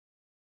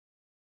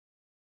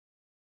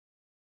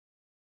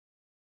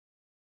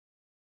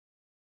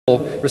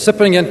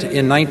recipient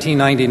in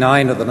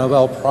 1999 of the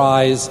Nobel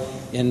Prize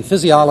in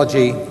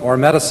Physiology or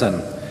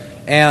Medicine,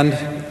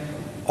 and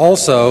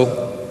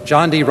also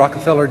John D.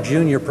 Rockefeller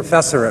Jr.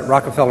 Professor at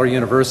Rockefeller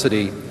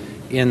University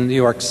in New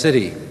York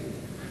City.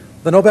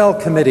 The Nobel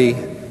Committee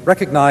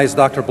recognized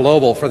Dr.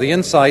 Blobel for the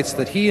insights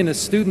that he and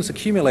his students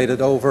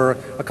accumulated over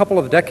a couple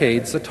of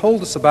decades that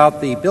told us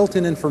about the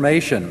built-in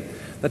information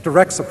that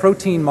directs a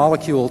protein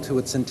molecule to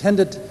its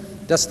intended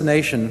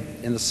destination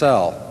in the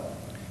cell.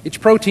 Each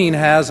protein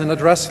has an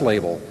address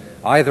label,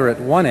 either at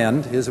one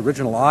end, his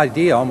original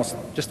idea almost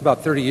just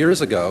about 30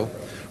 years ago,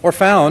 or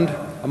found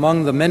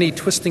among the many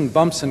twisting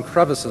bumps and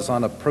crevices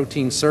on a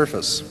protein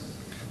surface.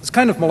 This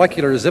kind of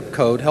molecular zip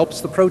code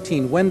helps the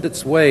protein wend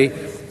its way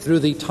through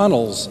the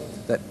tunnels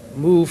that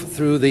move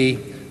through the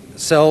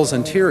cell's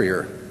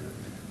interior.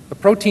 The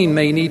protein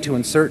may need to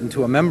insert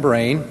into a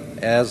membrane,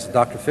 as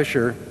Dr.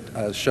 Fisher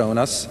has shown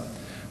us,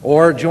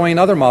 or join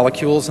other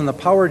molecules in the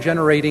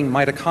power-generating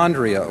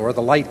mitochondria or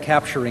the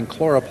light-capturing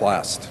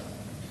chloroplast.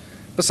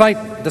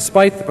 Despite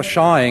the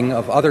pshawing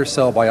of other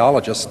cell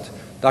biologists,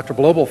 Dr.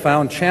 Blobel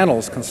found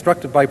channels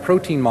constructed by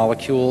protein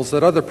molecules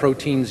that other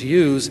proteins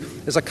use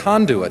as a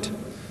conduit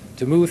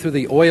to move through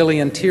the oily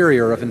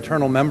interior of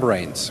internal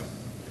membranes.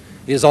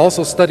 He has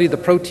also studied the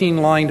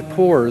protein-lined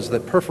pores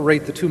that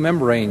perforate the two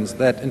membranes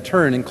that in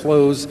turn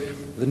enclose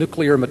the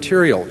nuclear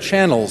material,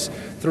 channels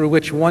through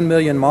which 1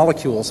 million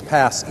molecules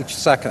pass each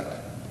second.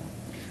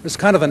 There's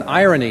kind of an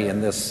irony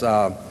in this,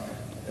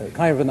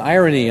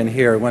 in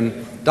here.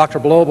 When Dr.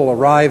 Blobel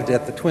arrived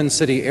at the Twin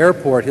City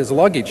airport, his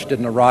luggage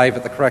didn't arrive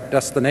at the correct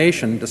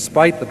destination,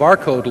 despite the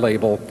barcode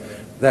label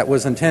that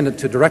was intended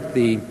to direct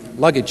the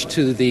luggage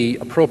to the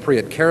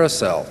appropriate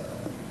carousel.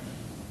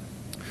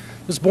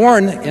 He was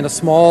born in a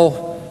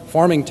small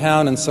farming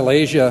town in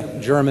Silesia,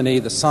 Germany,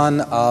 the son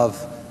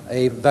of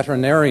a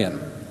veterinarian.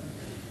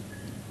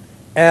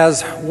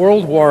 As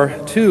World War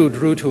II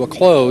drew to a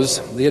close,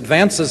 the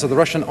advances of the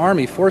Russian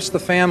army forced the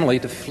family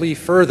to flee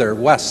further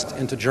west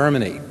into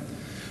Germany.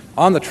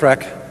 On the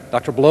trek,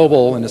 Dr.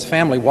 Blobel and his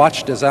family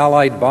watched as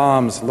Allied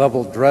bombs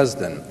leveled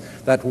Dresden,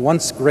 that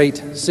once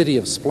great city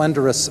of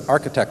splendorous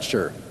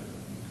architecture.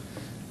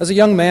 As a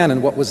young man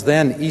in what was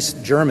then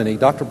East Germany,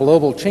 Dr.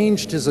 Blobel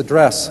changed his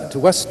address to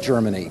West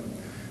Germany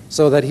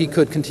so that he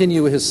could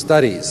continue his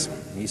studies.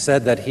 He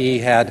said that he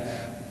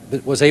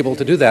was able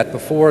to do that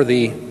before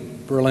the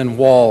Berlin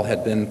Wall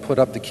had been put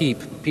up to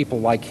keep people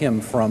like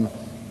him from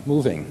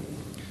moving.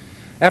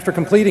 After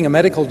completing a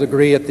medical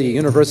degree at the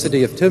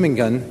University of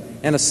Tübingen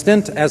and a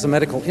stint as a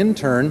medical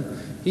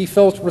intern, he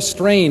felt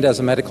restrained as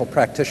a medical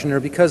practitioner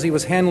because he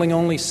was handling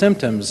only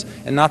symptoms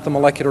and not the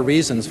molecular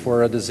reasons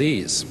for a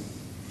disease.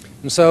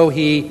 And so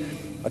he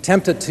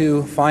attempted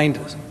to find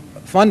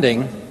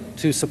funding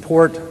to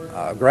support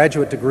a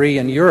graduate degree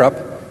in Europe,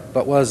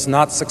 but was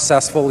not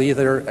successful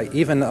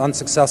even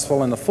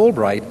unsuccessful in the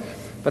Fulbright,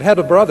 but has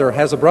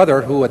a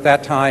brother who at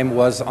that time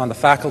was on the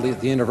faculty at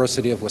the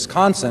University of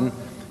Wisconsin,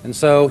 and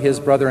so his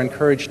brother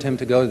encouraged him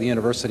to go to the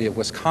University of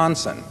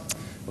Wisconsin.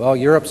 Well,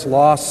 Europe's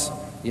loss,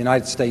 the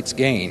United States'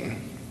 gain.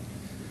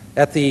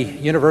 At the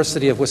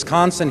University of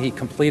Wisconsin, he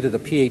completed a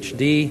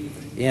PhD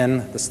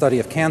in the study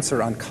of cancer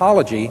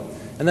oncology,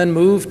 and then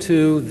moved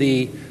to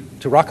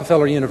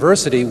Rockefeller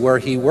University, where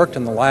he worked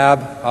in the lab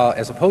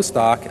as a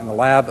postdoc in the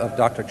lab of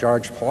Dr.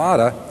 George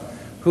Palade,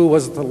 who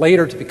was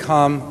later to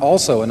become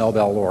also a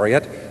Nobel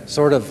laureate,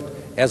 sort of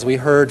as we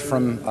heard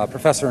from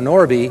Professor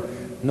Norby,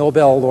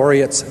 Nobel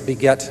laureates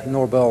beget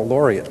Nobel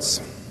laureates.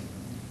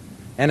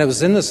 And it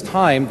was in this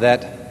time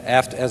that,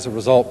 as a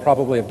result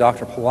probably of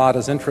Dr.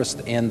 Palade's interest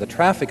in the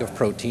traffic of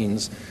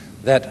proteins,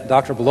 that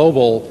Dr.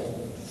 Blobel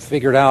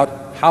figured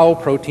out how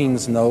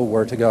proteins know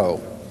where to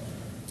go.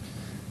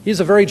 He's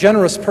a very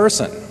generous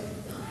person.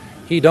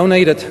 He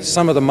donated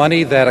some of the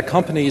money that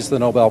accompanies the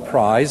Nobel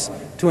Prize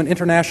to an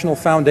international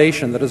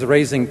foundation that is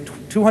raising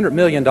 $200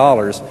 million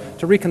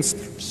to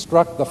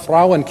reconstruct the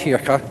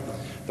Frauenkirche,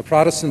 the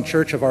Protestant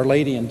Church of Our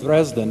Lady in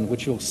Dresden,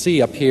 which you'll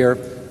see up here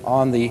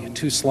on the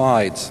two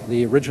slides,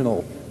 the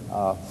original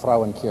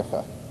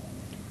Frauenkirche.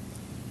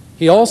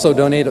 He also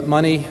donated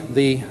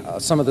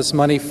some of this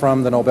money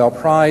from the Nobel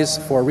Prize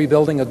for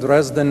rebuilding a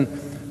Dresden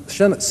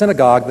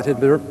synagogue that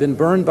had been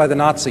burned by the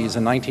Nazis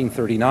in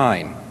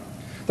 1939.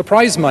 The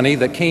prize money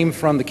that came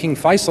from the King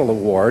Faisal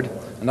Award,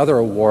 another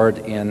award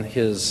in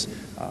the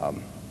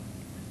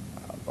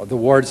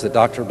awards that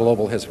Dr.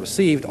 Blobel has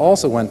received,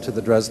 also went to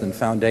the Dresden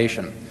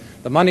Foundation.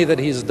 The money that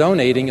he's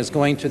donating is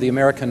going to the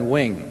American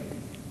wing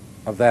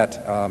of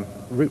that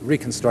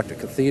reconstructed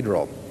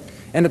cathedral.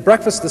 And at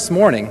breakfast this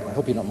morning, I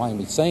hope you don't mind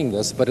me saying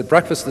this, but at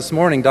breakfast this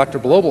morning, Dr.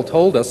 Blobel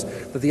told us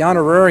that the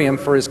honorarium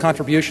for his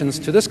contributions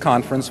to this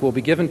conference will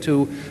be given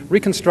to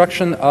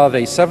reconstruction of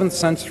a 7th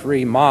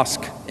century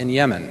mosque in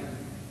Yemen.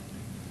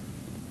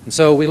 And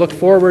so we look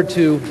forward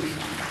to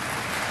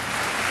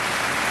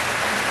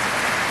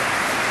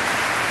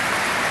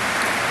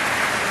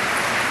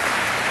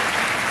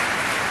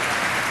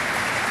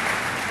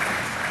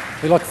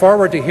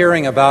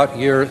hearing about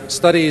your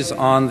studies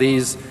on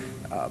these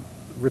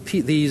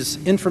repeat these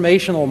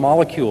informational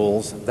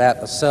molecules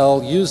that a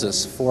cell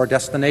uses for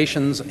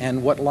destinations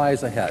and what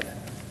lies ahead.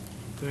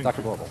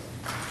 Dr. Blobel.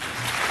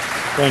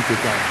 Thank you,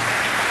 John.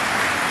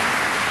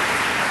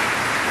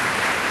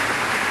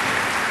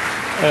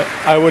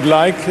 I would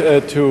like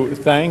to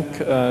thank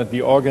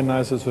the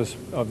organizers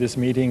of this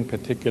meeting,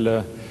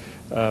 particular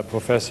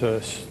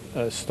Professor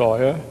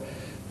Steuer,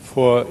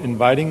 for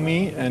inviting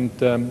me, and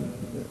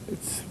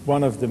it's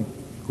one of the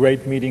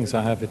great meetings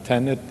I have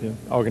attended. The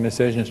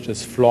organization is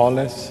just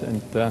flawless,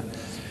 and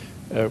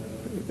it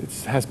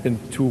has been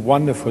 2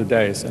 wonderful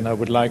days, and I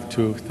would like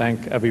to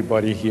thank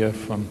everybody here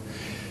from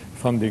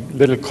the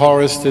little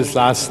chorus this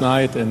last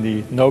night and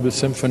the Nobel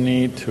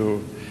Symphony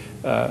to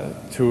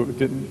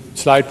the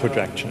slide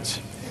projections.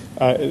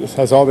 It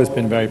has always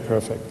been very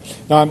perfect.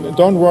 Now,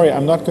 don't worry,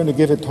 I'm not going to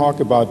give a talk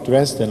about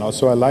Dresden,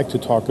 although I like to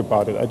talk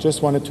about it. I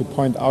just wanted to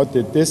point out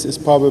that this is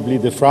probably,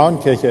 the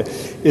Frauenkirche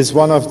is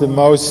one of the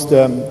most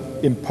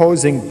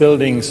imposing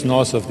buildings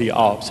north of the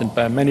Alps, and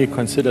by many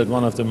considered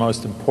one of the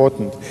most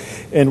important.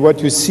 And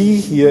what you see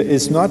here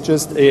is not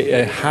just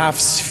a half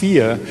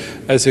sphere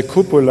as a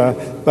cupola,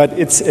 but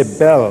it's a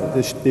bell.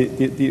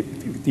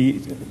 The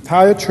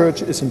entire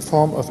church is in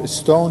form of a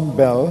stone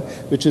bell,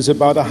 which is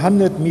about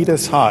 100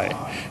 meters high,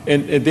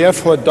 and it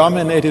therefore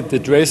dominated the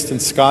Dresden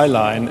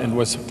skyline and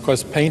was, of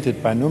course,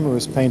 painted by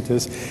numerous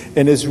painters,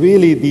 and is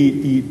really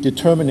the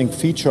determining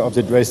feature of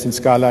the Dresden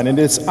skyline. And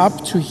it's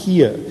up to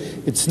here.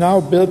 It's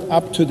now built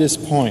up to this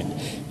point.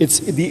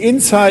 The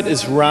inside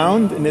is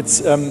round, and it's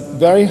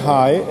very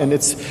high, and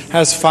it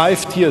has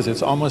 5 tiers.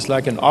 It's almost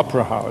like an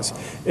opera house.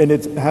 And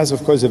it has,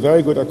 of course, a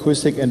very good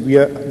acoustic, and we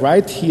are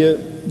right here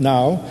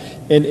now,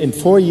 and in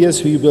 4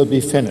 years we will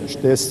be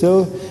finished. There's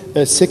still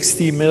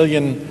 $30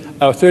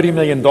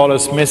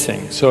 million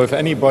missing. So if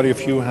anybody of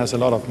you has a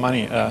lot of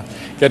money,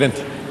 get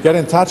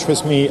in touch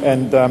with me,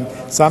 and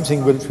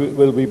something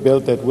will be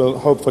built that will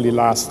hopefully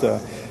last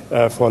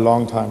for a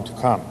long time to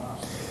come.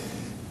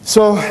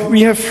 So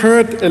we have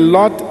heard a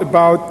lot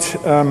about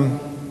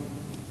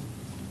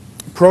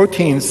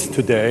proteins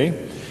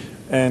today,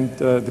 and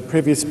the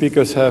previous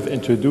speakers have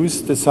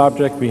introduced the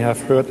subject. We have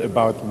heard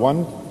about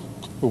one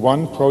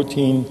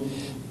protein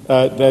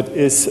that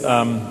is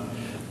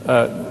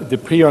the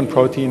prion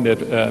protein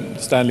that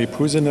Stanley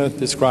Prusiner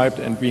described,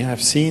 and we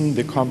have seen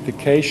the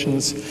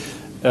complications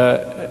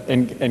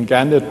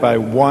engendered by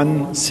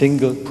one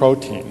single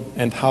protein,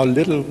 and how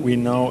little we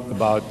know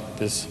about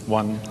this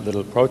one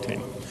little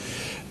protein.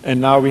 And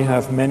now we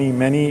have many,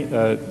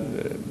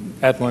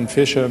 Edwin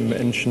Fischer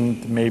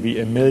mentioned maybe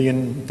 1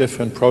 million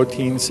different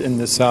proteins in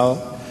the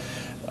cell.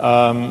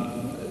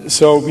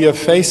 So we are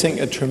facing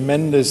a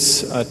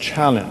tremendous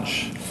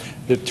challenge.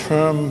 The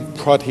term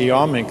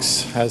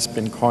proteomics has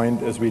been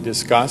coined, as we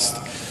discussed.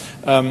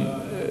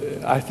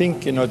 I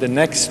think, the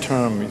next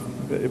term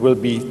will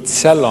be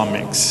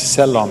cellomics,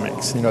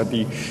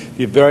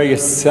 the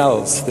various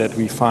cells that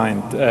we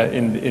find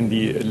in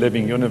the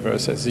living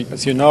universe.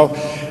 As you know,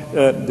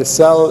 the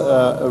cell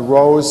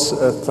arose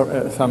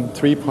some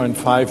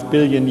 3.5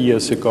 billion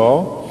years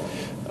ago.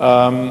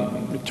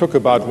 It took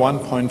about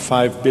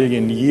 1.5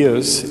 billion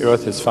years.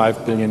 Earth is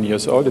 5 billion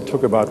years old. It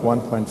took about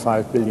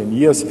 1.5 billion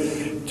years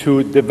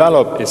to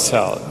develop a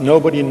cell.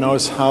 Nobody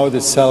knows how the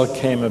cell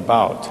came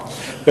about.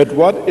 But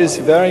what is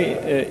very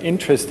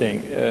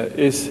interesting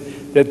is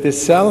that the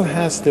cell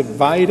has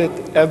divided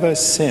ever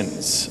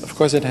since. Of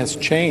course, it has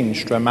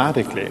changed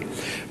dramatically,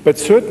 but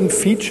certain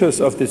features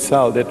of the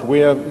cell that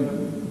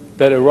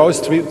arose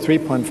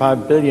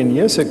 3.5 billion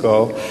years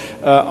ago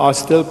are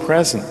still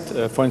present.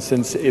 For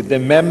instance, the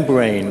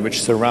membrane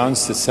which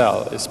surrounds the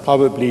cell is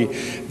probably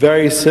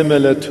very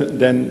similar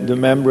than the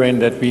membrane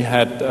that we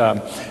had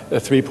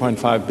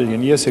 3.5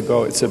 billion years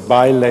ago. It's a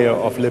bilayer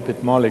of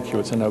lipid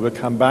molecules, and I will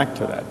come back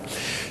to that.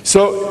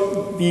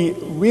 So the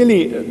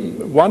really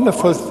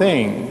wonderful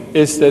thing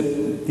is that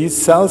these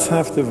cells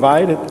have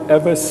divided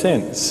ever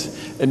since.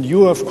 And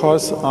you, of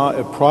course, are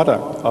a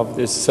product of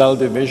this cell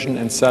division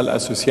and cell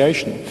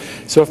association.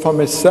 So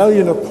from a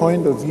cellular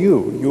point of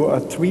view, you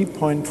are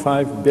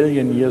 3.5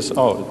 billion years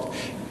old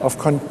of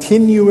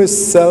continuous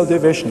cell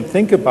division.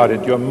 Think about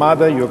it. Your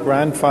mother, your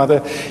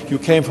grandfather, you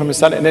came from a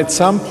cell. And at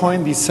some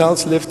point, these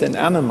cells lived in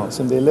animals,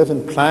 and they live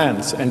in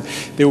plants, and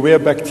they were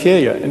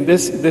bacteria. And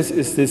this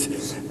is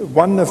this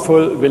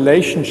wonderful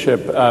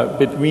relationship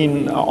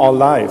between our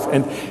life.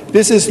 And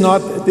this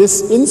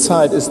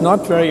insight is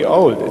not very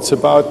old. It's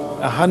about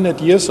 100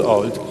 years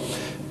old,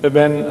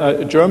 when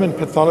a German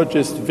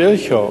pathologist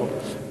Virchow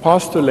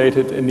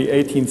postulated in the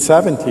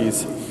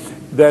 1870s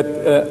that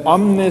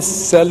omnis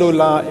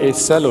cellula e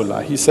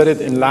cellula. He said it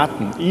in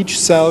Latin. Each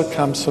cell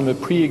comes from a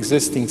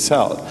pre-existing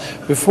cell.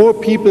 Before,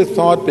 people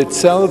thought that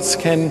cells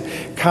can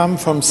come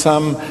from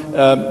some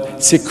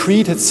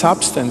secreted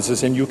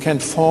substances, and you can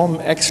form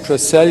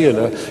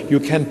extracellular. You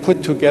can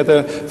put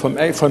together from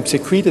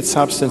secreted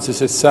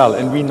substances a cell.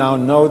 And we now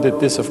know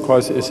that this, of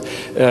course, is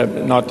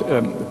not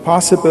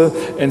possible,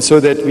 and so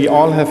that we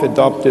all have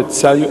adopted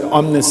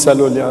omnis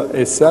cellula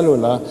e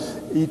cellula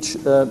each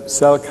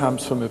cell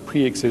comes from a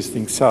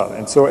pre-existing cell.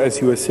 And so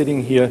as you are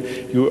sitting here,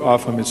 you are,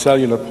 from a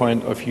cellular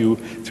point of view,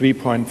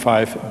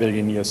 3.5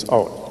 billion years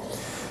old.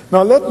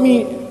 Now let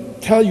me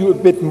tell you a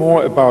bit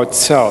more about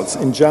cells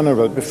in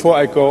general before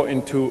I go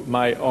into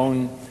my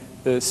own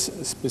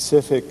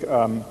specific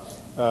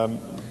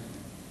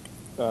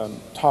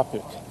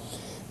topic.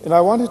 And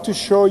I wanted to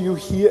show you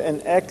here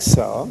an egg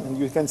cell, and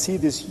you can see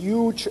this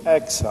huge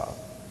egg cell.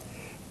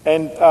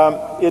 And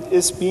it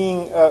is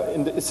being,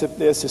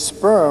 there's a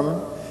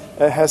sperm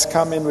has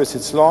come in with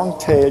its long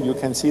tail. You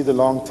can see the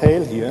long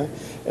tail here.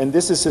 And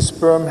this is a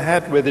sperm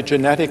head where the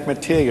genetic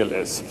material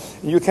is.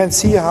 And you can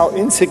see how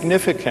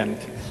insignificant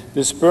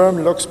the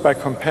sperm looks by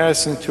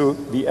comparison to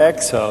the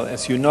egg cell.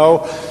 As you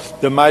know,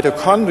 the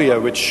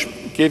mitochondria, which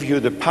give you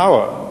the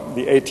power,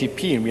 the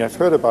ATP, and we have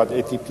heard about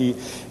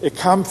ATP, it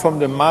comes from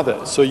the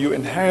mother. So you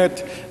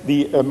inherit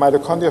the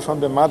mitochondria from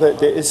the mother.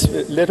 There is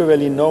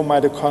literally no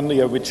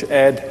mitochondria which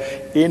add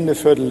in the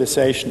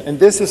fertilization. And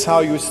this is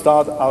how you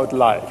start out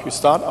life. You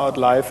start out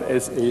life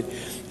as a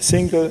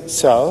single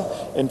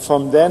cell, and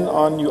from then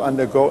on you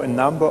undergo a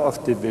number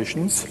of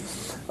divisions.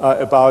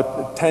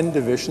 About 10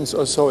 divisions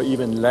or so,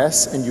 even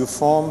less, and you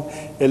form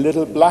a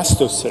little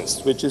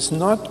blastocyst, which is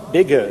not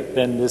bigger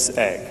than this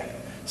egg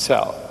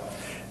cell.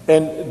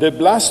 And the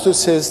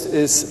blastocyst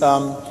is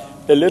a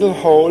little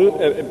hole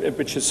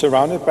which is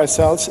surrounded by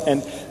cells,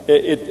 and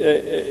it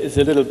is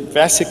a little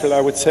vesicle,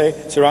 I would say,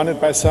 surrounded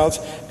by cells,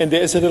 and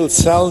there is a little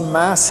cell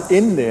mass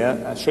in there.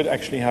 I should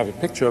actually have a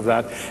picture of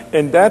that,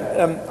 and that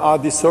are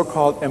the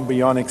so-called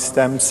embryonic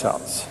stem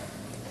cells.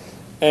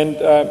 And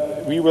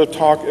we will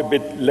talk a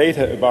bit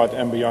later about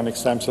embryonic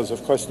stem cells.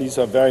 Of course, these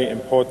are very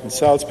important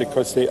cells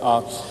because they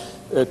are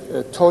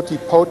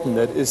totipotent.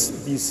 That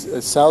is,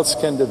 these cells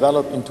can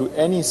develop into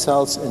any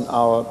cells in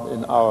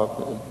our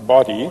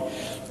body,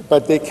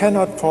 but they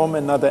cannot form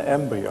another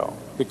embryo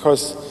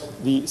because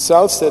the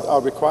cells that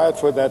are required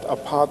for that are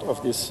part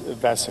of this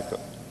vesicle.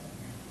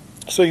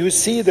 So you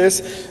see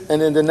this,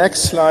 and in the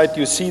next slide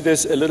you see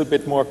this a little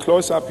bit more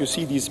close up. You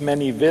see these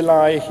many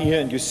villi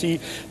here, and you see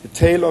the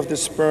tail of the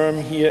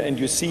sperm here, and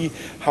you see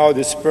how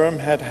the sperm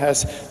head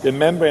the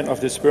membrane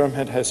of the sperm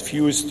head has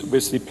fused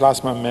with the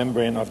plasma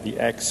membrane of the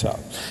egg cell.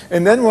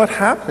 And then what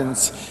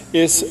happens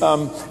is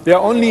there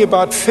are only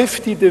about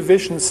 50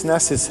 divisions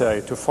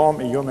necessary to form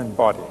a human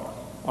body.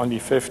 Only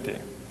 50,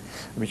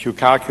 which you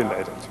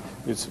calculated.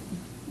 It's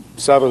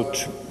several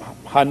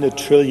 100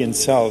 trillion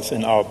cells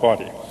in our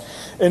body.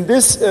 And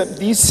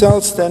these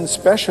cells then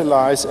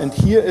specialize, and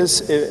here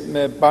is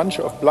a bunch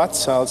of blood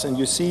cells, and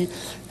you see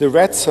the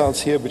red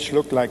cells here which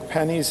look like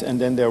pennies, and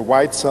then there are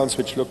white cells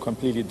which look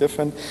completely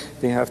different.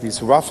 They have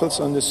these ruffles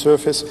on the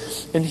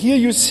surface. And here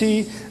you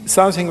see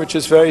something which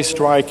is very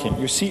striking.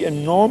 You see a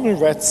normal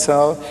red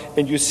cell,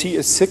 and you see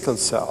a sickle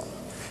cell.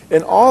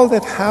 And all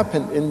that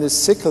happened in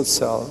this sickle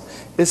cell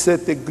is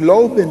that the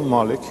globin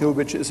molecule,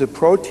 which is a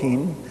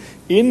protein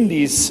in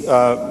this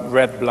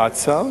red blood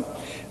cell,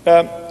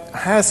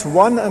 has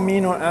one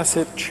amino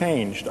acid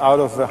changed out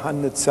of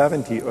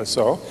 170 or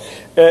so,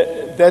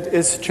 that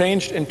is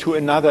changed into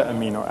another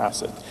amino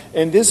acid.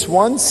 And this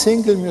one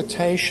single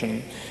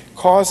mutation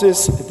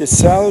causes the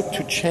cell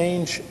to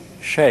change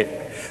shape.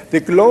 The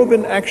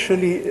globin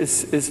actually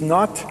is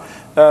not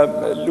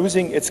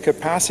losing its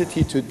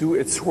capacity to do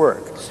its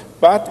work,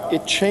 but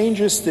it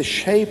changes the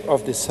shape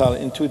of the cell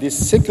into this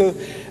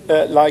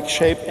sickle-like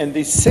shape, and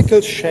these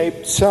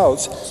sickle-shaped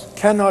cells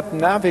cannot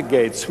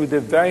navigate through the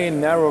very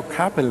narrow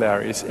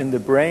capillaries in the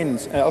brain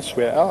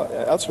elsewhere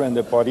in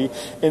the body,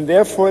 and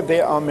therefore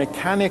they are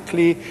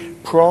mechanically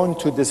prone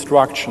to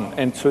destruction.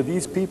 And so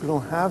these people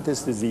who have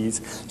this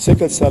disease,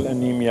 sickle cell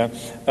anemia,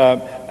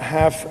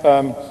 have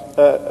an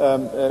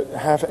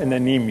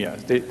anemia.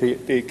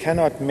 They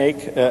cannot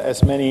make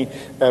as many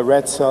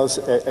red cells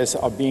as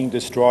are being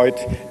destroyed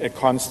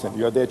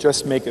constantly, or they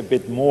just make a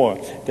bit more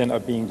than are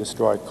being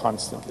destroyed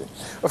constantly.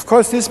 Of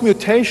course, this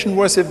mutation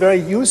was a very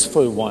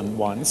useful one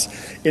once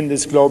in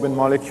this globin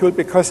molecule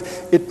because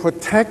it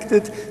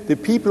protected the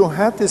people who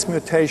had this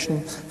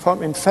mutation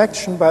from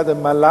infection by the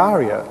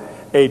malaria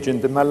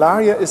agent. The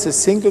malaria is a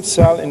single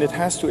cell, and it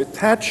has to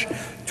attach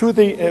to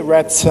the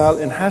red cell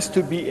and has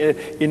to be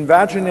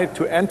invaginated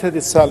to enter the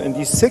cell. And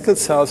these sickle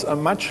cells are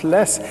much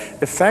less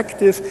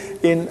effective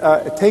in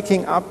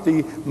taking up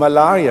the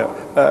malaria,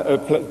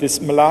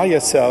 this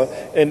malaria cell,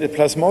 and the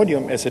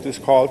plasmodium as it is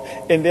called.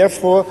 And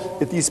therefore,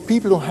 these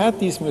people who had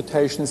these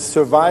mutations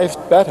survived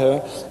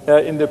better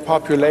in the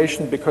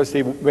population because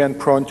they weren't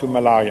prone to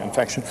malaria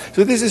infection.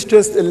 So this is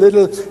just a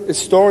little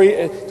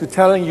story to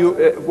telling you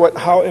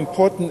how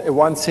important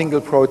one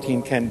single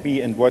protein can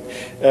be and what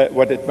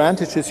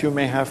advantages you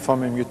may have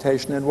from a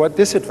mutation and what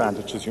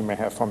disadvantages you may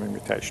have from a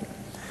mutation.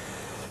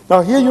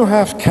 Now here you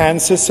have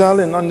cancer cell,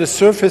 and on the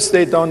surface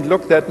they don't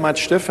look that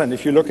much different.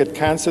 If you look at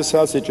cancer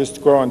cells, they just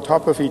grow on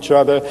top of each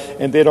other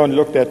and they don't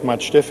look that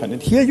much different.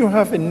 And here you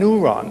have a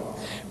neuron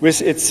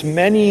with its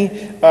many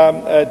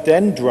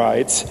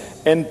dendrites,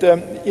 and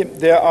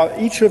there are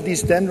each of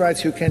these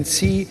dendrites you can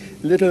see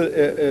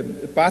little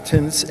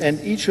buttons, and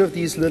each of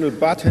these little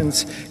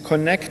buttons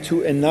connect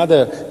to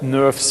another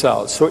nerve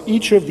cell. So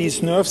each of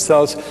these nerve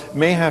cells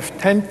may have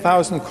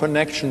 10,000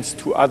 connections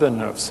to other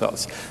nerve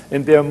cells.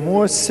 And there are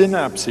more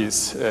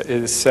synapses, it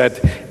is said,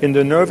 in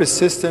the nervous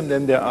system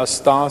than there are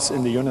stars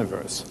in the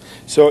universe.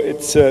 So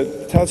it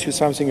tells you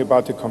something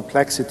about the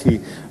complexity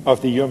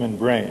of the human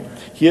brain.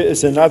 Here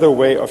is another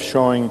way of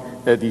showing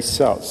these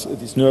cells,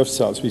 these nerve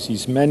cells, with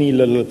these many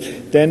little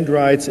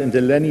dendrites and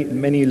the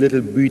many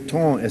little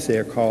boutons, as they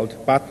are called,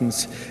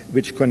 buttons,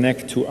 which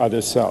connect to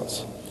other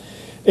cells.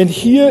 And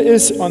here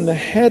is, on the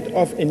head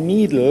of a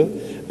needle,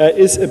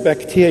 is a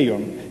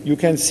bacterium. You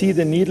can see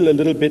the needle a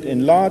little bit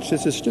enlarged.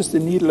 This is just a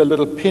needle, a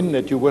little pin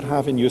that you would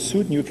have in your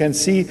suit. And you can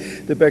see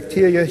the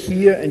bacteria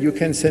here, and you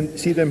can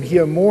see them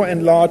here more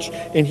enlarged,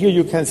 and here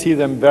you can see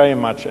them very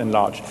much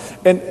enlarged.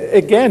 And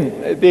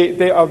again,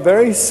 they are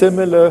very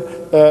similar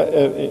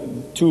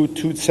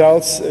to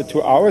cells,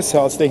 to our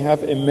cells. They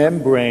have a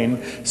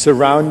membrane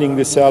surrounding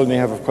the cell, and they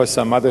have, of course,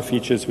 some other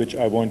features which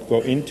I won't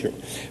go into.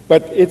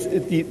 But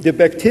the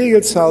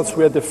bacterial cells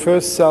were the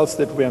first cells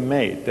that were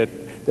made, that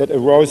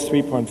arose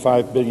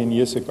 3.5 billion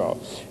years ago,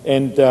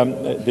 and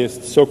the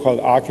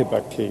so-called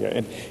archaebacteria.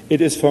 And it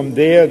is from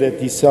there that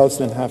these cells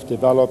then have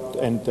developed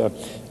and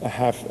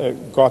have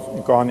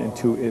gone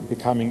into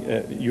becoming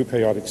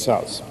eukaryotic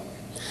cells.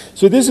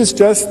 So this is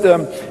just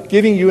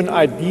giving you an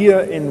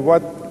idea in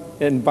what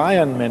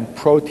environment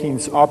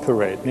proteins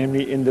operate,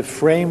 namely in the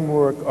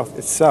framework of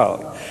a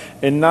cell.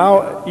 And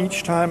now,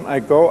 each time I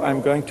go,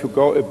 I'm going to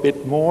go a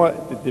bit more.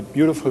 The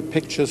beautiful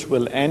pictures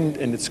will end,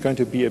 and it's going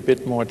to be a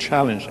bit more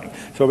challenging.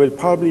 So we'll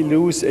probably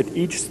lose at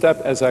each step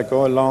as I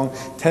go along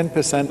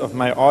 10% of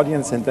my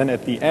audience, and then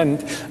at the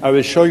end, I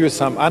will show you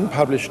some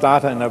unpublished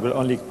data, and I will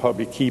only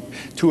probably keep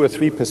 2 or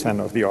 3%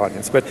 of the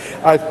audience. But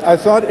I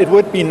thought it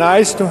would be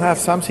nice to have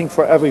something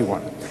for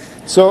everyone.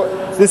 So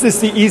this is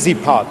the easy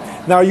part.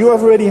 Now, you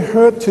have already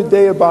heard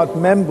today about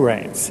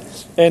membranes.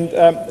 And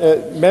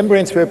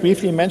membranes were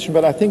briefly mentioned,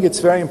 but I think it's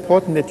very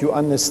important that you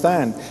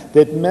understand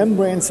that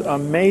membranes are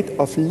made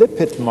of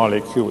lipid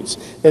molecules.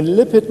 And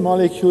lipid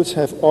molecules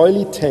have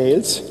oily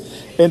tails,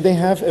 and they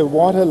have a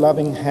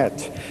water-loving head,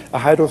 a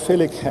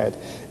hydrophilic head.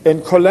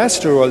 And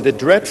cholesterol, the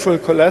dreadful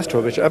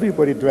cholesterol, which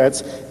everybody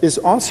dreads, is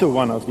also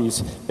one of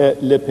these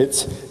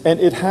lipids. And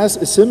it has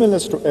a similar,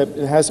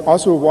 it has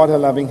also a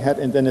water-loving head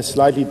and then a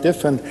slightly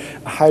different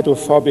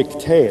hydrophobic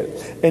tail.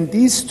 And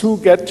these two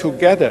get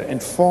together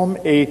and form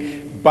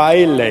a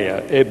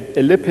bilayer, a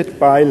lipid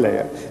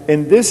bilayer.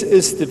 And this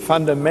is the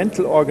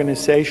fundamental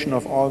organization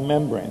of all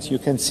membranes. You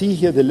can see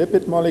here the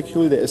lipid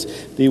molecule. There is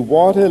the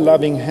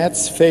water-loving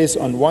head's face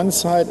on one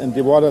side and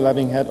the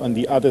water-loving head on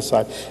the other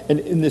side. And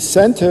in the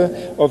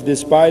center of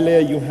this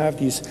bilayer, you have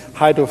these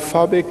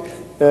hydrophobic,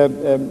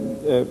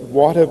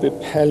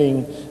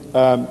 water-repelling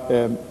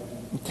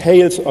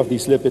tails of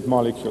these lipid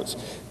molecules.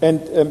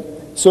 And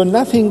so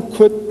nothing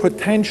could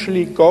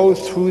potentially go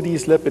through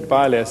these lipid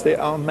bilayers. They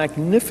are a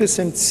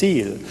magnificent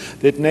seal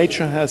that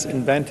nature has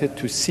invented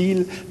to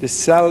seal the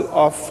cell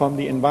off from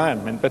the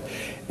environment. But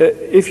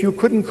if you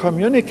couldn't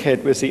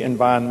communicate with the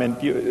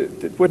environment,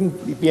 it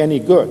wouldn't be any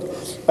good.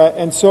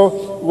 And so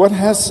what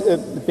has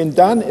been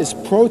done is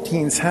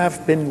proteins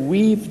have been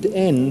weaved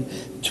in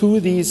to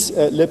these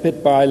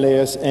lipid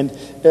bilayers, and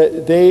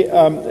they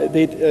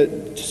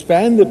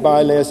span the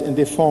bilayers, and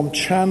they form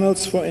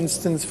channels, for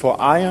instance, for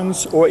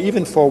ions or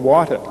even for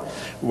water.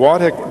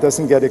 Water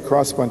doesn't get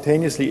across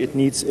spontaneously. It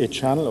needs a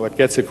channel, or it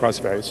gets across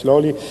very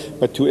slowly.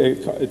 But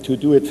to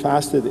do it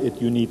faster,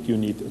 you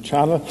need a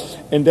channel.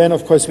 And then,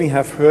 of course, we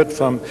have heard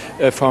from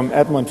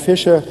Edmund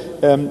Fischer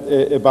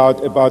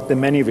about the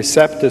many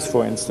receptors,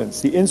 for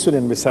instance, the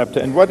insulin receptor.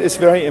 And what is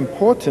very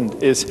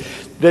important is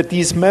that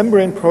these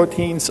membrane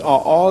proteins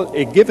are all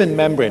a given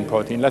membrane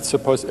protein. Let's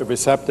suppose a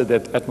receptor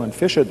that Edmund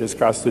Fischer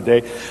discussed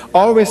today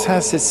always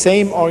has the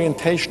same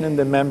orientation in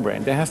the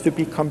membrane. There has to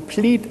be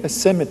complete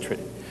asymmetry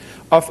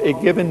of a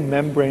given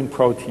membrane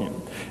protein.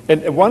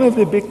 And one of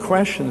the big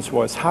questions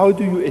was, how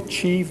do you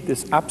achieve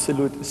this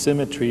absolute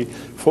symmetry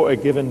for a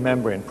given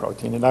membrane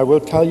protein? And I will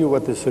tell you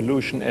what the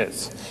solution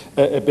is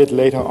a bit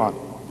later on.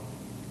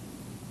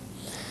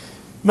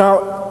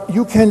 Now,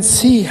 you can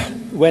see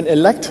when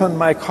electron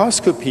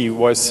microscopy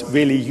was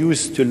really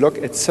used to look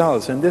at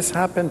cells, and this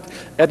happened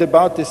at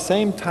about the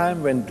same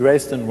time when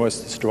Dresden was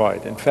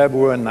destroyed, in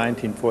February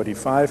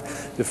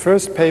 1945. The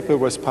first paper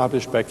was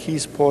published by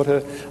Keith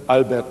Porter,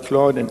 Albert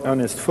Claude, and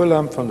Ernest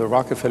Fulham from the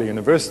Rockefeller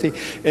University,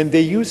 and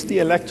they used the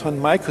electron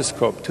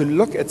microscope to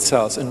look at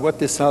cells and what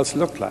the cells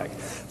look like.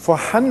 For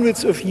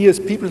hundreds of years,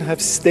 people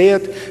have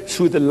stared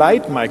through the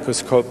light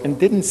microscope and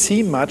didn't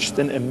see much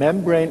than a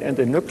membrane and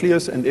a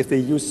nucleus, and if they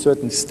used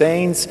certain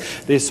stains,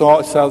 they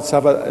saw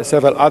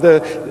several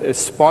other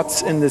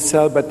spots in the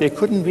cell, but they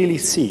couldn't really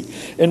see.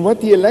 And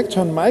what the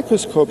electron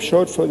microscope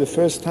showed for the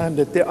first time,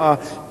 that there are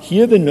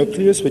here the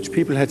nucleus, which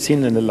people had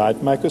seen in the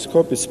light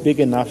microscope, is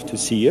big enough to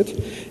see it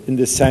in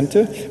the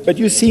center, but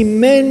you see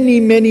many,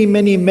 many,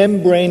 many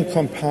membrane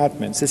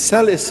compartments. The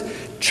cell is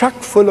chock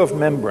full of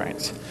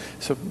membranes.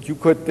 So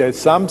there's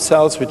some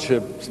cells which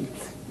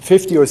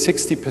 50 or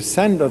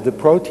 60% of the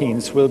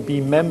proteins will be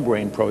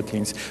membrane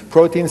proteins,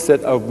 proteins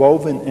that are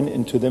woven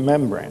into the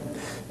membrane.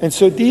 And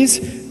so these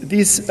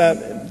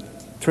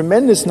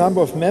tremendous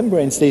number of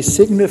membranes, they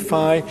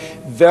signify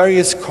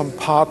various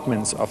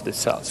compartments of the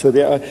cell. So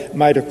there are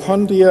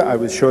mitochondria. I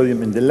will show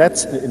them in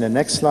the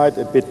next slide,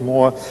 a bit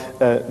more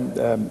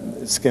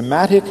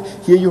schematic.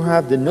 Here you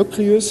have the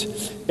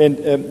nucleus, and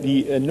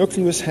the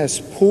nucleus has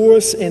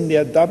pores in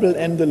their double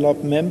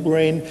envelope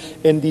membrane,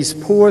 and these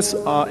pores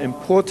are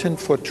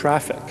important for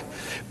traffic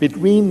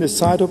between the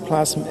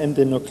cytoplasm and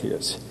the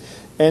nucleus.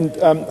 And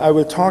I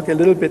will talk a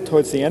little bit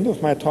towards the end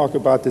of my talk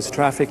about this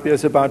traffic.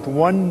 There's about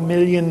 1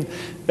 million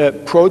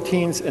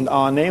proteins and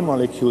RNA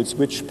molecules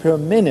which per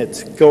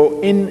minute go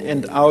in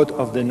and out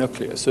of the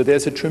nucleus. So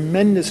there's a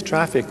tremendous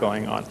traffic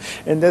going on.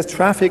 And that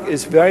traffic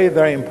is very,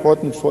 very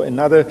important for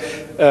another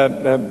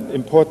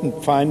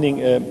important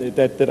finding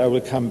that I will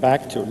come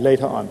back to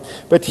later on.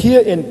 But here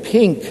in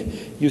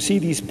pink, you see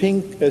these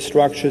pink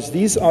structures.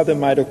 These are the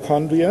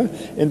mitochondria,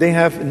 and they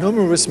have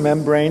numerous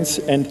membranes.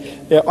 And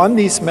on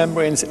these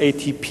membranes,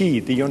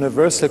 ATP, the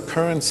universal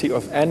currency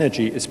of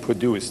energy, is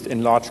produced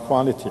in large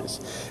quantities.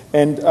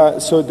 And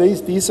so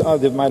these are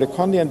the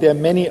mitochondria, and there are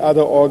many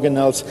other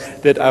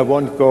organelles that I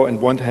won't go and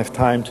won't have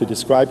time to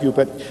describe you.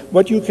 But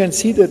what you can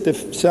see that the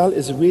cell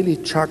is really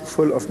chock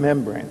full of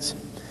membranes.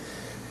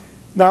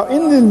 Now,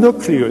 in the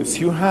nucleus,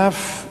 you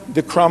have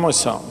the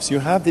chromosomes, you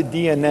have the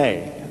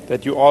DNA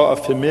that you all are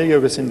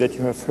familiar with and that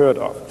you have heard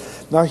of.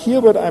 Now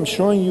here what I'm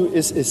showing you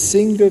is a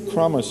single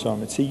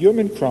chromosome. It's a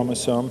human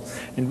chromosome,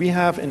 and we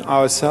have in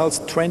our cells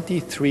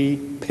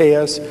 23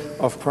 pairs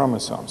of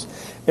chromosomes.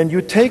 And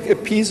you take a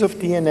piece of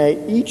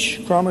DNA,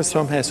 each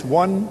chromosome has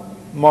one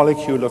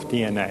molecule of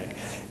DNA.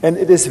 And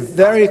it is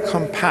very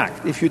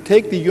compact. If you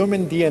take the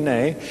human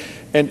DNA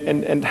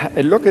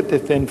and look at the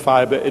thin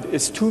fiber, it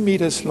is 2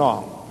 meters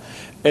long.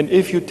 And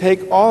if you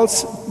take all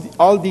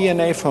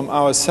DNA from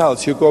our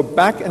cells, you go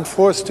back and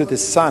forth to the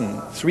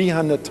sun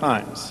 300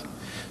 times.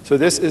 So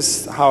this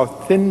is how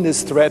thin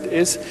this thread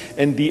is.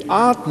 And the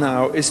art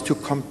now is to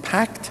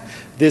compact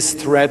this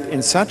thread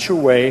in such a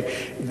way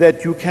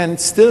that you can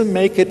still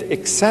make it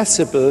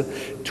accessible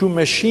to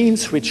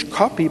machines which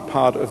copy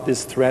part of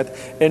this thread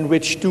and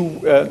which do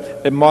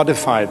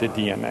modify the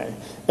DNA.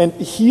 And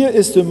here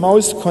is the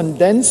most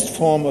condensed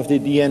form of the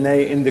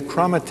DNA in the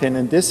chromatin,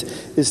 and this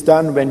is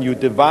done when you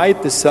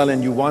divide the cell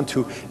and you want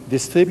to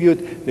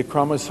distribute the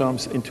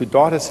chromosomes into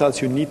daughter cells.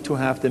 You need to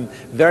have them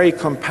very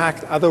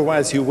compact,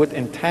 otherwise you would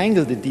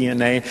entangle the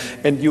DNA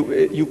and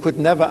you could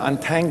never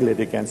untangle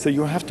it again. So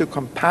you have to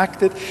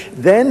compact it.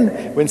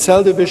 Then, when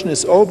cell division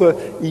is over,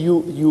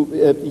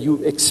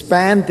 you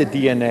expand the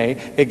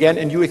DNA again,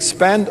 and you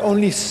expand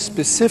only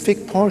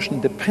specific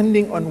portion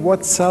depending on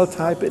what cell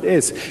type it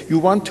is. You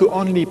want to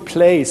only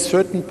play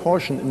certain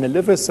portion. In the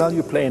liver cell,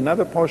 you play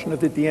another portion of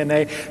the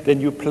DNA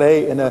than you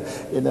play in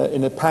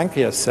a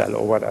pancreas cell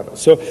or whatever.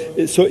 So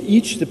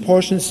each the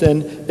portions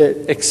then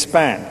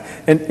expand.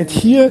 And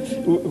here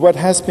what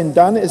has been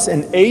done is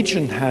an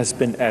agent has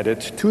been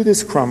added to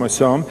this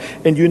chromosome,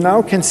 and you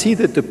now can see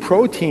that the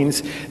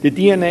proteins, the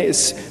DNA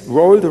is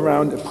rolled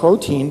around a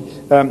protein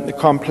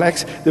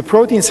complex. The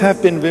proteins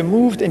have been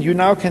removed, and you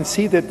now can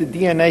see that the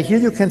DNA, here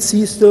you can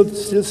see still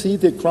see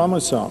the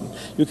chromosome.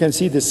 You can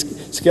see the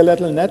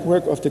skeletal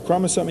network of the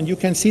chromosome, and you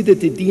can see that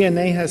the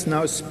DNA has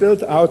now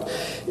spilled out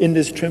in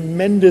this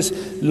tremendous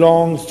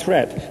long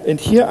thread. And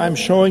here I'm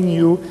showing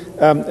you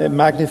a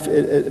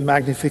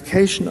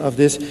magnification of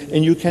this,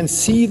 and you can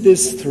see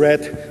this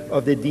thread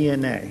of the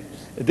DNA.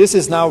 This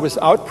is now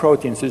without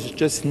proteins. This is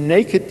just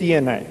naked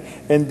DNA.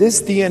 And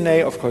this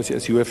DNA, of course,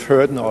 as you have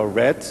heard and or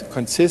read,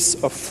 consists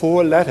of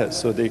 4 letters.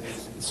 So the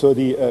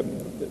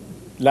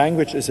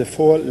language is a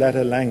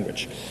 4-letter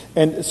language.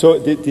 And so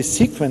the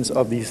sequence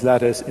of these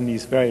letters in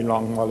these very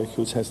long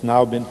molecules has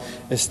now been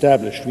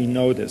established. We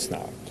know this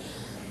now.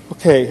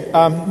 Okay,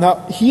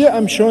 now here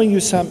I'm showing you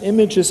some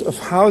images of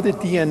how the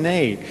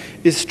DNA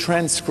is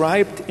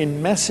transcribed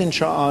in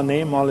messenger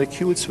RNA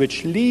molecules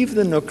which leave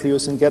the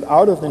nucleus and get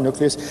out of the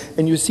nucleus.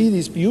 And you see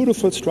these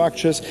beautiful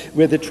structures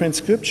where the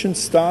transcription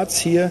starts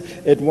here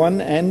at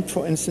one end.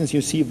 For instance, you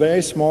see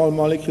very small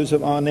molecules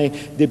of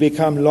RNA. They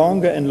become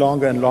longer and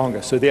longer and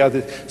longer. So they are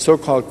the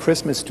so-called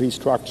Christmas tree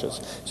structures.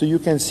 So you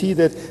can see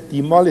that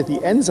the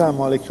enzyme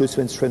molecules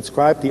will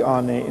transcribe the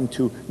RNA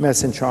into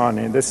messenger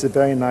RNA. And this is a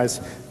very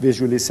nice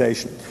visualization.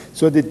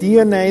 So the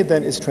DNA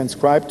then is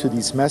transcribed to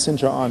these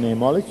messenger RNA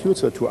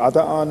molecules or to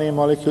other RNA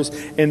molecules,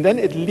 and then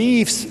it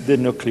leaves the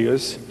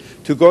nucleus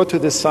to go to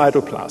the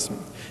cytoplasm.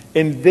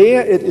 And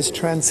there it is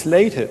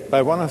translated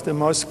by one of the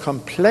most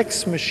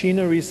complex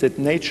machineries that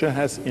nature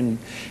has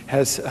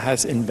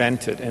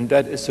invented, and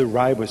that is the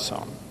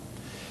ribosome.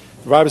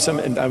 Ribosome,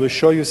 and I will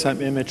show you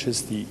some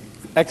images. The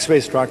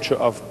X-ray structure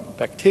of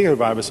bacterial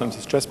ribosomes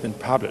has just been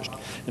published,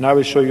 and I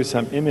will show you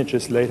some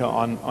images later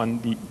on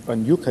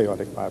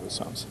eukaryotic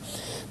ribosomes.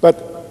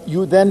 But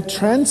you then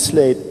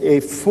translate a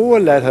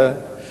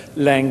 4-letter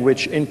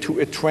language into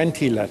a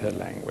 20-letter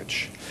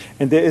language.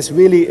 And there is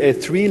really a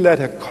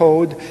 3-letter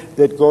code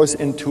that goes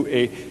into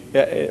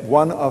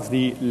one of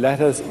the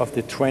letters of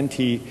the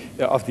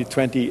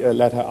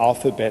 20-letter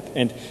alphabet.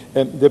 And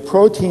the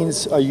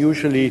proteins are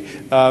usually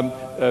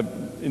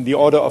in the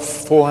order of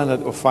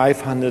 400 or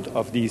 500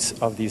 of these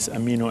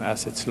amino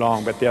acids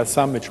long, but there are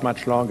some which are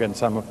much longer and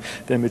some of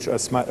them which are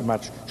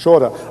much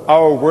shorter.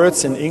 Our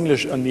words in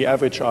English on the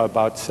average are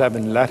about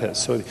 7 letters,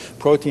 so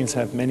proteins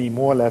have many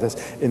more letters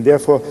and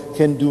therefore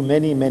can do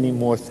many, many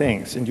more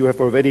things. And you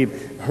have already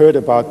heard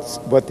about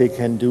what they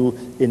can do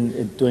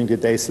during the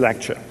day's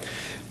lecture.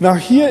 Now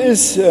here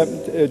is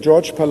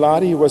George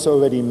Palade, who was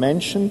already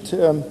mentioned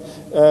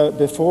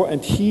before,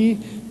 and he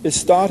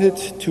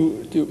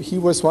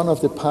was one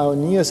of the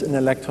pioneers in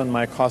electron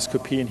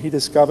microscopy, and he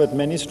discovered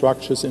many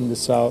structures in the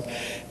cell,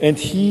 and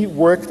he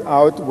worked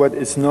out what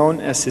is known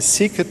as the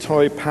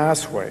secretory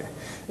pathway.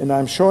 And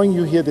I'm showing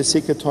you here the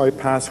secretory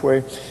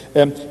pathway.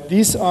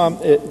 These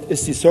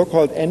is the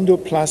so-called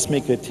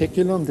endoplasmic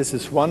reticulum. This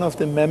is one of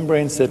the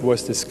membranes that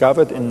was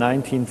discovered in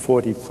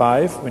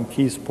 1945 when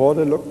Keith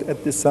Porter looked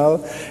at the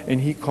cell,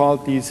 and he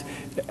called these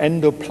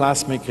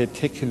endoplasmic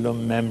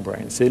reticulum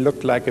membranes. They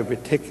looked like a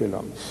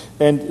reticulum.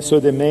 And so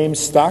the name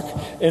stuck,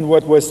 and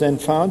what was then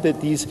found that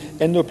these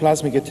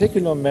endoplasmic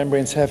reticulum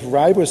membranes have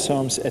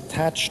ribosomes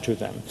attached to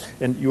them.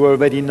 And you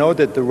already know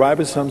that the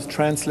ribosomes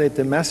translate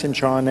the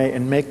messenger RNA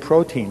and make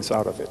proteins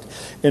out of it.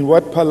 And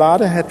what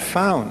Palade had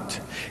found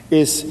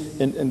is,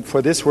 and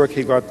for this work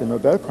he got the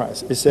Nobel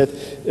Prize, is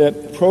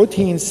that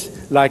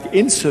proteins like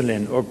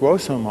insulin or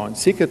growth hormone,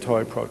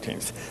 secretory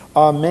proteins,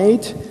 are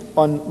made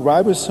on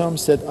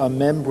ribosomes that are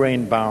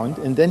membrane bound,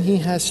 and then he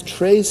has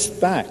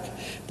traced back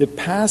the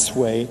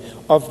pathway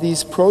of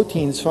these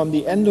proteins from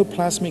the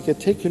endoplasmic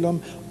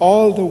reticulum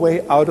all the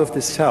way out of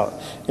the cell.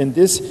 And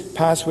this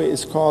pathway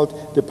is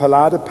called the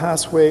Palade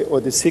pathway or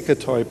the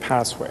secretory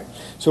pathway.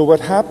 So what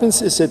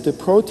happens is that the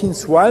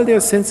proteins, while they're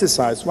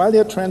synthesized, while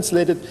they're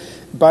translated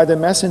by the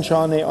messenger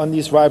RNA on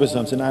these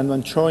ribosomes, and I'm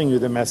not showing you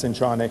the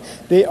messenger RNA,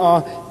 they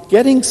are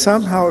getting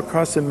somehow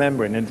across the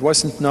membrane, and it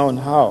wasn't known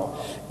how.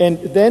 And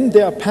then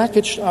they are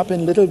packaged up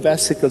in little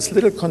vesicles,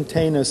 little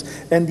containers,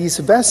 and these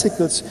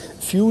vesicles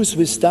fuse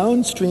with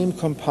downstream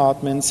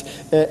compartments,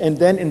 and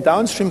then in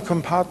downstream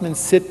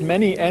compartments sit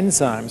many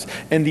enzymes,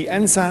 and the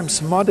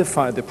enzymes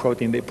modify the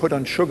protein. They put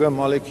on sugar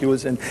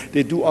molecules, and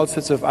they do all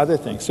sorts of other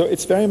things. So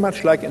it's very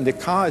much like in the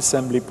car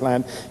assembly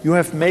plant. You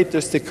have made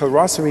just the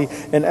carrossery,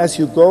 and as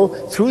you go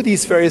through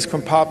these various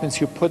compartments,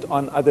 you put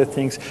on other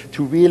things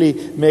to really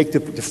make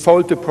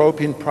fold the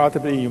protein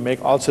properly. You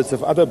make all sorts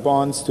of other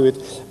bonds to it.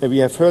 We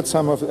have heard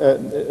some of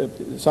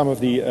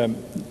the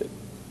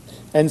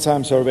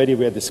enzymes already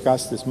were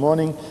discussed this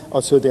morning.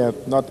 Also, they are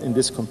not in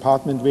this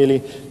compartment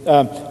really.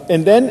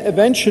 And then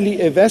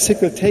eventually a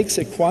vesicle takes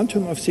a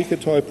quantum of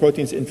secretory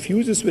proteins,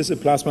 infuses with the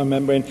plasma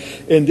membrane,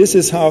 and this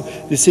is how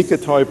the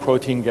secretory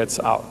protein gets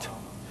out.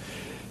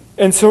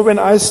 And so when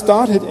I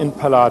started in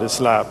Palade's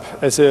lab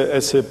as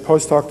a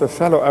postdoctoral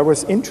fellow, I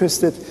was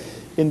interested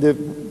in the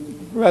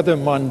rather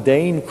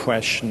mundane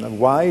question of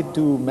why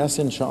do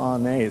messenger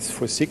RNAs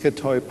for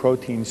secretory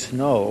proteins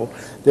know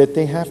that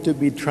they have to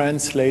be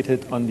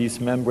translated on these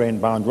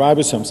membrane-bound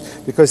ribosomes?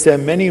 Because there are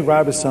many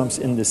ribosomes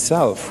in the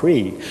cell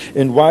free,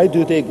 and why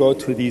do they go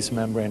to these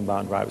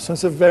membrane-bound ribosomes?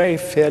 It's a very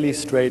fairly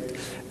straight,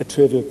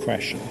 trivial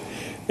question.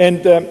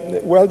 And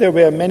well, there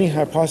were many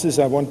hypotheses.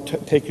 I won't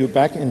take you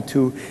back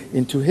into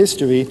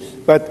history,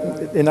 but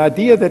an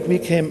idea that we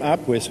came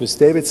up with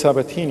David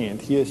Sabatini,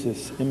 and here's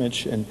his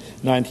image in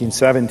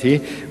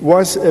 1970,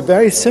 was a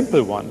very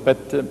simple one, but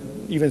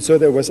even so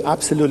there was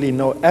absolutely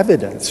no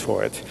evidence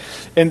for it.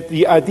 And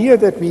the idea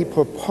that we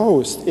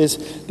proposed is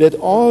that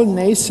all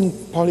nascent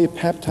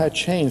polypeptide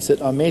chains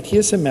that are made,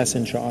 here's a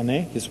messenger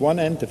RNA, here's one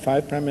end, the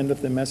 5' end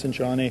of the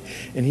messenger RNA,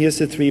 and here's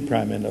the 3'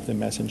 end of the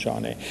messenger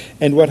RNA.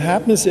 And what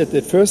happens is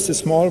that first the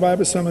small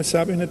ribosomal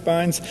subunit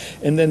binds,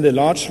 and then the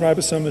large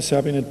ribosomal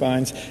subunit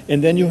binds,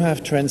 and then you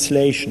have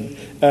translation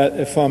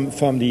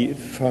from the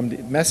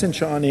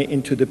messenger RNA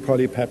into the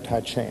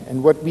polypeptide chain.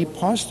 And what we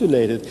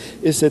postulated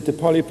is that the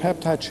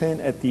polypeptide chain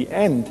at the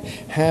end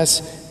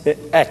has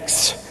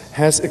X,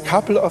 has a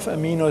couple of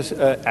amino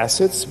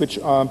acids which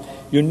are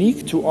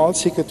unique to all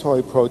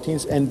secretory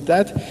proteins, and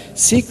that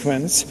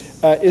sequence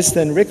is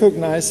then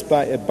recognized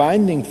by a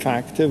binding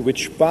factor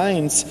which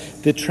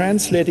binds the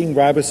translating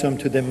ribosome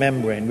to the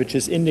membrane, which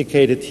is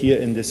indicated here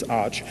in this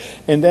arch.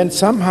 And then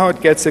somehow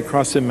it gets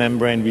across the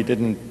membrane. We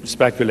didn't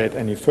speculate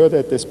any further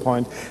at this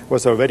point. It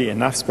was already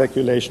enough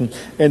speculation.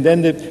 And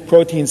then the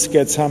proteins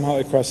get somehow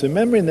across the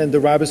membrane, then the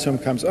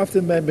ribosome comes off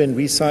the membrane,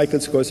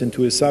 recycles, goes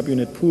into a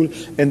subunit pool,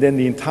 and then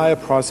the entire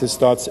process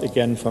starts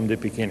again from the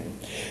beginning.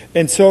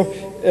 And so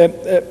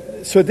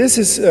this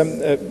is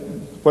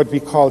what we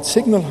call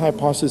signal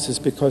hypothesis,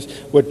 because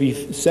what we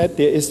said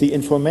there is the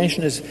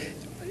information is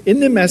in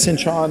the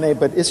messenger RNA,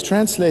 but is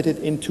translated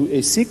into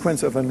a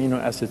sequence of amino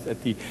acids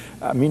at the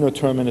amino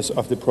terminus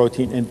of the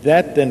protein, and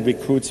that then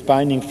recruits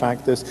binding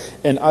factors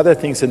and other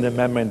things in the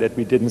membrane that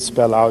we didn't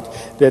spell out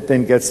that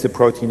then gets the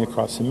protein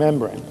across the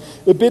membrane.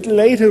 A bit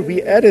later,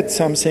 we added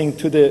something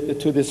to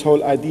this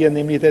whole idea,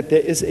 namely that there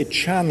is a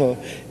channel,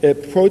 a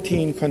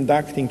protein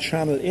conducting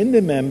channel in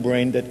the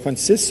membrane that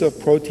consists of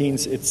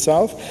proteins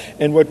itself,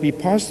 and what we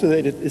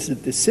postulated is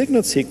that the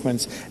signal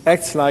sequence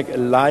acts like a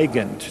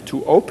ligand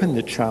to open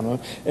the channel,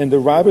 and the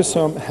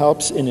ribosome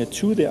helps in it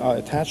too. There are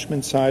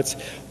attachment sites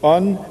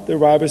on the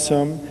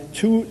ribosome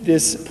to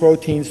these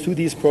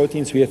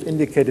proteins. We have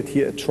indicated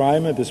here a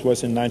trimer. This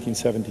was in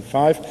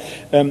 1975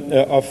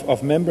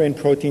 of membrane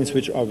proteins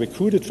which are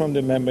recruited from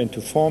the membrane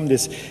to form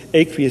this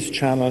aqueous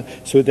channel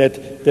so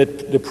that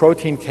the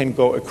protein can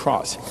go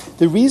across.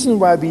 The reason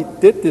why we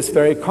did this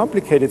very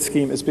complicated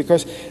scheme is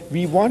because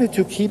we wanted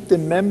to keep the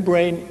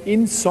membrane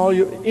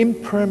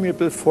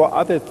impermeable for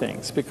other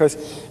things, because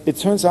it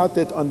turns out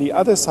that on the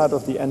other side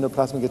of the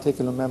endoplasmic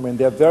reticulum membrane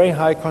there are very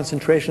high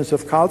concentrations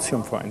of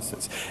calcium, for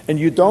instance, and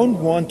you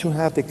don't want to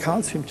have the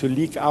calcium to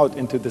leak out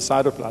into the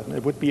cytoplasm.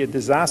 It would be a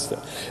disaster.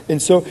 And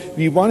so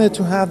we wanted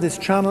to have this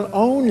channel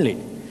only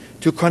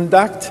to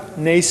conduct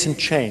nascent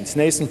chains,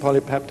 nascent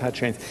polypeptide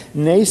chains,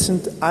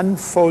 nascent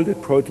unfolded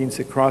proteins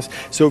across.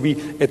 So we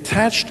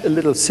attached a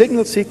little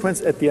signal sequence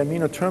at the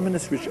amino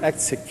terminus which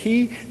acts a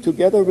key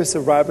together with the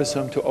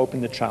ribosome to open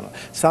the channel.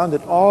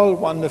 Sounded all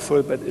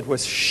wonderful, but it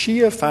was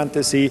sheer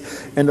fantasy,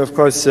 and of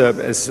course,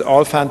 as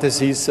all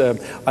fantasies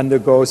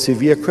undergo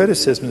severe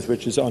criticisms,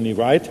 which is only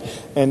right,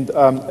 and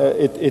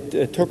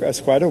it took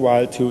us quite a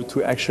while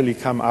to actually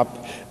come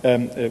up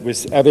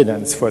with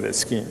evidence for this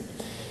scheme.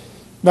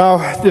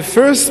 Now, the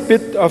first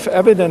bit of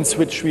evidence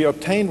which we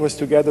obtained was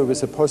together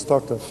with a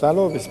postdoctoral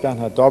fellow, with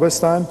Bernhard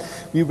Doberstein.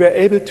 We were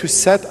able to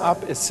set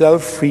up a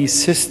cell-free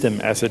system,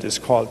 as it is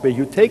called, where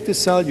you take the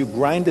cell, you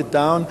grind it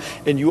down,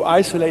 and you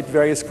isolate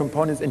various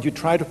components, and you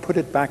try to put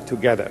it back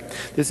together.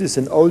 This is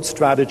an old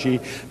strategy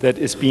that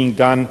is being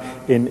done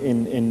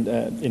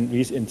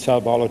in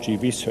cell biology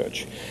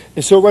research.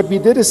 And so what we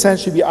did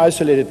essentially, we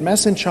isolated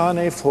messenger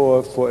RNA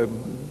for a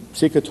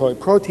secretory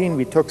protein.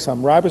 We took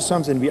some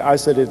ribosomes and we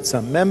isolated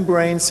some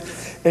membranes,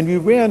 and we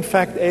were in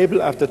fact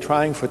able, after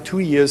trying for 2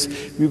 years,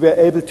 we were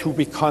able to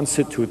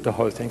reconstitute the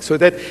whole thing, so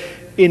that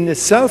in the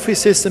cell-free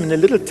system, in a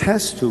little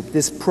test tube,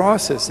 this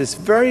process, this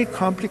very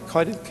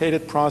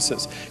complicated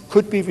process,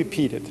 could be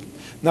repeated.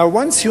 Now,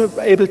 once you're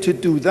able to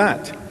do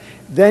that,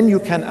 then you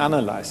can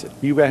analyze it.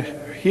 We were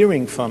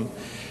hearing from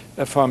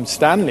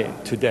Stanley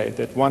today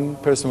that one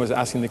person was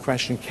asking the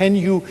question, can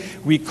you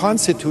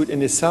reconstitute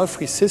in a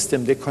cell-free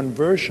system the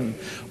conversion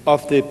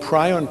of the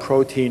prion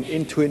protein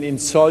into an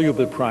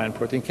insoluble prion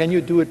protein? Can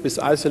you do it with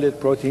isolated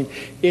protein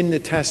in the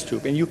test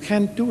tube? And you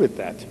can't do it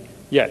that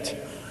yet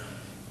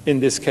in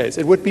this case.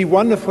 It would be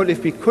wonderful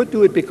if we could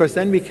do it, because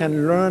then we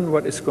can learn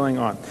what is going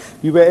on.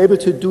 We were able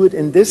to do it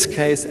in this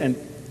case, and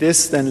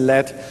this then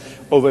led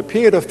over a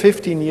period of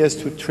 15 years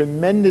to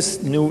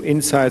tremendous new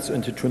insights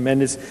and to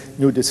tremendous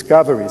new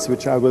discoveries,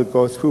 which I will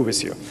go through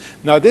with you.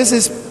 Now, this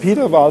is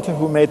Peter Walter,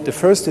 who made the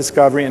first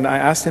discovery, and I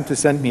asked him to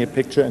send me a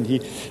picture, and he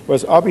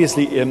was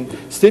obviously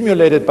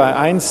stimulated by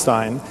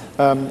Einstein.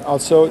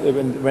 Also,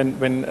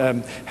 when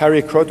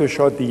Harry Kroto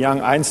showed the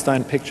young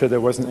Einstein picture, there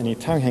wasn't any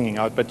tongue hanging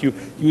out, but you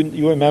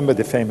remember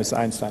the famous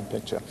Einstein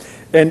picture.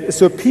 And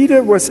so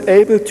Peter was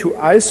able to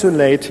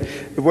isolate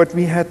what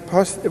we had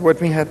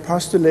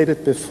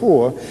postulated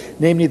before,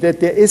 namely that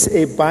there is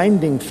a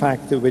binding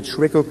factor which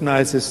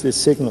recognizes the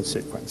signal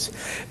sequence.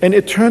 And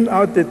it turned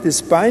out that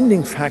this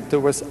binding factor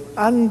was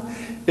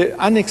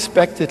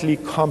unexpectedly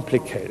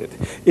complicated.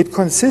 It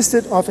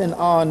consisted of an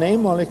RNA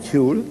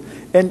molecule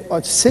and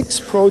of 6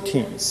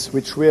 proteins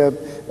which were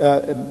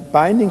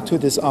binding to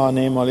this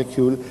RNA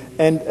molecule,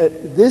 and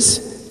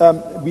this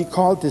we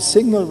call the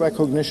signal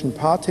recognition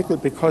particle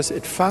because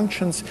it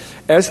functions,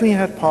 as we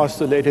had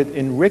postulated,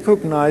 in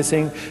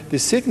recognizing the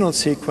signal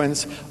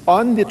sequence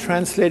on the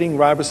translating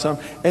ribosome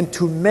and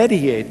to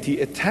mediate the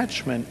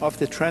attachment of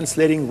the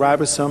translating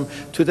ribosome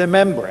to the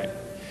membrane.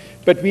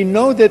 But we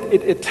know that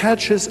it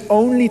attaches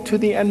only to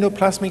the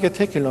endoplasmic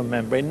reticulum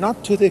membrane,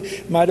 not to the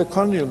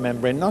mitochondrial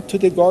membrane, not to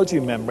the Golgi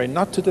membrane,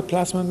 not to the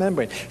plasma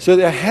membrane. So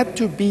there had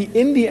to be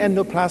in the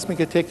endoplasmic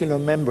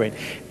reticulum membrane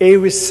a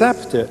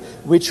receptor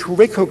which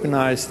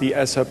recognized the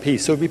SRP.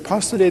 So we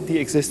postulate the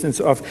existence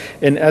of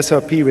an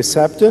SRP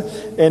receptor.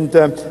 And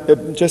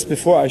just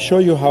before I show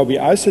you how we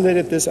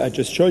isolated this, I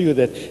just show you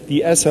that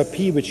the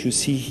SRP, which you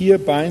see here,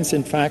 binds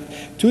in fact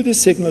to the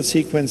signal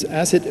sequence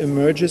as it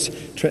emerges,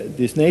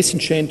 this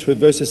nascent chain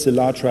traverses the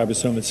large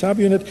ribosomal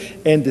subunit,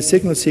 and the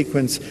signal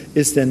sequence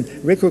is then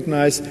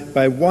recognized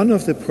by one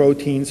of the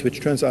proteins,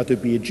 which turns out to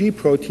be a G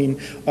protein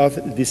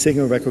of the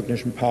signal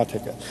recognition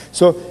particle.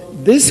 So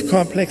this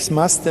complex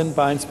must then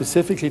bind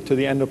specifically to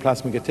the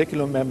endoplasmic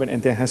reticulum membrane,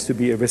 and there has to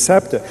be a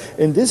receptor.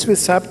 And this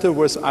receptor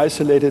was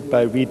isolated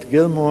by Reed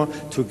Gilmore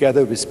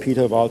together with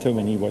Peter Walter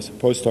when he was a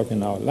postdoc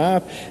in our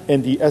lab.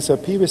 And the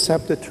SRP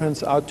receptor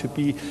turns out to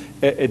be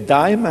a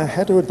dimer,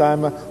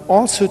 heterodimer,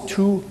 also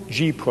two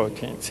G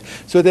proteins.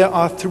 So there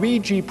are three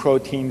G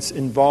proteins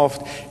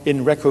involved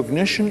in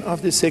recognition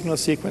of the signal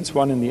sequence,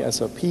 one in the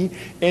SRP,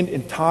 and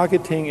in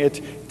targeting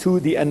it to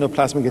the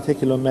endoplasmic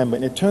reticulum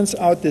membrane. It turns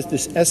out that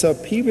this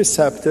SRP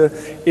receptor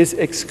is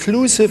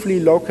exclusively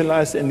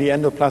localized in the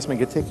endoplasmic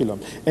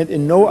reticulum and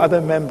in no other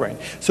membrane.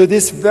 So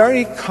this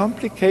very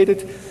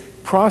complicated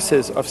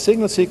process of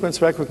signal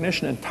sequence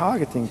recognition and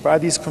targeting by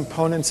these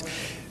components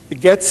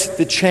gets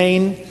the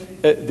chain,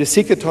 the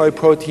secretory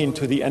protein,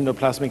 to the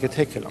endoplasmic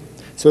reticulum.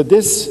 So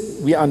this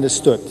we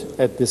understood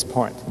at this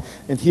point.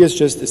 And here's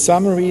just a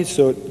summary.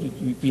 So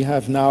we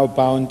have now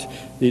bound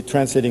the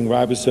translating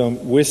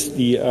ribosome with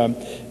the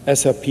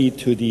SRP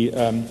to the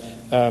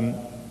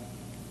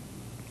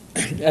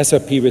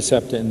SRP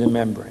receptor in the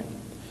membrane.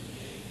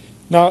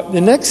 Now,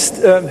 the next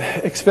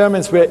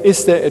experiments were,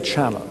 is there a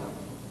channel?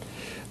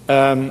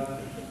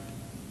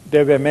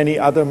 There were many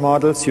other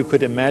models. You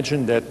could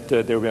imagine that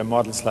there were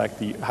models like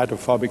the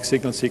hydrophobic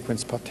signal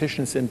sequence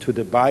partitions into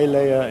the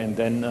bilayer, and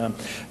then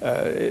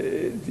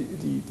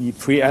the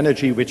free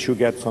energy which you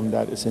get from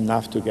that is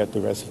enough to get the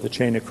rest of the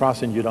chain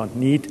across, and you don't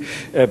need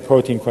a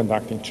protein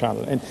conducting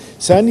channel. And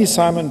Sandy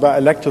Simon, by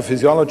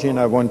electrophysiology, and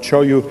I won't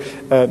show you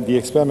the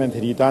experiment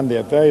that he done, they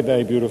are very,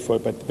 very beautiful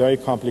but very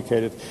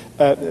complicated,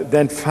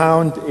 then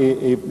found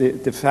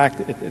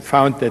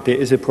found that there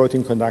is a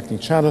protein conducting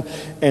channel,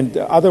 and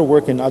other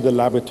work in other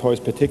laboratories,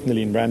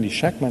 particularly in Randy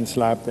Scheckman's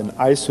lab, then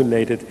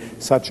isolated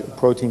such a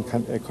protein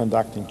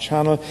conducting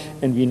channel,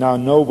 and we now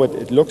know what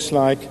it looks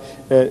like.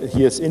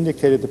 He has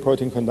indicated the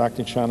protein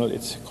conducting channel.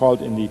 It's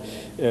called in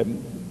the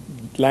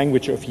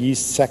language of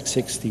yeast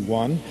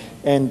SEC61.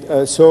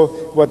 And so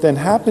what then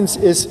happens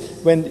is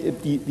when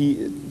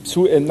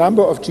through a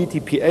number of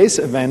GTPase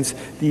events,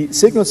 the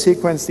signal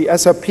sequence, the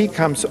SRP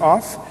comes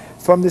off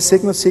from the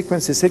signal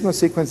sequence. The signal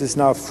sequence is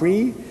now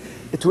free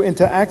to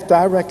interact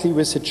directly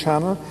with the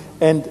channel,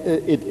 and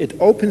it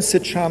opens the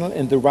channel,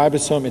 and the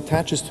ribosome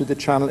attaches to the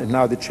channel, and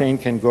now the chain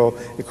can go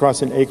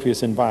across an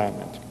aqueous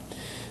environment.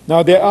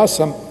 Now, there are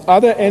some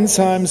other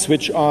enzymes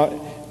which are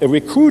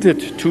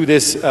recruited to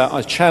this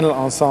channel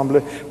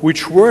ensemble,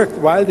 which work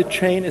while the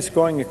chain is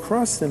going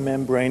across the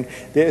membrane.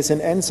 There is an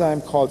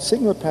enzyme called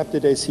signal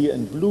peptidase here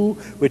in blue,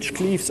 which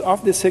cleaves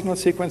off the signal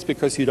sequence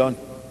because you don't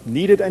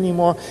need it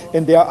anymore.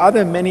 And there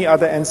are many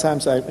other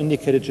enzymes. I've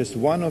indicated just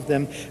one of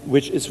them,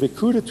 which is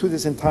recruited to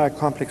this entire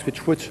complex,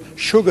 which puts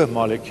sugar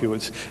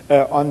molecules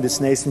on this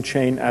nascent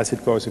chain as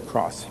it goes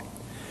across.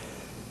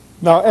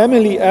 Now,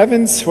 Emily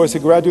Evans was a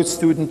graduate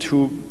student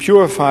who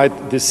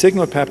purified the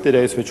signal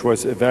peptidase, which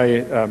was a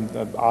very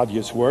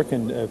arduous work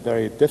and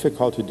very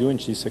difficult to do,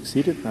 and she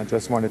succeeded. And I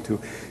just wanted to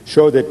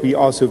show that we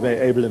also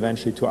were able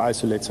eventually to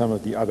isolate some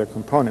of the other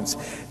components.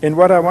 And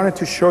what I wanted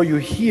to show you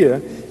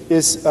here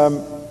is,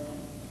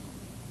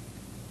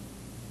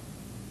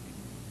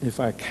 if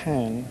I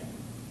can,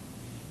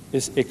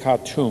 is a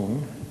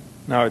cartoon.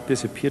 Now it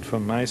disappeared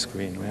from my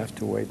screen. We have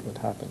to wait what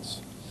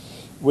happens.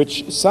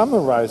 Which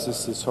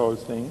summarizes this whole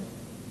thing,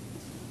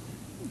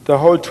 the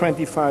whole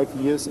 25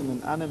 years in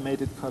an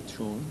animated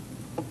cartoon,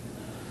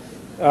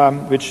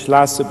 which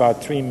lasts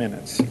about 3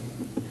 minutes.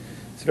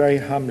 It's very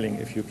humbling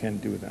if you can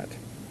do that.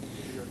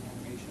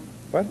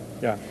 What?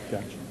 Yeah.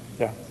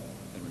 And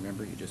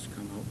remember, you just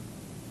come out.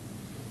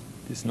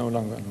 It's no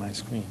longer on my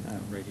screen.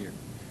 Right here.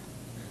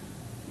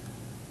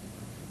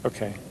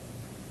 Okay.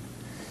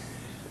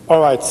 All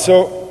right,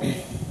 so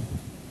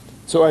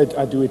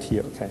I do it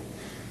here, okay.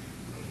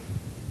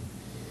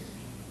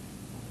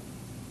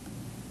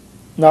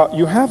 Now,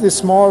 you have this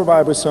small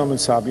ribosomal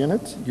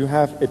subunit. You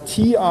have a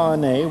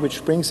tRNA,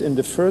 which brings in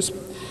the first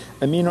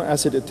amino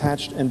acid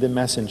attached and the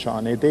messenger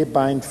RNA. They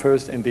bind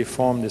first and they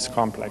form this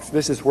complex.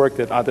 This is work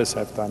that others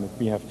have done that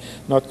we have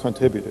not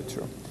contributed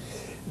to.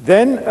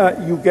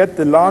 Then you get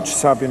the large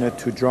subunit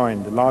to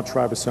join, the large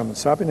ribosomal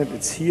subunit.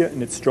 It's here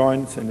and it's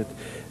joined, and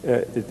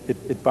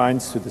it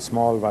binds to the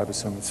small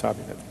ribosomal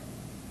subunit.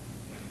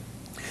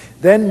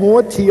 Then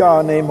more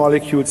tRNA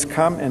molecules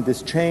come, and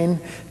this chain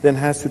then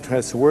has to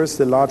traverse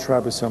the large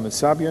ribosomal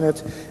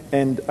subunit,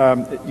 and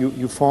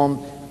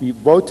we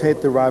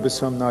rotate the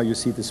ribosome. Now you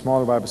see the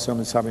small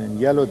ribosomal subunit in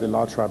yellow, the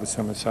large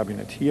ribosomal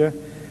subunit here.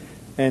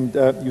 And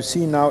you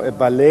see now a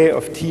ballet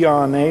of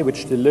tRNA,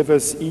 which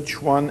delivers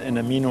each one an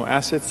amino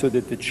acid so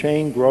that the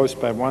chain grows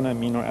by one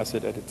amino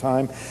acid at a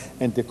time.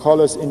 And the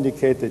colors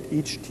indicate that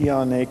each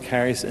tRNA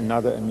carries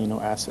another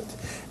amino acid.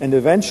 And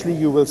eventually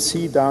you will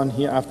see down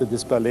here, after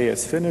this ballet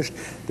is finished,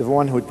 the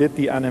one who did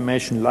the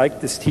animation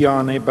liked this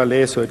tRNA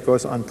ballet, so it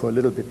goes on for a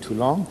little bit too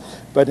long.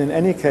 But in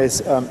any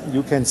case,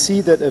 you can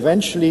see that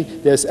eventually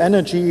there's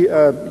energy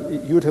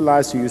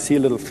utilized. So you see a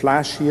little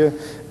flash here.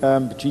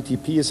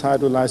 GTP is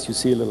hydrolyzed, you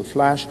see a little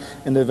flash,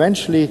 and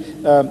eventually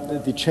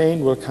the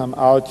chain will come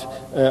out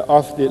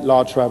of the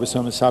large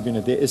ribosomal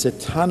subunit. There is a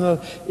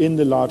tunnel in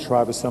the large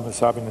ribosomal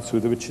subunit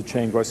through which the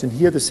chain goes, and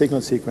here the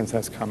signal sequence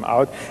has come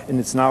out, and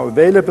it's now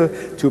available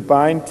to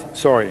bind.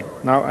 Sorry,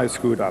 now I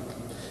screwed up.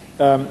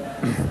 I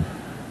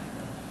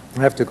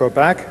have to go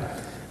back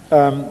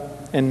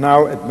and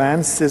now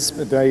advance this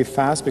very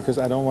fast because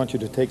I don't want you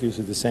to take you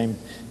to the same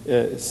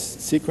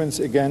sequence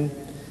again.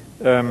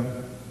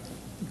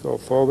 Go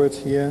forward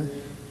here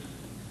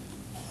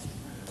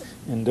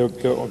and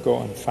go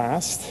on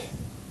fast.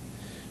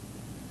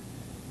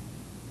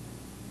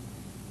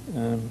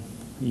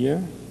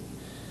 Here,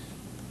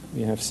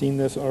 we have seen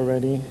this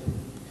already.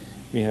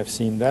 We have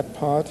seen that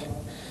part.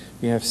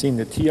 We have seen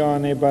the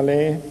tRNA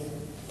ballet.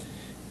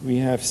 We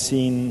have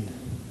seen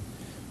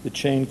the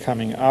chain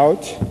coming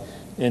out.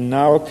 And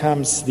now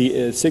comes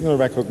the signal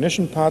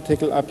recognition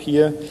particle up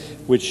here,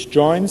 which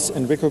joins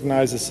and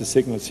recognizes the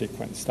signal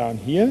sequence down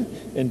here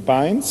and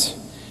binds.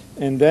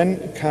 And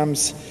then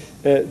comes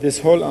this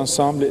whole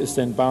ensemble is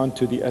then bound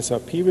to the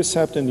SRP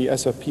receptor, and the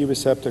SRP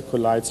receptor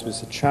collides with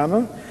the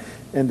channel.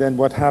 And then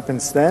what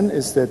happens then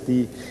is that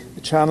the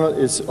channel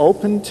is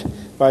opened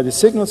by the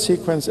signal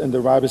sequence and the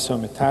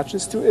ribosome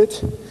attaches to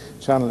it.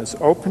 Channel is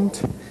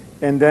opened,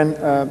 and then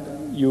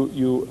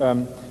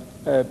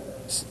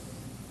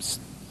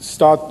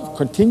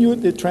continue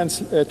the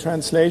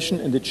translation,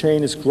 and the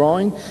chain is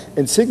growing,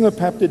 and signal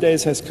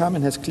peptidase has come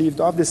and has cleaved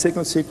off the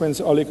signal sequence,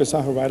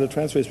 oligosaccharidal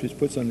transferase, which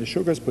puts on the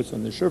sugars,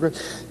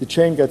 the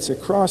chain gets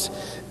across,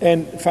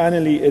 and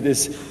finally it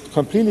is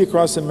completely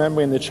across the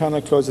membrane, the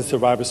channel closes, the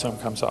ribosome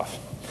comes off.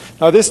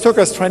 Now this took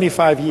us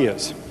 25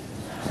 years.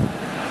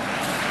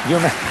 You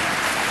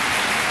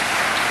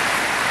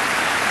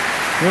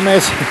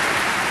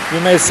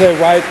may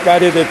say, why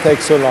did it take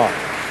so long?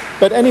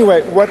 But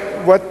anyway, what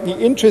the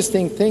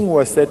interesting thing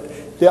was that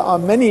there are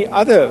many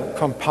other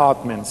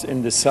compartments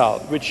in the cell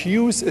which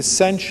use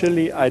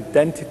essentially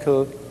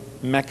identical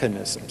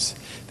mechanisms.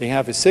 They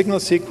have a signal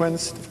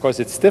sequence. Of course,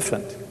 it's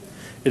different.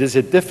 It is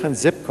a different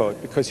zip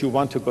code because you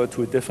want to go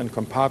to a different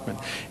compartment.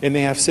 And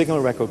they have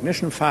signal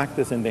recognition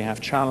factors, and they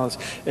have channels.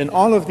 And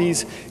all of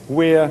these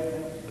were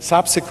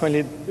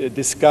subsequently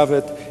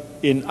discovered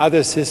in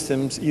other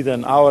systems, either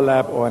in our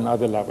lab or in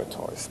other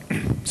laboratories.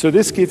 So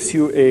this gives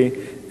you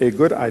a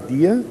good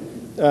idea.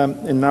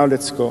 And now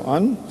let's go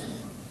on.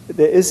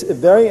 There is a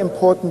very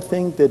important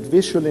thing that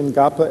Vishal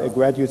Ngapa, a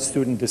graduate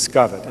student,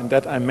 discovered, and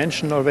that I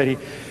mentioned already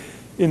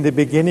in the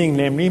beginning,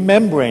 namely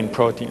membrane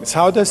proteins.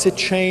 How does a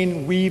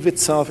chain weave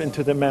itself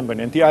into the membrane?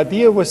 And the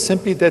idea was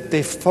simply that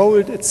they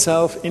fold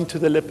itself into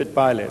the lipid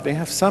bilayer. They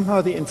have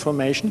somehow the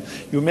information.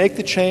 You make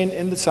the chain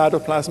in the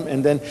cytoplasm,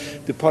 and then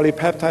the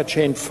polypeptide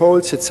chain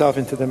folds itself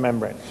into the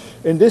membrane.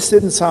 And this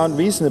didn't sound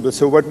reasonable,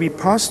 so what we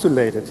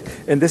postulated,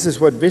 and this is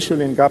what Vishal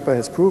Ngapa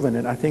has proven,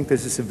 and I think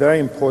this is a very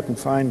important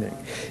finding,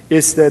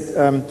 is that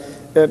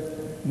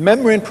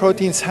membrane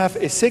proteins have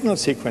a signal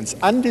sequence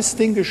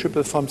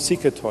undistinguishable from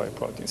secretory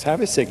proteins,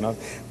 have a signal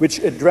which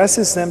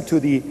addresses them to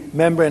the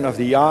membrane of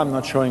the ER. I'm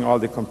not showing all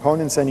the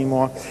components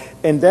anymore.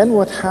 And then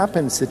what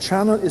happens, the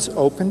channel is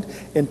opened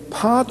and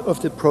part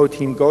of the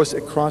protein goes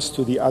across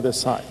to the other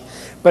side.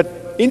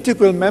 But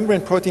integral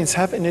membrane proteins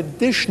have an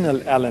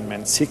additional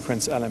element,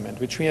 sequence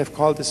element, which we have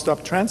called the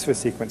stop transfer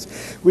sequence,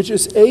 which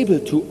is able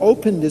to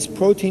open this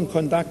protein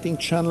conducting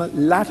channel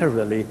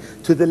laterally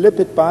to the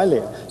lipid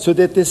bilayer, so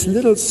that this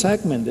little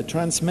segment, the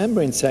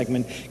transmembrane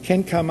segment,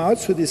 can come out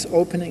through this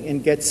opening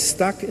and get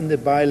stuck in the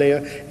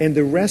bilayer, and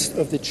the rest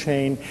of the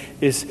chain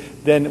is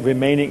then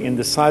remaining in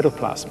the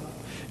cytoplasm.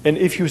 And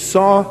if you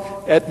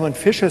saw Edmund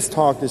Fischer's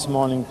talk this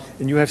morning,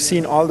 and you have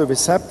seen all the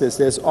receptors,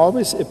 there's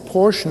always a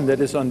portion that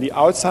is on the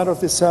outside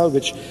of the cell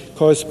which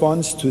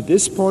corresponds to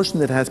this portion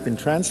that has been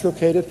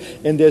translocated,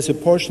 and there's a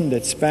portion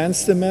that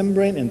spans the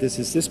membrane, and this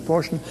is this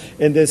portion,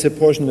 and there's a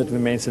portion that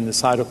remains in the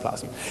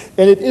cytoplasm.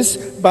 And it is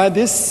by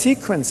this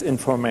sequence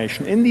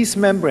information in these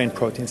membrane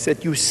proteins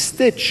that you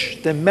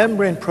stitch the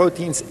membrane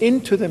proteins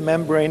into the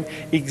membrane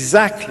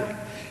exactly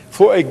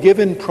for a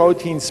given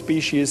protein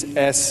species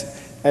as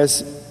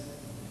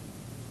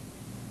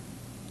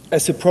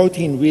the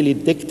protein really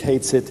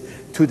dictates it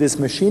to this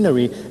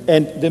machinery,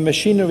 and the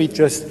machinery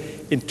just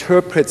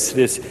interprets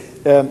this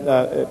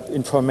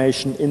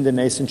information in the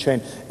nascent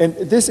chain. And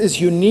this is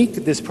unique,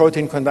 this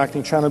protein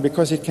conducting channel,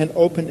 because it can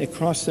open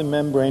across the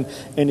membrane,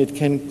 and it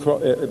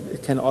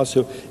can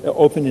also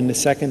open in the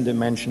second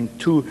dimension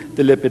to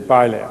the lipid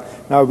bilayer.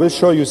 Now, we'll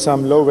show you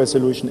some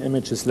low-resolution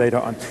images later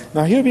on.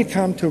 Now, here we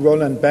come to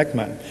Roland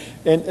Beckmann.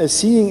 And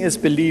seeing is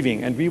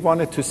believing, and we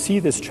wanted to see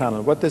this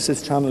channel. What does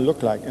this channel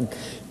look like? And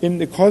in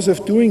the course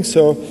of doing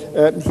so,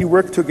 he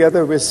worked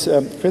together with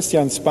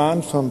Christian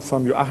Spahn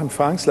from Joachim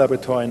Frank's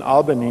laboratory in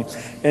Albany,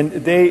 and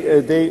they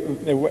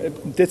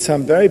did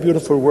some very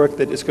beautiful work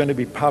that is going to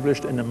be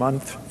published in a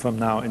month from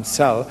now in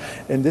Cell.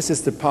 And this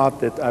is the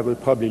part that I will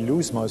probably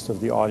lose most of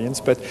the audience,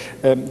 but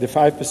the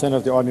 5%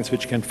 of the audience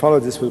which can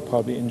follow this will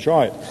probably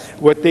enjoy it.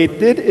 What they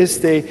did is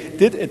they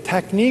did a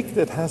technique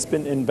that has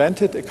been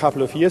invented a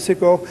couple of years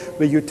ago,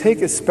 where you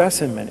take a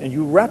specimen and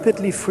you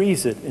rapidly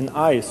freeze it in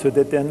ice so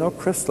that there are no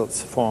crystals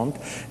formed,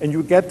 and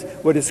you get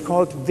what is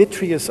called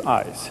vitreous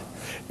ice.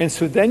 And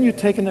so then you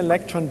take an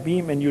electron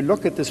beam and you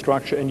look at the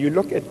structure and you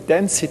look at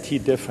density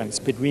difference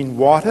between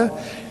water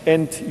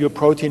and your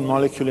protein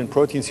molecule, and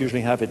proteins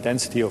usually have a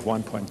density of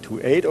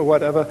 1.28 or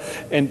whatever,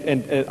 and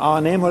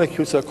RNA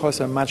molecules, of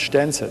course, are much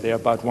denser. They're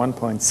about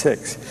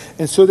 1.6.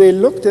 And so they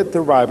looked at the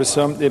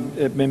ribosome,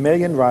 the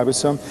mammalian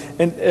ribosome,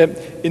 and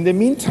in the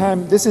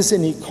meantime, this is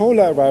an E.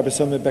 coli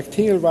ribosome, a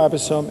bacterial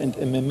ribosome, and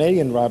a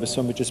mammalian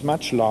ribosome, which is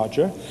much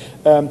larger.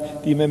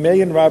 The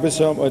mammalian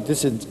ribosome, or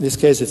in this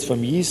case it's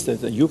from yeast,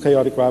 the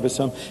eukaryotic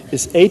ribosome,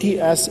 is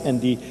 80S, and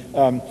the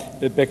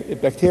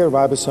bacterial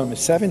ribosome is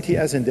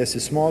 70S, and there's a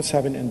small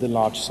subunit and the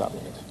large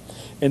subunit.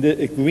 And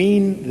the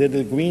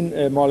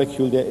green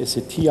molecule there is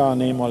a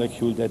tRNA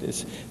molecule that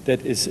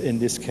is in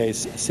this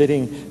case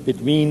sitting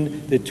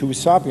between the two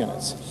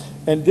subunits.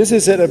 And this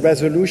is at a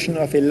resolution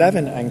of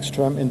 11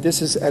 angstrom, and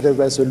this is at a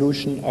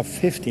resolution of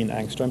 15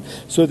 angstrom.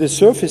 So the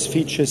surface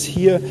features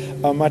here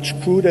are much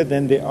cruder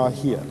than they are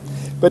here.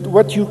 But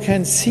what you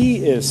can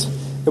see is,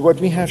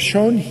 what we have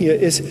shown here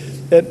is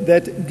that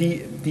the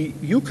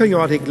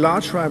eukaryotic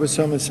large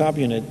ribosomal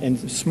subunit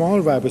and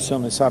small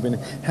ribosomal subunit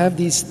have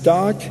these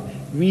dark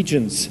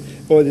regions,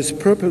 or these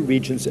purple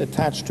regions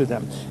attached to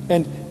them.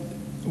 And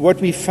what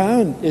we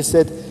found is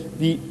that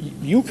the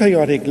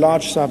eukaryotic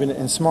large subunit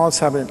and small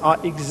subunit are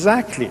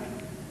exactly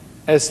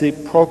as the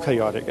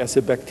prokaryotic, as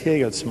the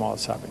bacterial small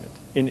subunit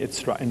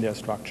in their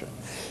structure.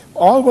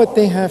 All what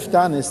they have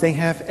done is they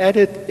have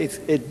added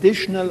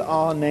additional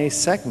RNA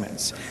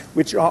segments,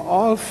 which are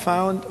all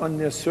found on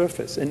their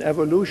surface in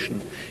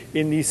evolution.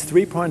 In these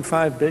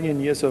 3.5 billion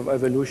years of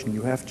evolution,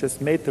 you have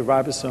just made the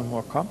ribosome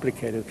more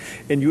complicated,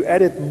 and you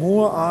added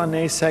more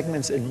RNA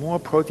segments and more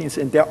proteins,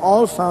 and they're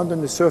all found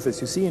on the surface.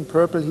 You see in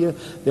purple here,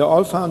 they're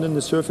all found on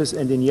the surface,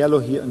 and in yellow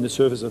here on the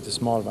surface of the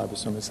small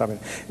ribosomal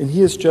subunit. And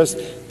here's just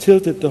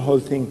tilted the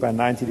whole thing by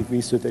 90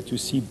 degrees so that you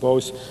see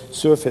both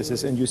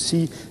surfaces, and you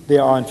see they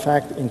are in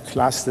fact in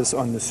clusters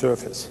on the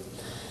surface.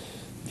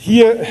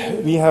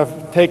 Here we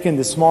have taken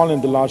the small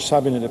and the large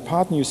subunit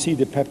apart, and you see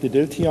the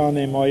peptidyl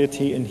tRNA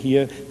moiety, and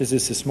here this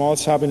is the small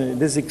subunit, and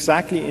this is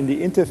exactly in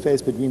the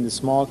interface between the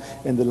small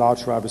and the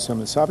large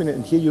ribosomal subunit.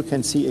 And here you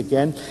can see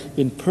again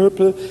in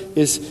purple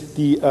is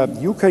the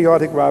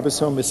eukaryotic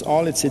ribosome with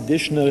all its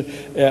additional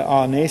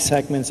RNA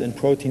segments and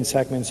protein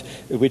segments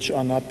which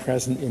are not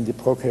present in the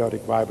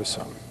prokaryotic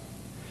ribosome.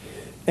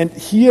 And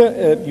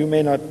here, you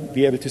may not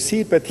be able to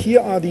see it, but here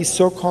are these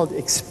so-called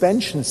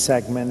expansion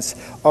segments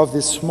of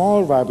the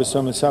small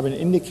ribosomal subunit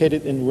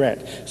indicated in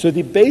red. So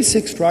the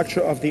basic structure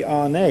of the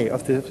RNA,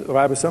 of the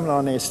ribosomal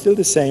RNA, is still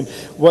the same.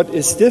 What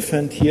is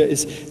different here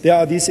is there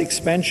are these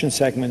expansion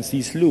segments,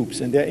 these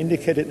loops, and they're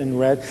indicated in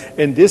red.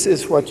 And this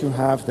is what you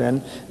have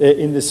then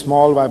in the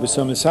small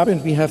ribosomal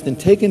subunit. We have then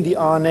taken the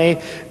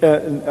RNA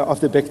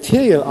of the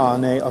bacterial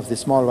RNA of the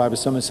small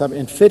ribosomal subunit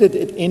and fitted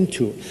it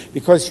into,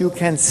 because you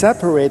can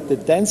separate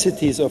the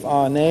densities of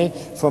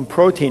RNA from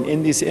protein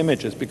in these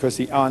images, because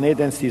the RNA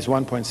density is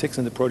 1.6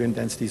 and the protein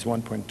density is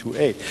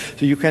 1.28.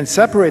 So you can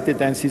separate the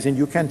densities and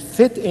you can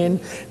fit in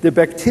the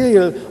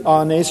bacterial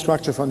RNA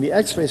structure from the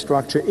X-ray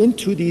structure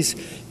into these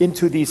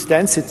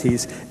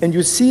densities. And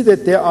you see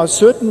that there are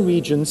certain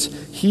regions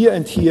here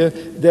and here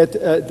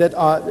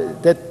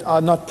that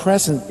are not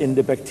present in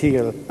the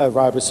bacterial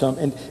ribosome,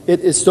 and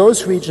it is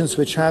those regions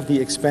which have the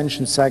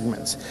expansion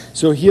segments.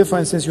 So here, for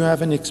instance, you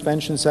have an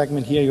expansion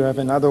segment. Here you have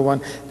another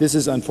one. This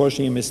is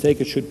unfortunately a mistake.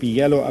 It should be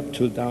yellow up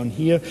to down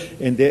here,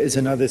 and there is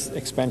another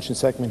expansion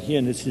segment here,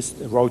 and it's just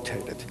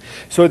rotated.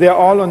 So they're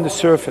all on the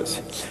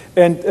surface.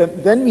 And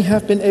then we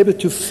have been able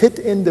to fit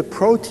in the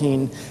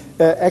protein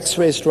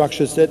X-ray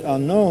structures that are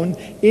known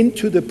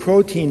into the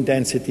protein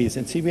densities.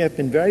 And see, we have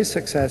been very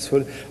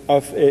successful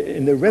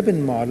in the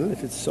ribbon model,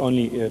 if it's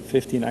only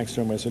 15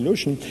 angstrom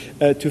resolution,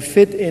 to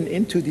fit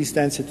into these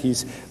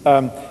densities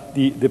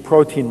the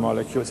protein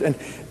molecules. And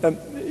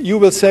you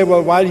will say,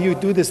 well, why do you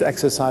do this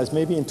exercise?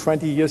 Maybe in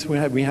 20 years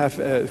we have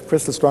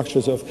crystal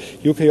structures of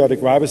eukaryotic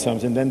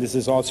ribosomes, and then this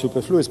is all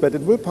superfluous. But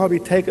it will probably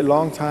take a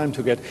long time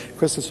to get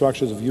crystal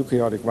structures of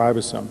eukaryotic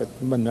ribosome, but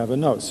one never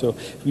knows. So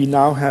we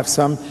now have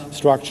some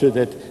structure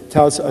that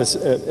tells us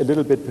a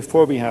little bit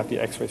before we have the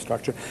X-ray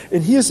structure.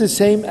 And here's the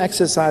same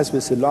exercise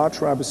with the large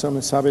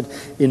ribosomal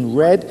subunit. In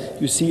red,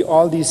 you see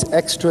all these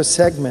extra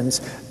segments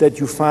that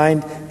you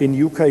find in the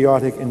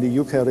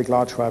eukaryotic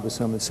large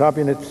ribosomal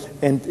subunit.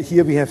 And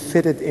here we have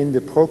fitted in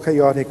the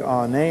prokaryotic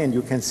RNA, and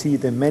you can see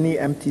the many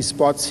empty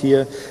spots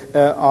here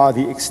are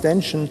the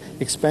expansion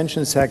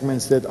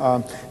segments that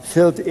are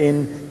filled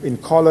in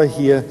color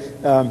here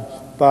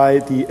by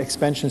the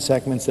expansion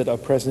segments that are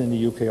present in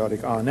the eukaryotic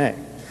RNA.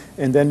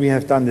 And then we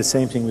have done the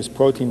same thing with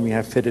protein. We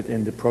have fitted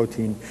in the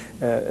protein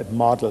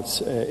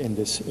models in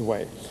this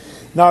way.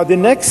 Now the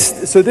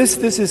next, so this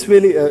is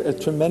really a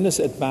tremendous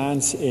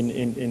advance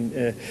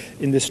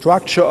in the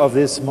structure of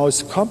this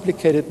most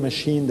complicated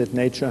machine that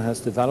nature has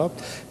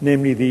developed,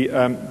 namely the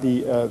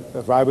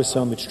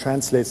ribosome, which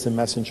translates the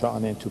messenger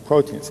RNA into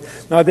proteins.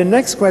 Now the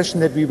next question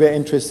that we were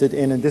interested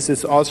in, and this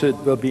is also, it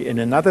will be in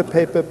another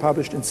paper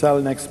published in Cell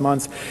next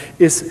month,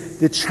 is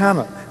the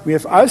channel. We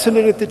have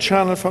isolated the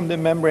channel from the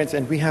membranes,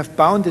 and we have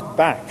bound it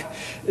back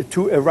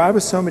to a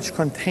ribosome which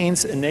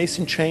contains a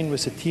nascent chain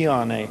with a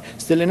tRNA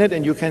still in it,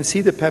 and you can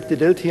see the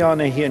peptidyl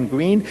tRNA here in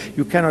green.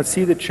 You cannot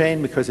see the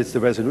chain because the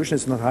resolution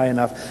is not high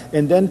enough.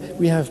 And then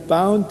we have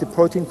bound the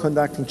protein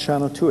conducting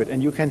channel to it,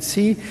 and you can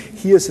see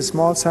here's a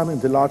small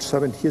subunit, the large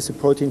subunit, here's a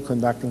protein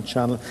conducting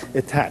channel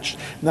attached.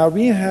 Now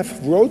we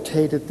have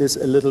rotated this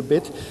a little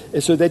bit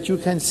so that you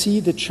can see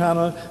the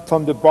channel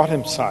from the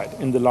bottom side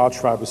in the large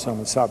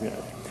ribosomal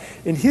subunit.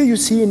 And here you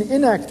see an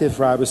inactive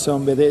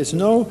ribosome where there is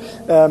no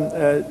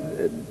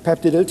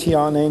peptidyl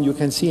tRNA, and you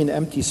can see an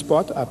empty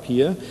spot up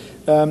here,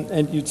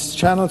 and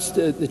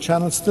the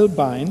channel still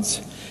binds.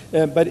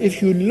 But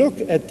if you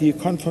look at the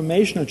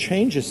conformational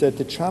changes that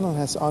the channel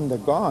has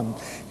undergone,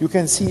 you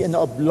can see an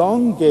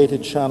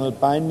oblongated channel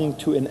binding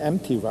to an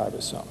empty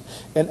ribosome.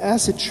 And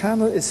as the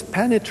channel is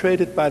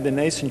penetrated by the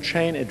nascent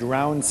chain, it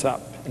rounds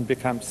up and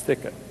becomes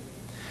thicker.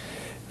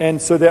 And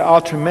so there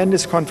are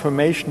tremendous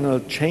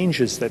conformational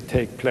changes that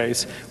take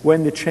place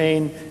when the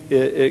chain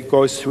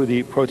goes through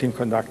the protein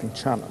conducting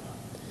channel.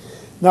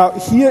 Now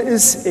here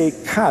is a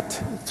cut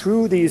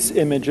through these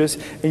images,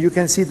 and you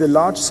can see the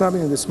large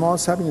subunit, the small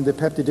subunit, the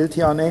peptidyl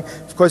tRNA.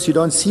 Of course, you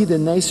don't see the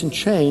nascent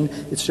chain,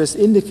 it's just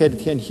indicated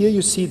here. And here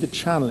you see the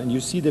channel, and you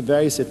see the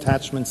various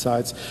attachment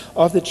sites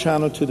of the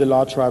channel to the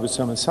large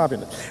ribosomal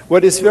subunit.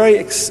 What is very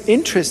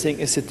interesting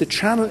is that the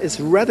channel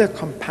is rather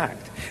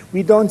compact.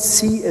 We don't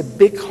see a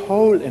big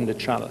hole in the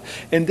channel.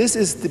 And this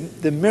is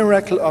the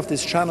miracle of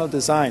this channel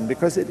design,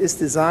 because it is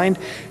designed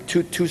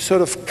to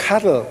sort of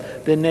cuddle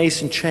the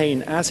nascent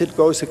chain as it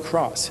goes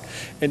across,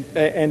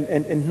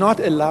 and not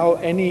allow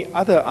any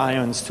other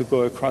ions to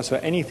go across or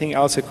anything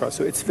else across.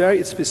 So it's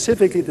very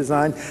specifically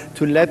designed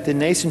to let the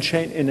nascent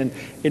chain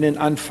in an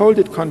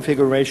unfolded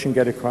configuration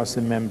get across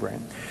the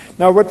membrane.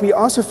 Now what we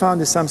also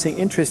found is something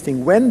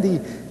interesting. When the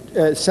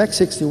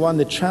XXXVII,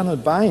 the channel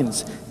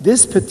binds,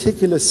 this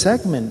particular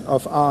segment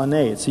of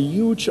RNA, it's a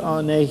huge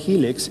RNA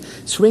helix,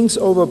 swings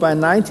over by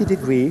 90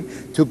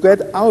 degrees to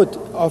get out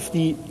of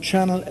the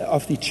channel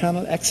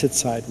exit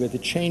side where the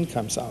chain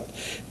comes out.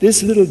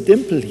 This little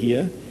dimple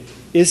here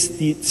is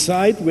the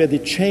side where the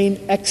chain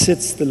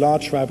exits the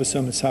large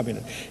ribosomal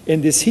subunit.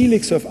 And this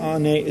helix of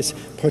RNA is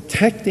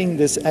protecting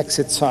this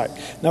exit side.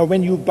 Now,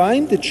 when you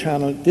bind the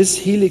channel, this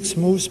helix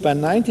moves by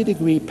 90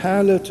 degrees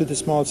parallel to the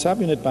small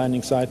subunit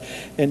binding side,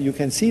 and you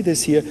can see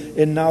this here,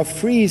 and now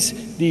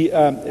frees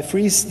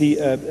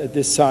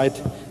this side,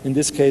 in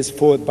this case,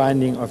 for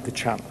binding of the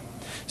channel.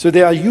 So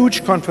there are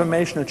huge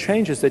conformational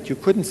changes that you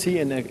couldn't see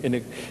in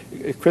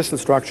a crystal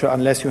structure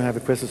unless you have a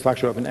crystal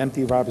structure of an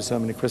empty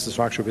ribosome and a crystal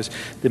structure with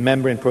the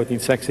membrane protein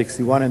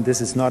XXXVII, and this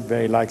is not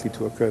very likely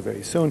to occur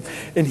very soon.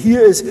 And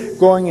here is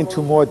going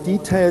into more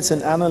details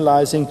and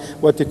analyzing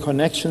what the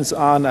connections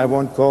are, and I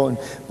won't go and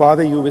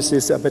bother you with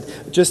this, but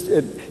just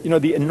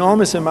the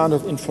enormous amount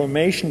of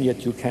information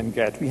that you can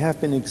get. We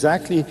have been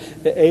exactly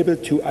able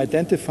to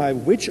identify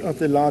which of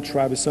the large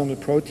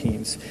ribosomal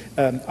proteins,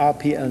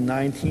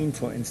 RPL19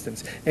 for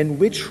instance, and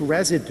which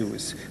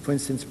residues, for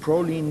instance,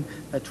 proline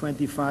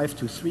 25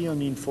 to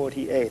threonine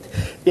 48,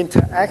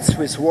 interacts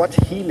with what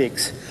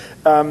helix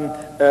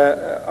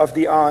of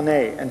the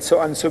RNA, and so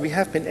on. So we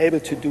have been able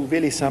to do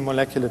really some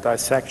molecular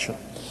dissection.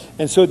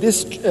 And so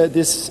this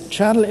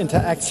channel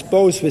interacts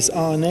both with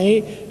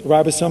RNA,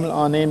 ribosomal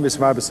RNA, and with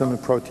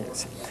ribosomal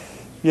proteins.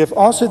 We have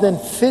also then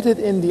fitted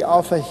in the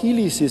alpha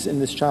helices in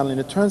this channel, and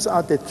it turns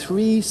out that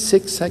 3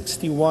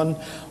 661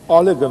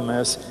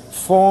 oligomers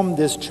form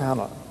this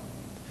channel.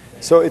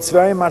 So it's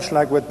very much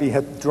like what we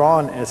had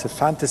drawn as a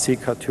fantasy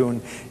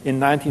cartoon in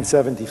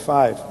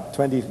 1975,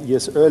 20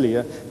 years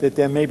earlier, that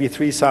there may be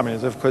 3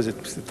 subunits. Of course,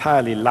 it's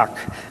entirely luck.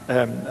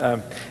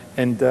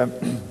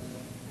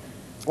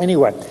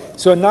 Anyway,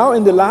 so now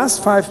in the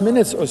last 5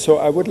 minutes or so,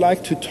 I would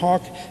like to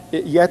talk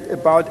yet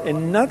about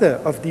another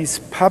of these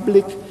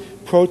public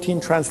protein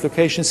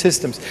translocation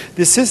systems.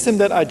 The system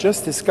that I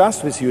just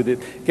discussed with you,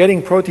 that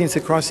getting proteins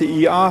across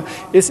the ER,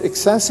 is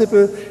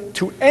accessible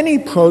to any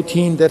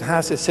protein that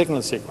has a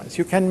signal sequence.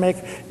 You can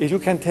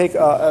take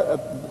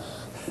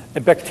a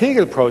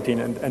bacterial protein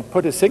and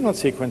put a signal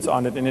sequence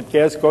on it, and it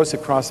goes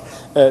across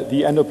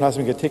the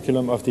endoplasmic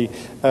reticulum of the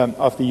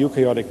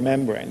eukaryotic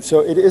membrane. So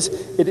it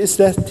is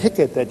that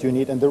ticket that you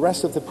need, and the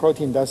rest of the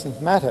protein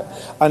doesn't matter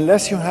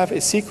unless you have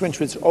a sequence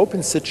which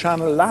opens the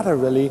channel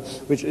laterally,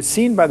 which is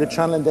seen by the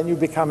channel, and then you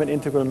become an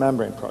integral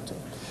membrane protein.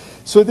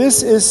 So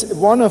this is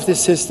one of the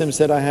systems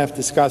that I have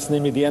discussed,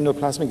 namely the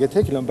endoplasmic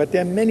reticulum, but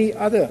there are many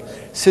other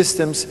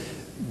systems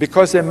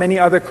because there are many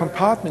other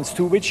compartments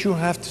to which you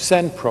have to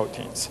send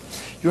proteins.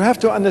 You have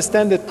to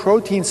understand that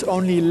proteins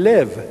only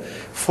live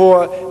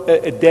for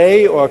a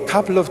day or a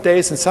couple of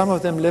days, and some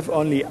of them live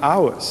only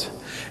hours.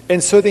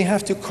 And so they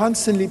have to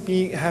constantly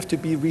be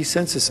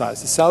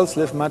resynthesized. The cells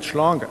live much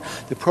longer.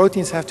 The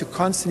proteins have to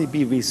constantly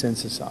be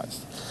resynthesized.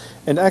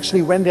 And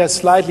actually, when they're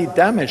slightly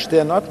damaged,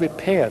 they're not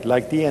repaired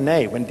like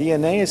DNA. When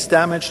DNA is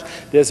damaged,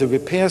 there's a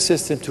repair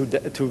system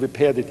to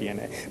repair the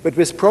DNA. But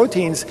with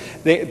proteins,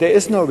 there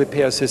is no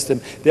repair system.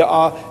 There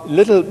are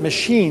little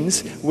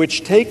machines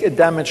which take a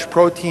damaged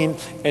protein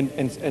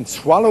and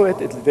swallow it.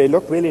 They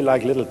look really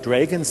like little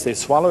dragons. They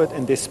swallow it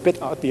and they spit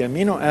out the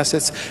amino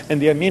acids,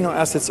 and the amino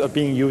acids are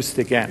being used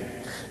again.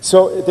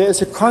 So there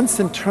is a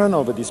constant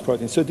turnover of these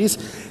proteins. So these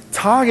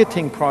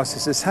targeting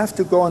processes have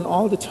to go on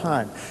all the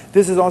time.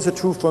 This is also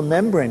true for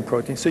membrane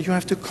proteins. So you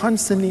have to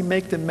constantly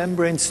make the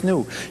membranes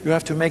new. You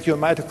have to make your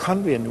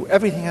mitochondria new.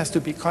 Everything has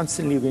to be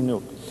constantly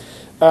renewed.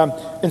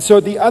 And so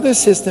the other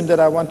system that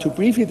I want to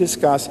briefly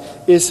discuss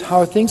is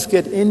how things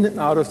get in and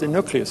out of the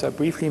nucleus. I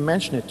briefly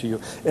mentioned it to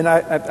you. And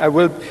I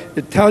will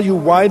tell you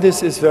why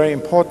this is very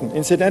important.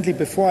 Incidentally,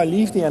 before I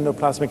leave the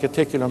endoplasmic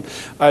reticulum,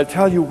 I'll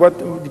tell you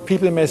what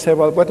people may say,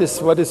 well, what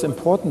is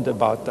important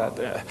about that?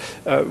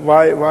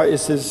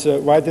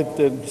 Why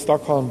did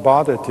Stockholm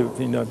bother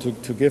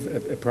to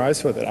give a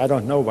prize for that? I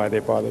don't know why they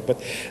bothered, but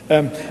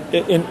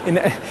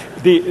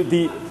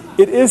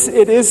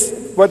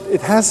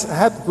it has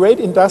had great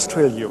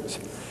industrial use.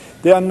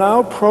 There are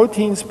now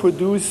proteins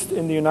produced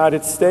in the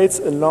United States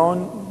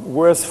alone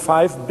worth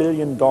 $5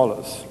 billion.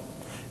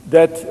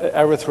 That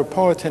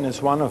erythropoietin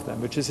is one of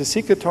them, which is a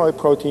secretory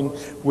protein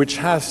which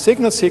has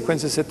signal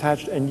sequences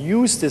attached and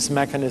use this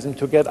mechanism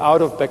to get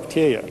out of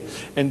bacteria,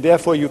 and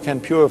therefore you can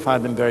purify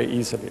them very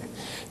easily.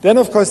 Then,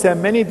 of course, there are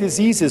many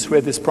diseases where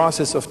this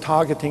process of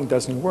targeting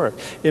doesn't work.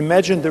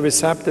 Imagine the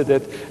receptor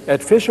that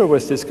Ed Fisher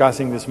was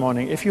discussing this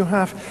morning. If you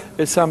have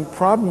some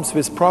problems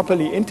with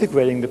properly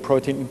integrating the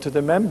protein into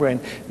the membrane,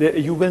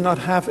 you will not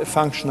have a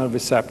functional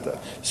receptor.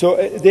 So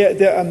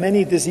there are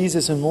many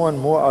diseases, and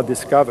more are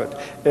discovered,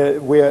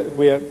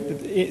 where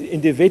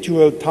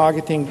individual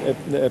targeting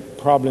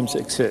problems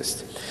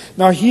exist.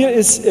 Now, here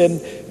is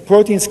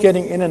proteins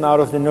getting in and out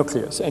of the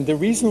nucleus. And the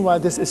reason why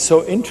this is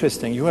so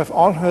interesting, you have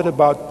all heard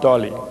about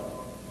Dolly.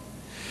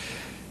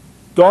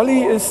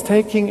 Dolly is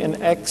taking an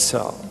egg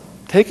cell,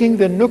 taking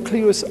the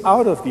nucleus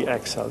out of the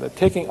egg cell, they're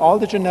taking all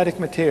the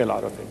genetic material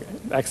out of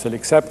the egg cell,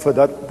 except for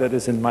that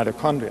is in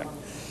mitochondria,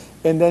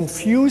 and then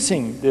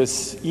fusing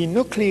this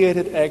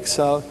enucleated egg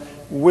cell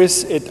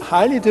with a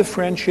highly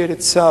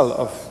differentiated cell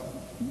of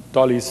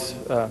Dolly's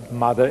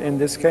mother in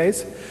this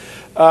case,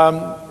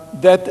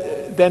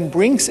 that then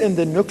brings in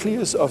the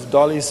nucleus of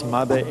Dolly's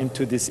mother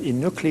into this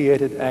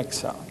enucleated egg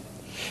cell.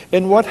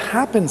 And what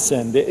happens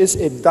then, there is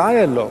a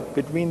dialogue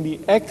between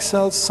the egg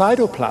cell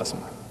cytoplasm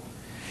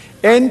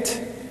and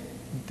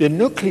the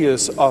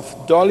nucleus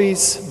of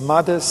Dolly's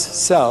mother's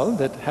cell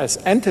that has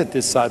entered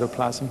this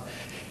cytoplasm,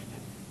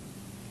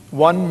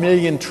 1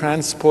 million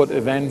transport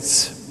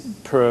events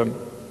per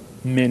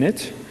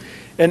minute.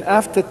 And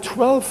after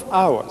 12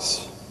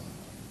 hours,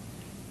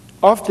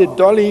 of the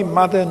Dolly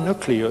mother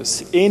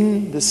nucleus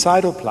in the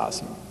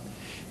cytoplasm,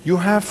 you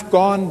have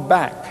gone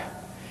back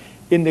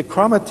in the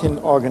chromatin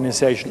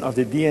organization of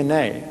the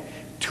DNA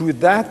to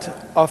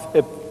that of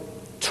a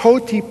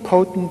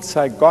totipotent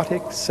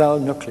zygotic cell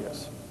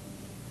nucleus.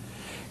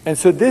 And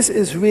so this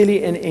is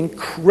really an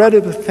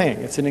incredible thing.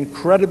 It's an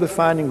incredible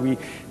finding.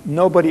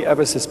 Nobody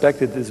ever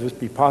suspected this would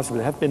be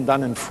possible. It had been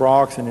done in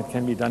frogs, and it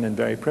can be done in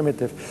very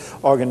primitive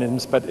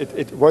organisms, but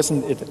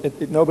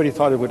nobody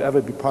thought it would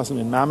ever be possible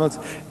in mammals.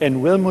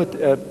 And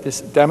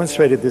Wilmut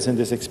demonstrated this in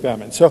this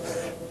experiment. So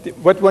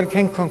what one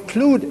can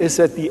conclude is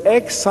that the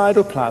egg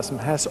cytoplasm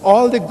has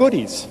all the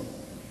goodies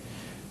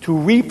to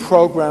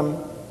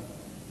reprogram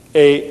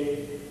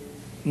a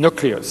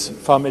nucleus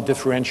from a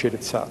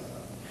differentiated cell.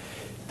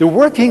 The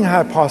working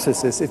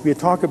hypothesis, if we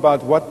talk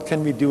about what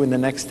can we do in the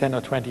next 10 or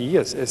 20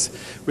 years, is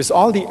with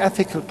all the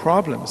ethical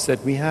problems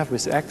that we have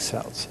with egg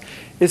cells,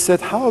 is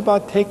that how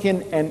about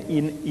taking an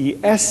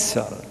ES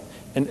cell,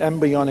 an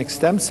embryonic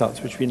stem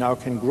cells, which we now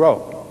can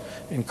grow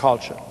in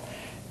culture,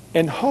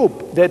 and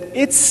hope that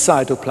its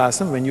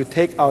cytoplasm, when you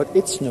take out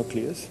its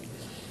nucleus,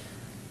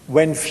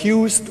 when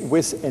fused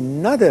with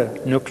another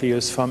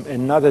nucleus from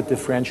another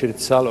differentiated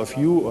cell of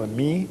you or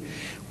me,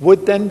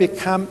 would then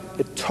become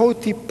a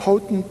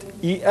totipotent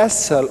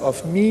ES cell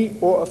of me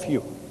or of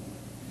you,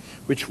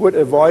 which would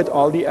avoid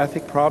all the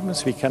ethic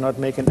problems. We cannot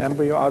make an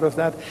embryo out of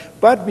that,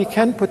 but we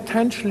can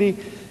potentially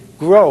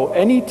grow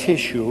any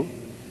tissue,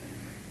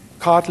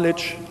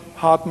 cartilage,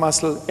 heart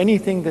muscle,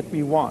 anything that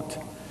we want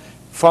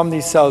from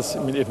these cells.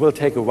 I mean, it will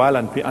take a while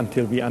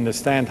until we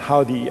understand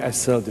how the ES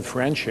cell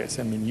differentiates.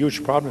 I mean,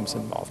 huge problems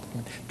involved.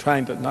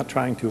 I mean, not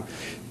trying to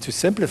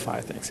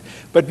simplify things.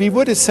 But we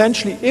would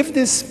essentially, if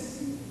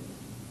this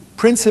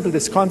principle,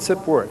 this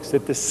concept works,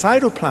 that the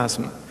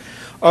cytoplasm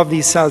of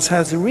these cells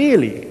has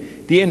really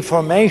the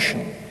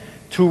information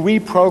to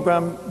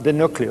reprogram the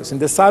nucleus. And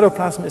the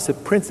cytoplasm is a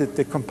principle,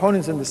 the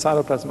components in the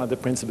cytoplasm are the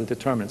principal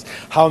determinants.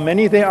 How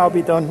many there are,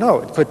 we don't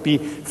know. It could be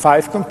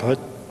 5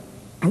 components,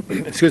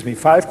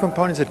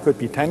 it could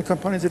be 10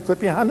 components, it could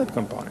be 100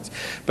 components.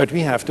 But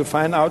we have to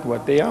find out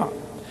what they are.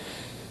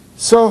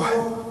 So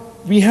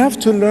we have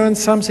to learn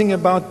something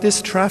about this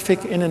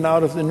traffic in and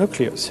out of the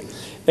nucleus.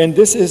 And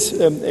this is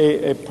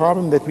a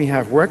problem that we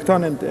have worked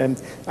on,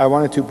 and I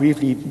wanted to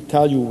briefly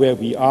tell you where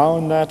we are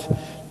on that.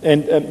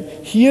 And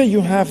here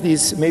you have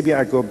these, maybe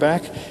I go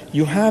back,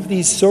 you have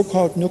these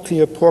so-called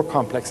nuclear pore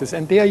complexes,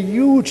 and they are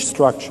huge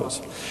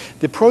structures.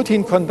 The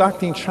protein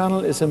conducting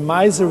channel is a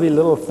miserly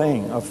little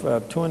thing of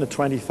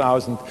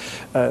 220,000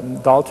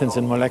 Daltons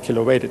in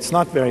molecular weight. It's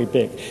not very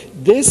big.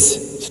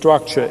 This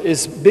structure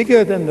is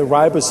bigger than the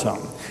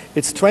ribosome.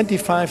 It's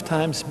 25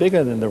 times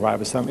bigger than the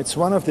ribosome. It's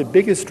one of the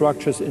biggest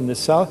structures in the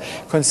cell,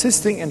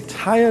 consisting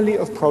entirely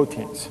of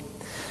proteins.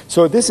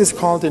 So this is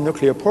called the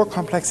nuclear pore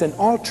complex, and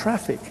all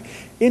traffic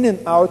in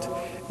and out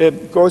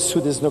goes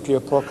through this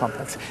nuclear pore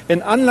complex.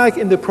 And unlike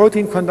in the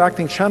protein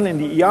conducting channel in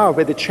the ER,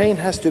 where the chain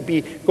has to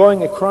be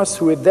going across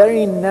through a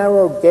very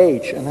narrow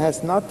gauge and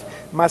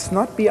must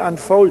not be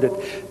unfolded,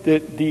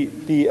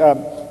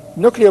 the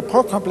nuclear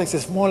pore complex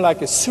is more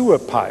like a sewer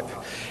pipe.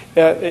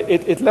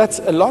 It lets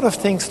a lot of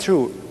things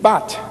through,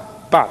 but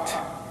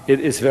it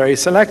is very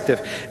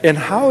selective. And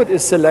how it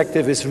is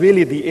selective is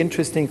really the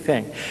interesting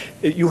thing.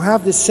 You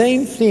have the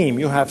same theme.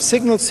 You have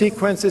signal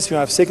sequences, you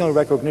have signal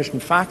recognition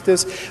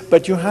factors,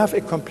 but you have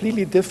a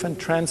completely different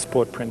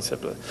transport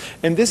principle.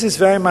 And this is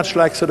very much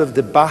like sort of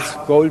the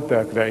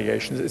Bach-Goldberg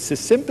variations. It's a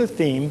simple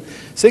theme,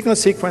 signal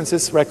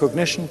sequences,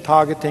 recognition,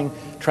 targeting,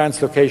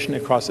 translocation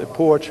across a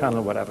pore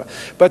channel, whatever.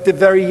 But the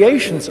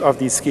variations of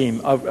this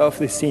theme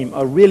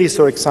are really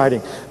so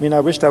exciting. I mean, I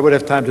wished I would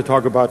have time to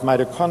talk about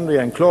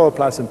mitochondria and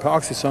chloroplasts and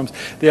peroxisomes.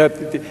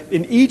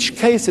 In each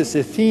case,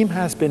 the theme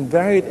has been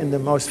varied in the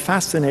most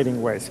fascinating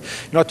ways.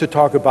 Not to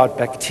talk about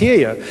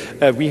bacteria.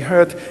 We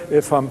heard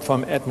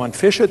from Edmund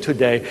Fischer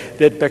today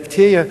that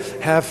bacteria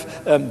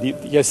have, the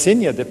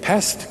Yersinia, the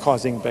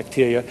pest-causing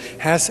bacteria,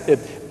 has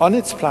on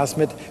its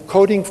plasmid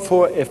coding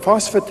for a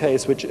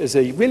phosphatase, which is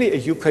really a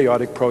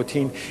eukaryotic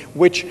protein,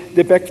 which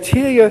the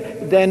bacteria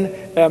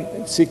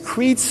then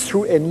secretes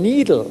through a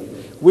needle,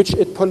 which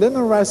it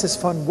polymerizes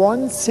from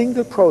one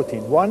single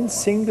protein. One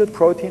single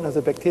protein of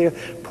the bacteria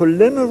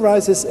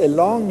polymerizes a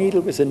long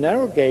needle with a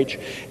narrow gauge,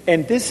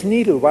 and this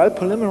needle, while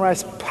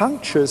polymerized,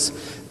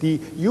 punctures the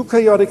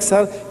eukaryotic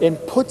cell and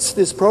puts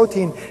this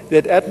protein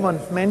that Edmund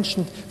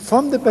mentioned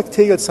from the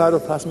bacterial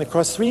cytoplasm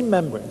across 3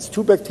 membranes,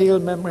 2 bacterial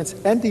membranes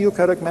and the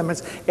eukaryotic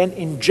membranes, and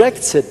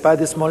injects it by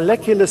this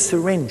molecular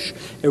syringe,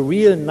 a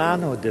real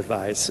nano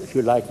device, if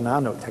you like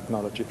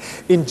nanotechnology,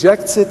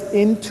 injects it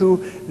into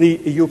the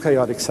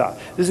eukaryotic cell.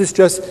 This is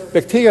just,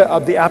 bacteria are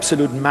the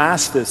absolute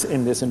masters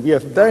in this, and we are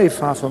very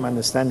far from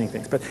understanding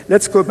things. But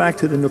let's go back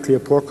to the nuclear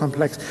pore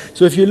complex.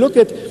 So if you look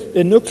at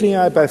the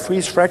nuclei by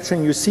freeze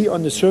fracturing, you see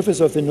on the surface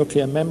of the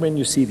nuclear membrane,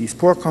 you see these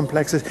pore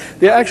complexes.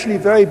 They're actually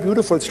very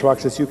beautiful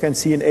structures. You can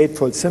see an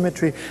 8-fold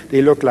symmetry.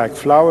 They look like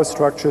flower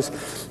structures.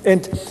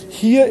 And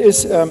here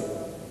is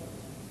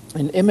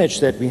an image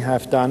that we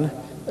have done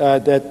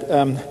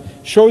that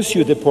shows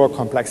you the pore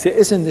complex. There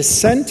is in the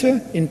center,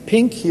 in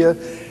pink here,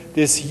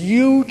 this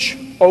huge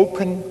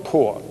open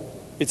pore.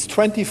 It's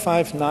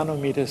 25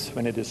 nanometers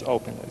when it is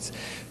open.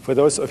 For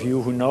those of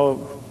you who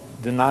know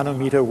the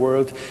nanometer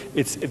world,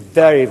 it's a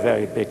very,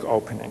 very big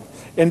opening.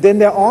 And then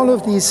there are all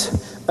of these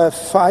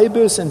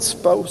fibers and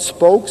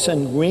spokes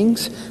and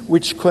rings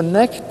which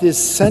connect this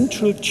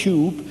central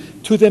tube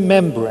to the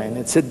membrane.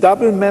 It's a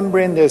double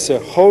membrane, there's a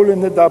hole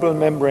in the double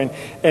membrane,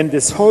 and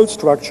this whole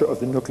structure of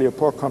the nuclear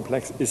pore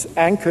complex is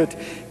anchored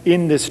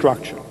in this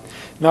structure.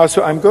 Now,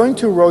 so I'm going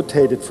to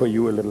rotate it for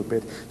you a little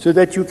bit so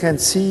that you can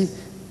see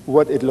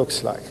what it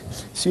looks like.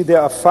 See,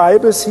 there are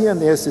fibers here,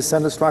 and there's the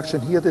central structure,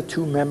 and here are the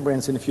 2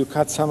 membranes, and if you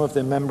cut some of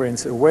the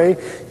membranes away,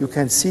 you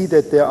can see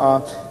that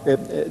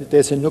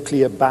there's a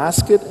nuclear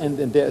basket, and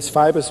there's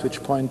fibers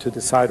which point to the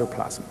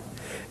cytoplasm.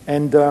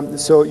 And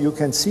so you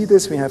can see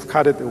this. We have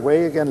cut it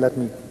away again. Let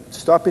me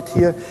stop it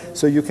here.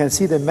 So you can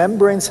see the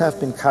membranes have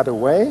been cut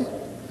away,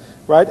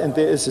 right? And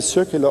there is a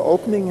circular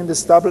opening in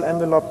this double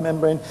envelope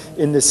membrane.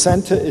 In the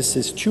center is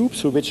this tube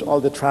through which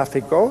all the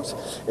traffic goes.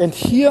 And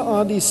here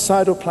are these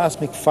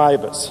cytoplasmic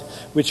fibers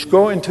which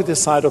go into the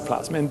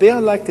cytoplasm. And they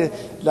are like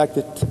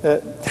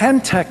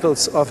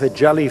tentacles of a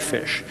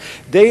jellyfish.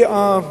 They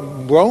are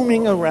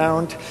roaming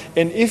around,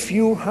 and if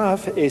you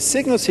have a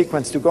signal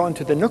sequence to go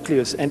into the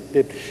nucleus and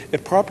the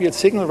appropriate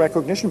signal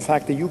recognition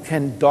factor, you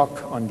can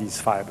dock on these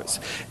fibers.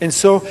 And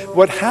so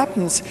what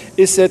happens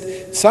is that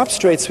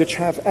substrates which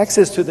have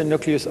access to the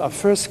nucleus are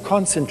first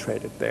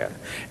concentrated there.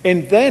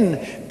 And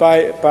then by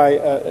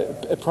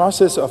a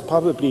process of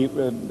probably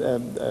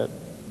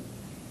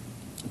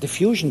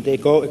diffusion, they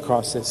go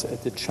across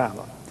the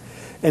channel.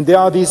 And there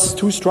are these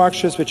two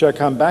structures which I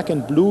come back.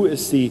 In blue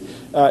is the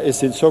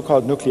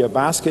so-called nuclear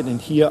basket, and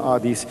here are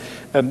these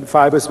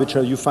fibers which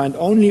you find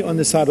only on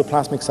the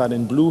cytoplasmic side.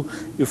 In blue,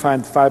 you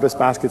find fibers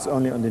baskets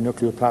only on the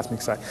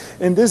nucleoplasmic side.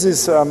 And this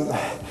is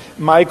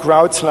Mike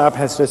Raut's lab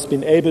has just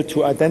been able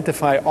to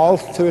identify all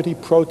 30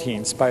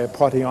 proteins by a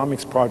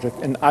proteomics project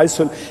and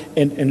isolate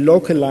and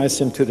localize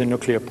them to the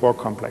nuclear pore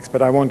complex.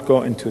 But I won't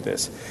go into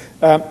this.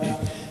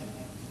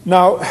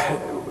 Now,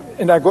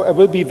 and I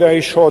will be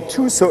very short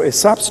too, so a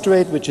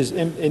substrate, which is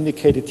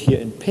indicated here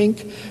in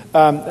pink,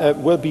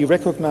 will be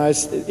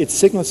recognized, its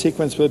signal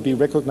sequence will be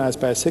recognized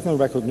by a signal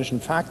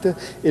recognition factor.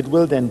 It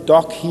will then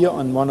dock here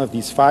on one of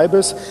these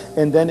fibers,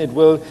 and then it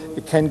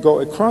can go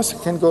across,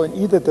 it can go in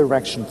either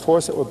direction,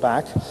 forth or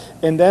back,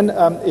 and then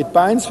it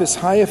binds with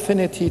high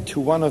affinity to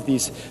one of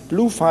these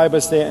blue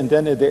fibers there, and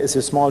then there is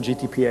a small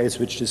GTPase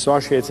which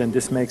dissociates, and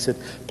this makes it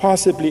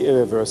possibly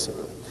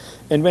irreversible.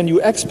 And when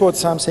you export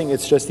something,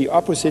 it's just the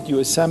opposite. You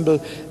assemble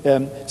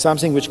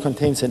something which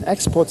contains an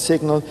export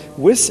signal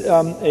with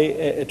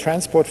a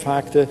transport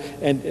factor,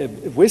 and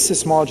with the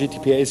small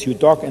GTPase, you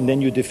dock, and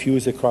then you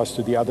diffuse across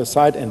to the other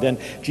side, and then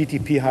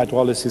GTP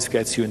hydrolysis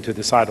gets you into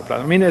the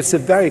cytoplasm. I mean, it's a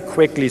very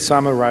quickly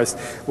summarized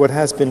what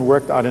has been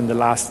worked out in the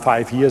last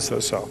 5 years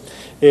or so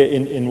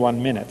in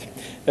 1 minute.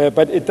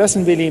 But it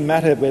doesn't really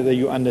matter whether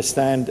you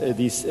understand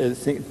these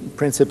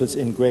principles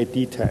in great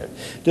detail.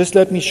 Just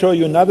let me show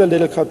you another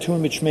little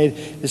cartoon which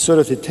is sort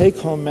of the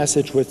take-home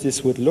message what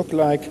this would look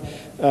like.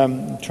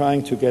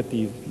 Trying to get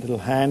the little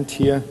hand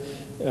here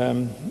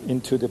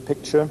into the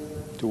picture,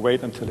 to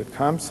wait until it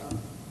comes.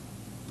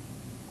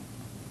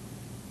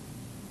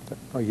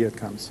 Oh, here it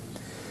comes.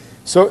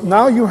 So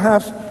now you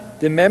have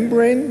the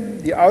membrane,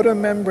 the outer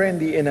membrane,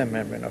 the inner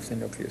membrane of the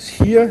nucleus.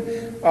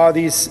 Here are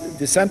the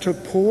central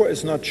pore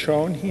is not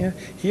shown here.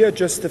 Here are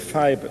just the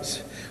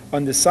fibers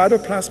on the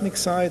cytoplasmic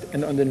side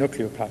and on the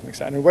nucleoplasmic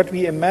side. And what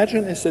we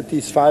imagine is that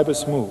these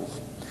fibers move,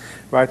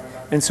 right?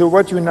 And so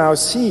what you now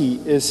see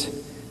is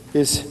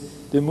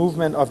the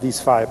movement of these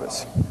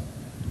fibers.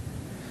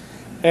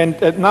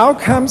 And now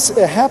comes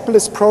a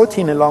hapless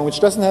protein along, which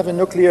doesn't have a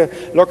nuclear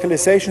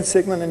localization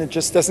signal, and it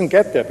just doesn't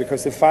get there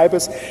because the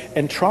fibers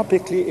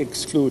entropically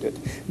excluded.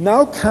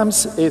 Now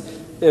comes a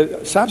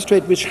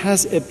substrate which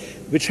has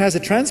a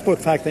transport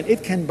factor, and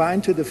it can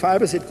bind to the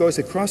fibers. It goes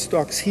across,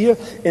 docks here,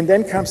 and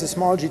then comes a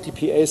small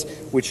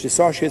GTPase which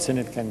dissociates, and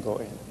it can go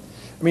in.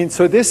 I mean,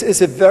 so this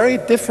is a very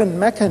different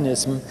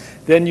mechanism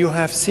than you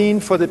have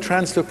seen for the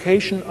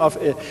translocation of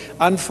an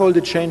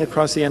unfolded chain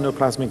across the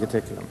endoplasmic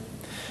reticulum.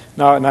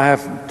 Now, and I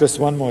have just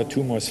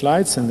two more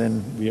slides, and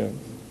then we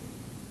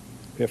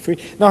are free.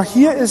 Now,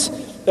 here is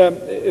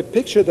a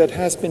picture that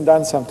has been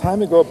done some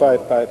time ago by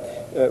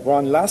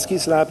Ron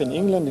Lasky's lab in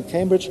England, in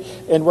Cambridge.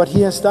 And what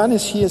he has done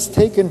is he has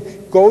taken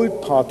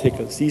gold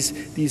particles.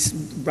 These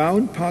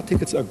round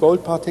particles are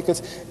gold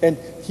particles, and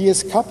he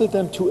has coupled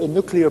them to a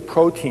nuclear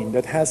protein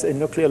that has a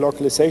nuclear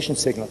localization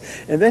signal.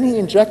 And then he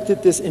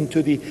injected this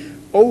into the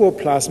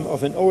ooplasm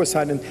of an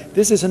oocyte, and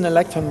this is an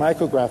electron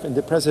micrograph, and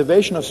the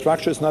preservation of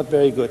structure is not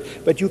very good.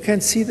 But you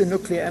can see the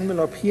nuclear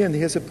envelope here, and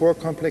here's a pore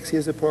complex,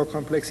 here's a pore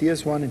complex,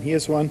 here's one, and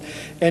here's one.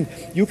 And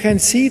you can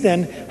see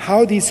then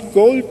how these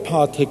gold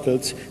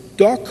particles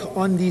dock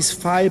on these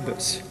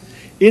fibers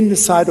in the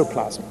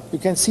cytoplasm. You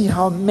can see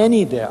how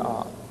many there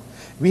are.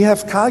 We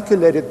have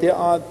calculated there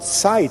are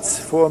sites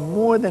for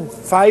more than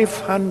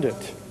 500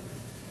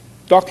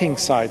 docking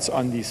sites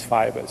on these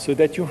fibers, so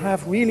that you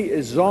have really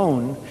a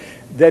zone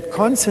that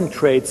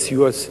concentrates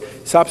your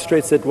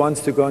substrates that wants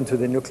to go into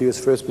the nucleus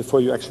first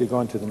before you actually go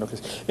into the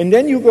nucleus. And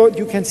then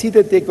you can see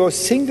that they go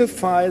single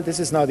file, this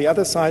is now the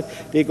other side,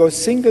 they go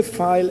single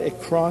file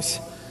across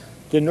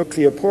the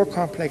nuclear pore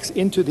complex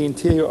into the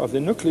interior of the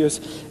nucleus.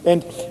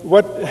 And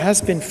what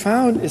has been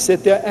found is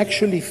that there are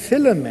actually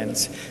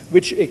filaments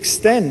which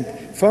extend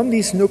from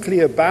these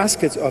nuclear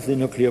baskets of the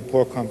nuclear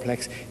pore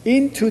complex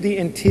into the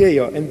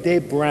interior, and they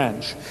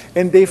branch.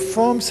 And they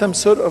form some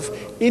sort of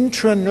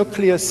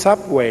intranuclear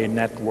subway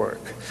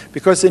network.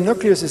 Because the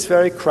nucleus is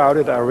very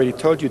crowded. I already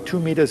told you 2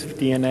 meters of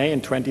DNA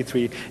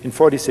in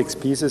 46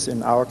 pieces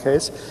in our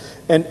case.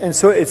 And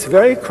so it's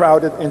very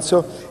crowded, and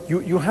so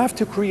you have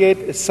to create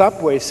a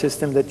subway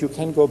system that you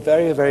can go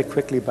very, very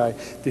quickly by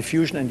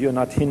diffusion, and you're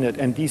not hindered.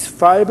 And these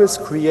fibers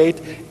create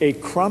a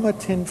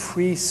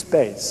chromatin-free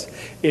space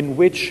in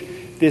which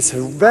this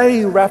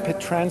very rapid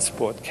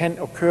transport can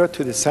occur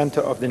to the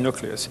center of the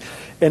nucleus.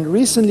 And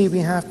recently we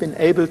have been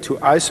able to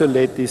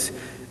isolate these.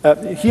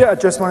 Here I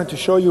just wanted to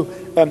show you,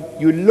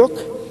 you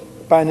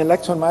look by an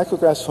electron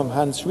micrograph from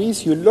Hans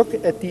Ries, you look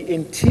at the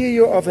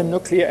interior of a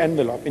nuclear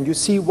envelope, and you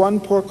see one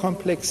pore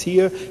complex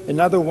here,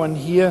 another one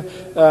here,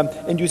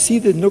 and you see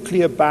the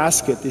nuclear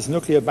basket, these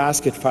nuclear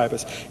basket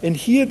fibers. And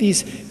here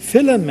these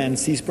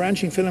filaments, these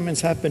branching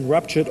filaments have been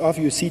ruptured off.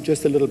 You see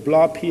just a little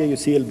blob here, you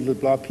see a little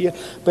blob here.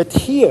 But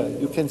here,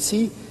 you can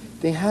see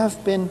they have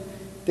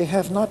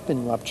not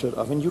been ruptured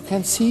off. And you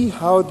can see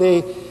how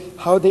they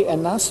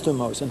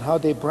anastomose and how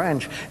they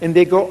branch. And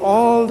they go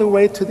all the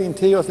way to the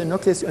interior of the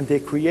nucleus, and they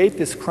create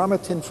this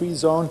chromatin-free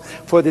zone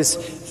for this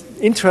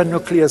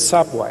intranuclear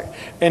subwire.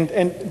 And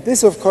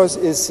this, of course,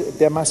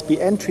 there must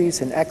be entries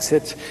and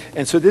exits.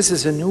 And so this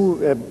is a new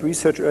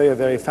research area,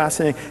 very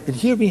fascinating. And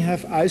here we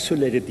have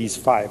isolated these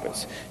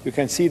fibers. You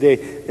can see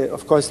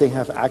of course, they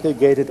have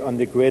aggregated on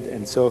the grid.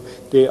 And so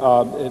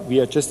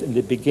we are just in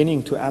the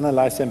beginning to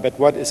analyze them. But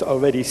what is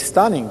already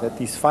stunning, that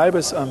these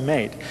fibers are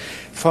made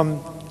from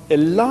a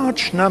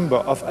large number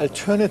of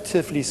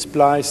alternatively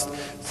spliced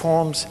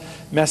forms,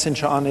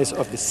 messenger RNAs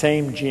of the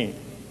same gene.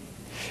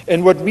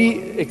 And what we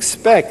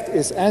expect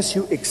is, as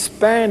you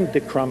expand the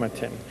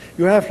chromatin,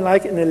 you have,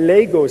 like in a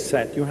Lego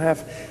set, you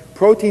have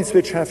proteins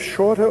which have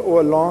shorter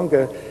or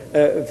longer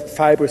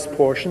fibrous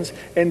portions,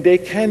 and they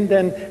can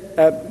then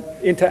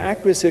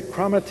interact with the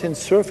chromatin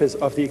surface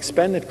of the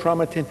expanded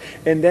chromatin,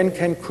 and then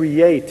can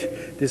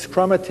create this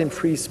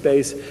chromatin-free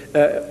space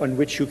on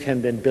which you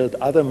can then build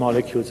other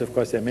molecules. Of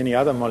course, there are many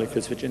other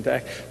molecules which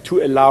interact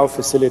to allow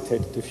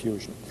facilitated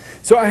diffusion.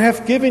 So I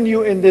have given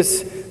you in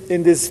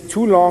this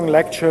too long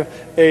lecture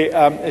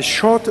a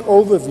short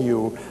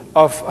overview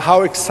of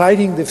how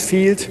exciting the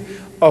field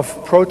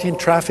of protein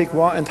traffic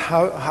was, and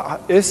how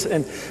is,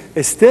 and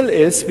it still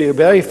is, we are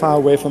very far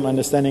away from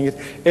understanding it,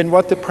 and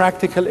what the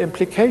practical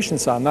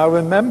implications are. Now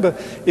remember,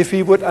 if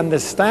we would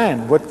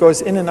understand what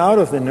goes in and out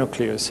of the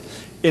nucleus,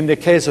 in the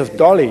case of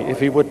Dolly, if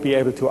we would be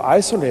able to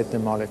isolate the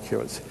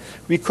molecules,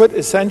 we could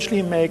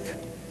essentially make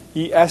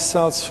ES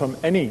cells from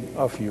any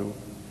of you.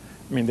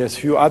 I mean, there's a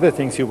few other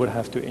things you would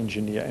have to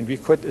engineer, and we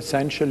could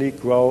essentially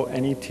grow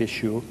any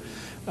tissue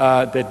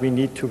that we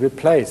need to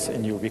replace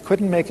in you. We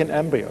couldn't make an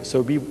embryo,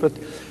 so we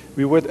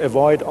would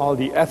avoid all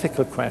the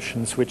ethical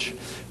questions which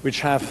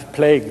have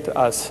plagued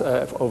us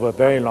over a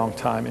very long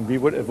time, and we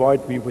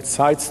would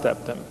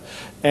sidestep them.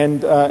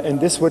 And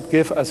this would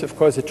give us, of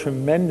course, a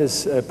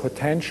tremendous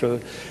potential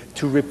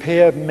to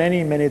repair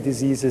many, many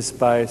diseases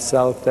by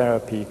cell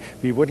therapy.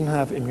 We wouldn't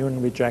have immune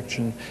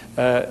rejection.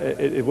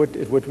 It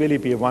would really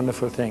be a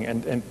wonderful thing,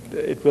 and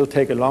it will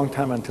take a long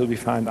time until we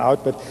find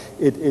out, but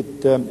it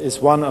is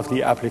one of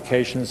the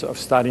applications of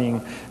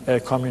studying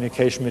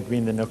communication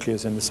between the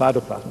nucleus and the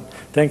cytoplasm.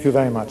 Thank you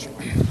very much.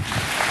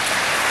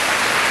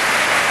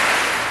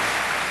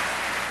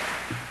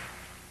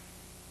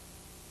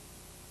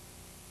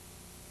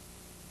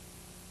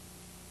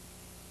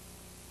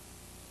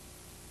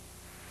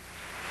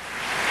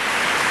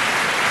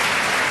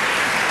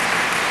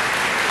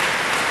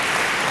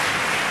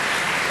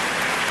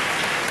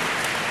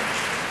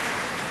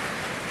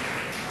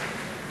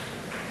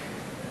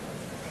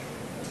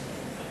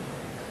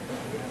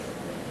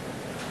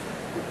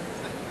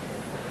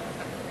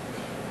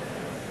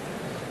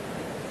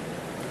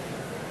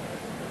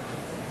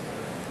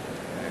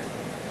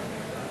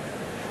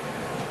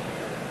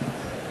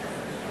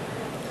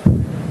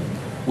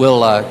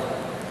 We'll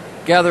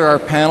gather our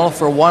panel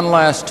for one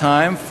last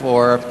time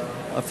for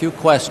a few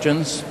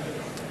questions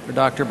for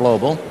Dr.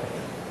 Blobel.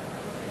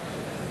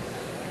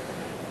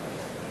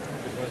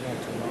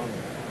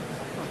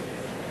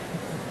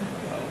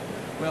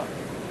 Well,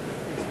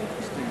 it's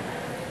interesting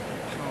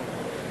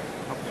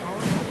how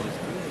powerful this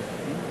really is.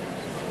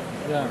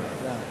 Yeah.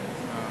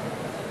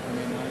 I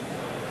mean,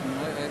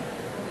 I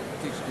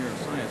teach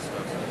neuroscience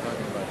stuff, so I'm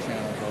talking about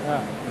channels all the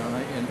time.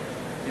 And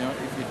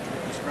if you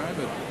describe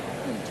it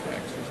in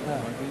text or something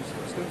like these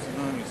students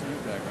don't have any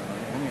science background, don't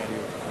have any idea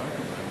what you're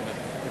talking about. But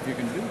if you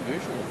can do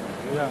visual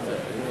things,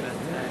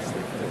 fantastic.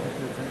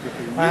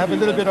 I have a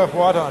little bit of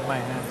water on my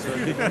hands. So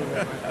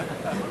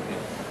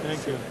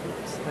thank you.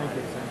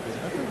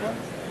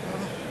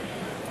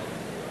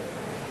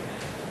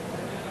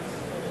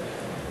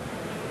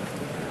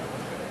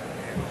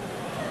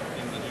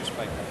 in the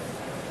newspaper,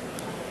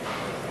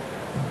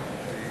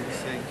 do you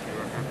think you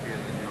are happier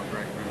than your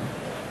great-grandmother?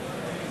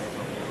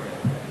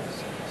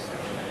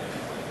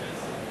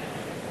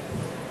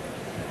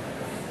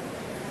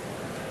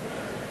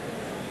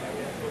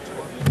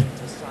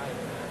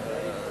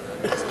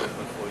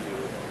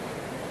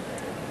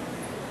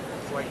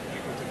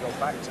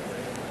 Back to it.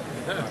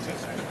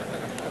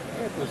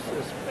 It was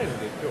a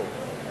splendid talk.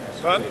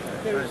 But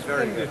It was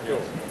very good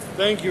talk.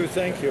 thank you.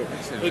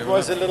 It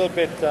was a little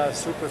bit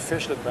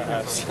superficial,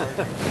 perhaps.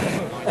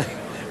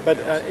 But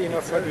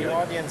for the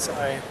audience,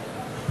 I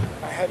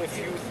had a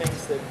few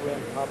things that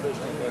weren't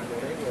published in that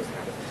papers.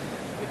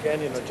 Again,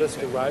 just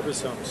the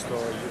ribosome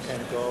story. You can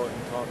go and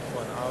talk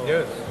for an hour.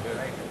 Yes,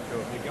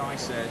 sure. The guy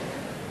said,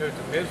 it's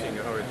amazing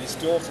how it His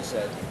daughter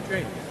said,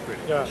 changed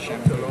pretty. Yeah.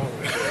 Shipped along.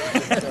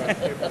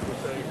 People were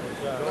saying,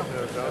 God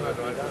knows how that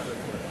I was.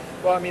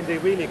 Well, I mean, the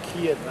really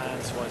key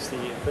advance was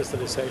the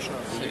crystallization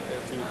of the E.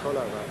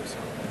 coli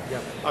ribosome,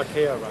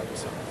 archaea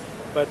ribosome.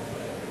 But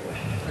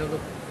I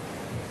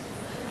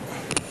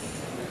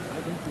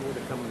think you want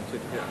to come and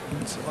sit here.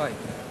 That's right.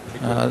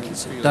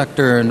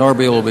 Dr.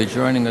 Norby will be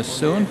joining us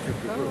soon.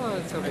 Oh,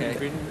 it's okay.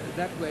 Been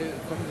that way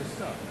from the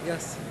start.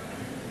 Yes.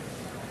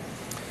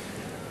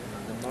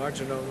 The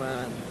marginal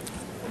man.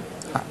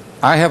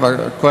 I have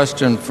a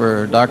question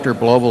for Dr.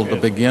 Blobel to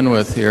begin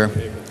with here.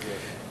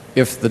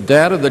 If the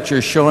data that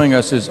you're showing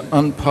us is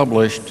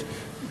unpublished,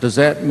 does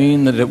that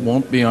mean that it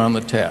won't be on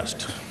the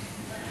test?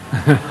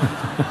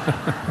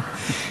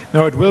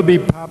 no, it will be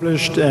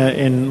published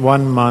in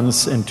 1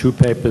 month in 2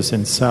 papers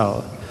in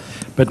Cell.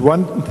 But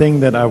one thing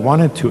that I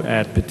wanted to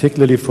add,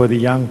 particularly for the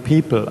young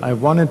people, I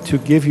wanted to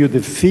give you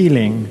the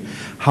feeling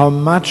how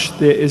much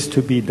there is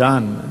to be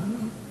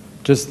done.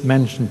 Just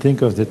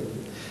think of the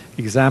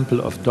example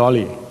of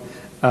Dolly.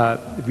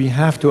 We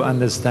have to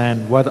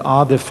understand what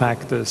are the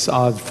factors,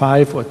 are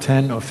 5 or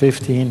 10 or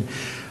 15,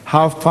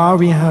 how far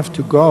we have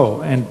to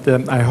go. And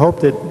I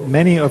hope that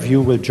many of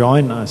you will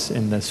join us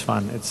in this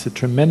fun. It's a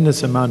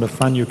tremendous amount of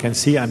fun. You can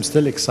see I'm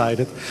still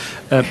excited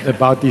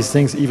about these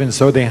things, even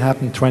so they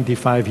happened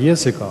 25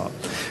 years ago,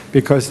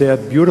 because they are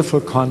beautiful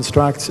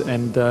constructs,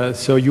 and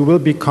so you will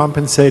be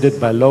compensated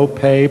by low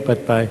pay,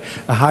 but by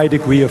a high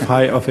degree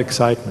of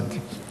excitement.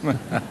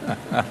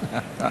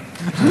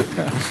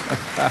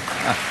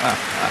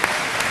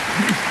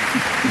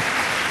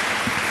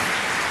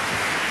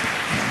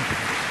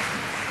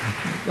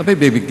 Let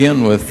me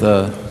begin with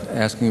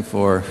asking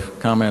for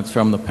comments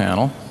from the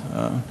panel.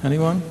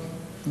 Anyone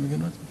to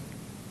begin with?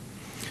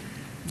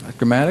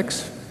 Dr.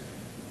 Maddox?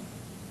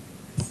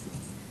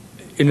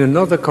 In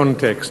another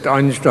context,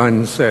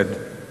 Einstein said,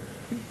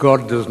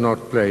 God does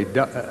not play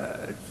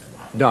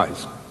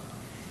dice.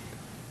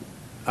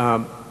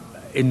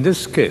 In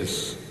this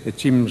case, it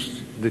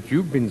seems that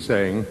you've been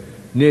saying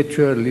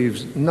nature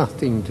leaves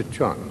nothing to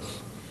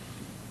chance.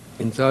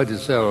 Inside a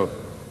cell,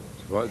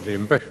 the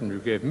impression you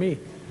gave me,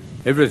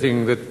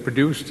 everything that's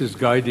produced is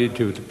guided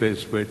to the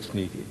place where it's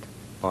needed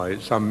by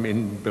some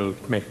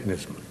inbuilt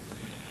mechanism.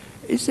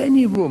 Is there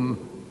any room,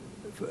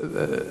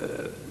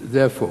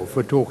 therefore,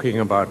 for talking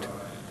about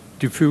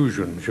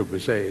diffusion, should we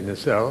say, in a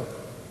cell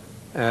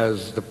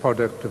as the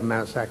product of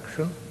mass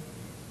action?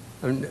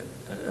 And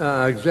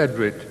I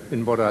exaggerate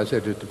in what I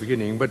said at the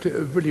beginning, but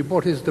really,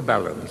 what is the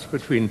balance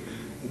between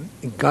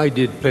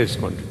guided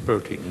placement of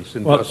proteins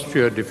and thus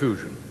sheer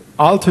diffusion?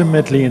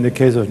 Ultimately, in the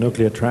case of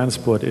nuclear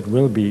transport, it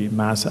will be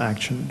mass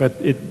action, but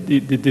the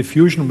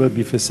diffusion will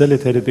be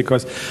facilitated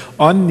because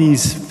on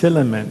these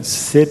filaments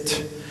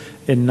sit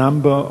a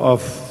number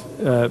of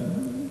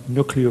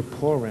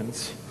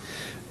nucleoporins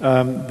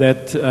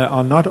that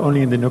are not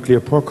only in the nuclear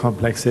pore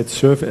complex, that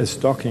serve as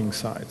docking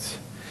sites.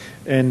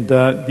 And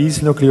these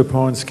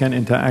nucleoporins can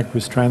interact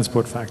with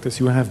transport factors.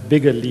 You have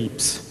bigger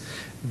leaps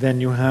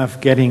than you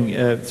have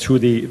getting through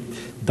the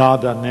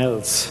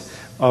Dardanelles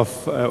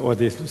of, or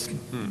the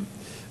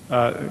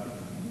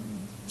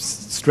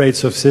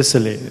Straits of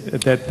Sicily.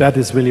 That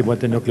is really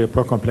what the nuclear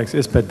pore complex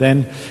is. But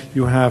then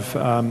you have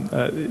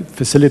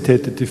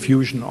facilitated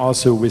diffusion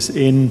also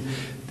within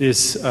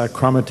this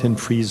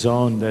chromatin-free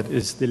zone that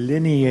is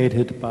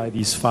delineated by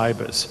these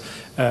fibers,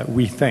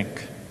 we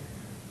think.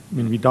 I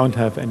mean, we don't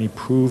have any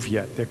proof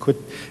yet. There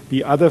could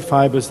be other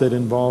fibers that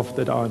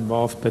are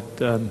involved,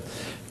 but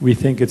we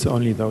think it's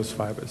only those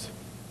fibers.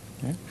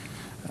 Okay.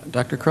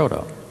 Dr.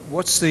 Kroto.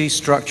 What's the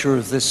structure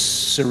of this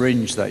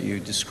syringe that you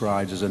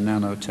described as a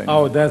nanotechnology?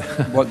 Oh, that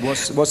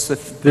what's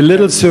the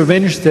little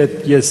syringe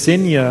that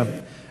Yersinia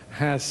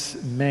has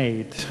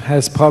made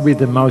has probably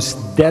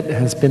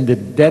has been the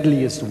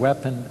deadliest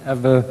weapon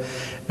ever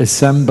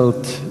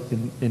assembled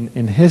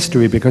in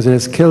history, because it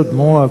has killed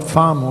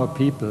far more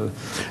people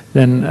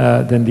than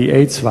the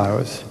AIDS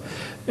virus.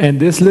 And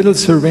this little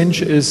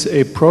syringe is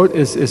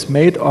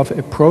made of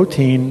a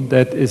protein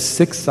that is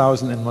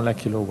 6,000 in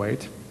molecular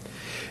weight.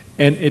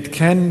 And it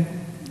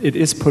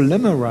is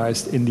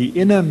polymerized in the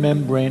inner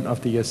membrane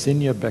of the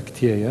Yersinia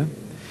bacteria,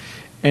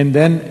 and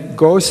then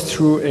goes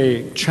through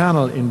a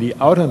channel in the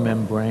outer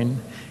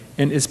membrane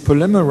and is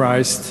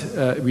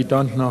polymerized, we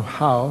don't know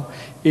how,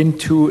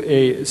 into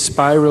a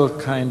spiral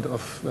kind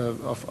of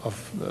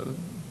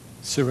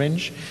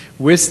syringe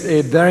with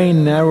a very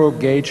narrow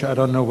gauge. I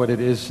don't know what it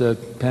is, 10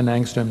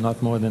 angstrom,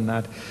 not more than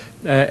that.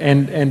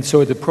 And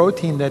so the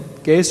protein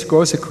that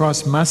goes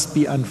across must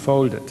be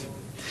unfolded.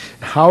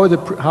 How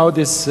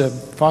this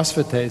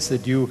phosphatase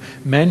that you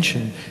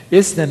mentioned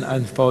is then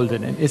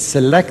unfolded and is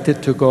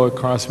selected to go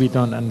across, we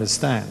don't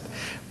understand.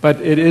 But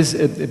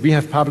we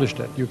have published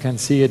it. You can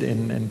see it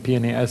in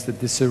PNAS, that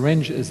the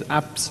syringe is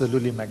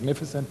absolutely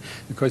magnificent,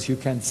 because you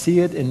can see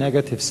it in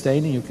negative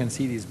staining. You can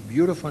see these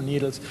beautiful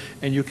needles,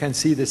 and you can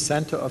see the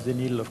center of the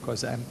needle, of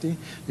course, empty,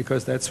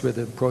 because that's where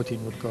the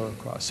protein would go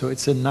across. So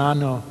it's a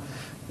nano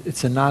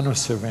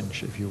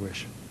syringe, if you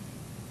wish.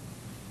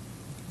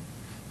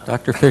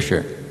 Dr.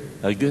 Fisher.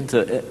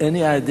 Günter,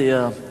 any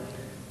idea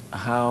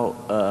how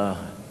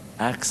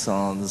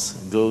axons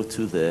go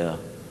to their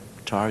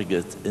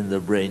target in the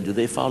brain? Do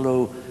they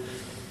follow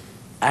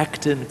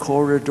actin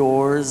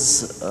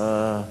corridors,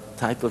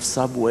 type of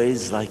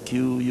subways like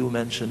you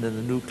mentioned in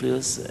the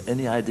nucleus?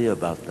 Any idea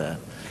about that?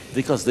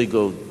 Because they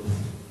go,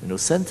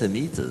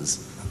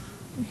 centimeters.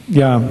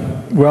 Yeah,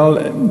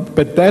 well,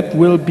 but that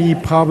will be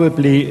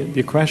probably,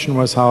 the question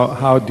was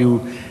how do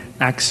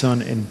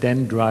axon and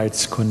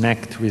dendrites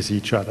connect with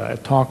each other. I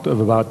talked of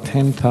about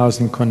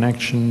 10,000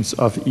 connections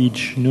of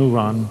each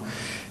neuron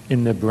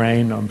in the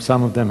brain.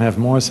 Some of them have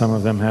more, some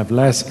of them have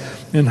less.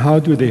 And how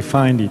do they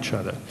find each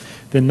other?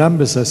 The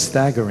numbers are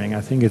staggering.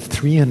 I think it's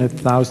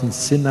 300,000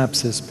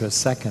 synapses per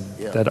second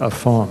that are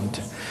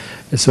formed.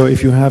 So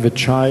if you have a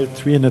child,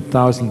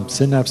 300,000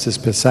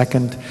 synapses per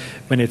second,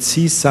 when it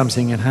sees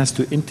something, it has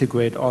to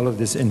integrate all of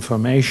this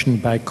information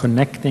by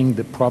connecting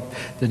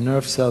the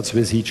nerve cells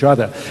with each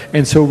other.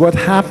 And so what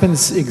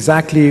happens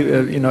exactly,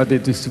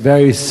 these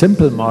very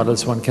simple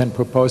models one can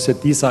propose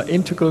that these are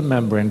integral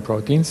membrane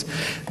proteins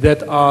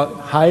that are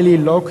highly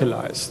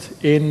localized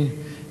in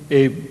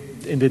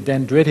the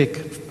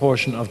dendritic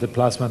portion of the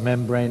plasma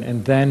membrane,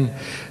 and then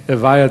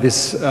via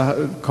this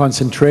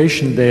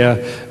concentration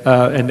there,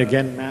 and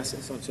again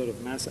some sort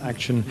of mass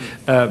action,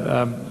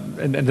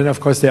 and then of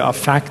course there are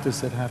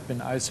factors that have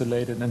been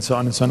isolated and so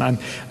on and so on.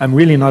 I'm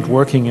really not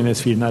working in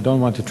this field, and I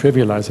don't want to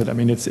trivialize it. I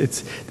mean,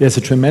 there's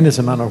a tremendous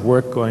amount of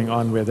work going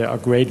on where there are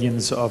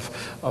gradients of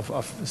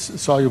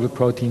soluble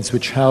proteins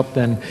which help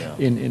then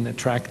in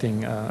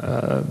attracting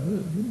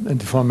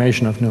the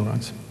formation of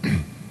neurons.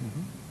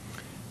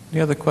 Any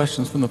other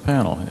questions from the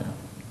panel here?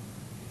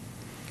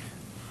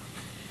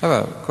 I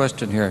have a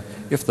question here.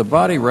 If the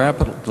body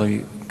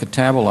rapidly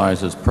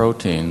catabolizes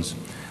proteins,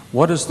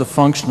 what is the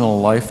functional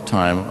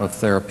lifetime of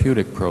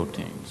therapeutic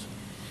proteins?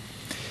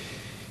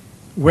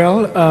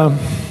 Well,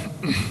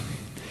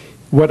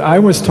 what I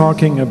was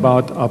talking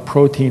about are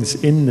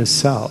proteins in the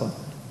cell.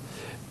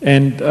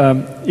 And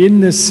in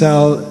the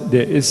cell,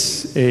 there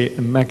is a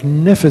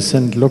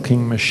magnificent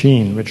looking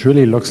machine which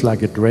really looks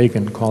like a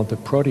dragon called the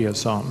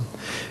proteasome.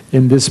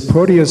 And this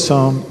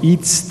proteasome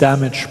eats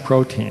damaged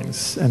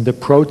proteins, and the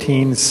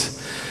proteins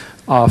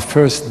are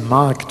first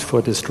marked for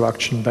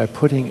destruction by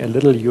putting a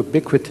little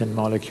ubiquitin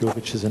molecule,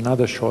 which is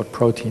another short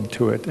protein,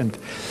 to it. And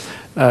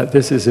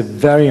this is a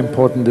very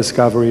important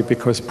discovery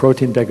because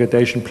protein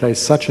degradation plays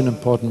such an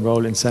important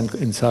role in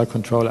cell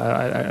control.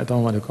 I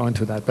don't want to go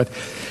into that. But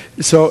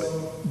so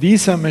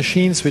these are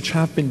machines which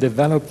have been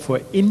developed for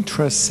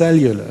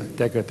intracellular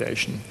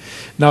degradation.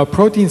 Now,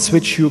 proteins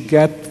which you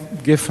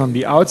give from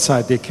the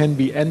outside, they can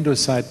be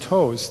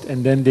endocytosed,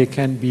 and then they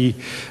can be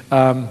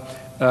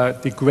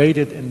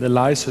degraded in the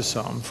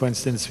lysosome. For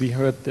instance, we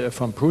heard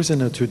from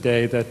Prusiner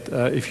today that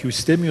if you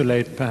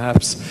stimulate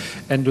perhaps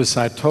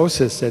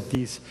endocytosis, that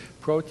these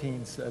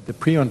proteins, the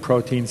prion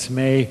proteins,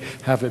 may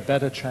have a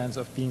better chance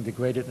of being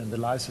degraded in the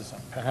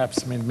lysosome.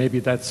 Perhaps, I mean, maybe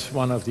that's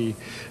one of the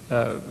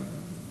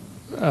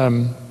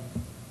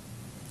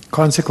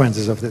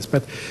consequences of this.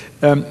 But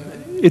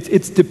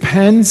it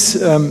depends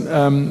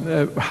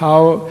not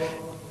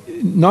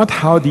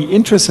how the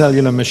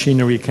intracellular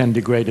machinery can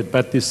degrade it,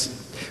 but this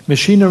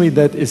machinery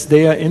that is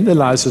there in the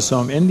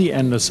lysosome, in the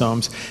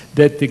endosomes,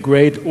 that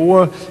degrade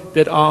or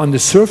that are on the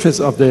surface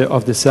of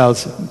the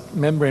cells,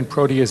 membrane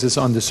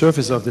proteases on the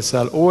surface of the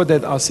cell, or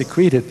that are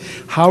secreted.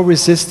 How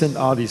resistant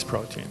are these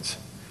proteins?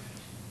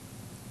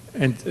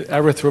 And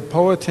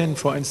erythropoietin,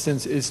 for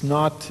instance, is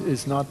not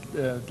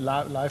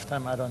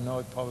lifetime, I don't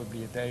know,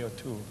 probably a day or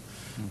two,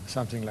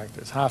 something like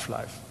this,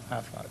 half-life.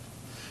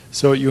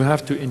 So you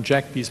have to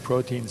inject these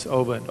proteins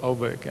over and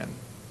over again.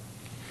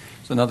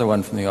 So another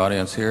one from the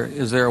audience here.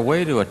 Is there a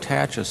way to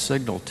attach a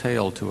signal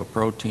tail to a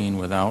protein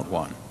without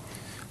one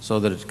so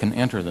that it can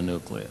enter the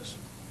nucleus?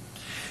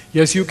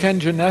 Yes, you can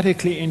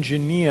genetically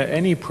engineer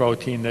any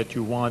protein that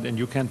you want, and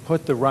you can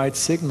put the right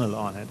signal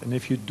on it. And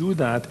if you do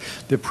that,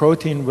 the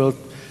protein will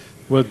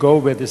go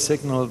where the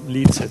signal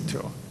leads it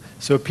to.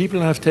 So people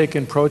have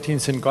taken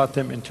proteins and got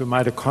them into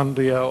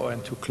mitochondria or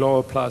into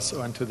chloroplasts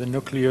or into the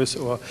nucleus,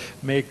 or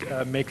make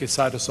a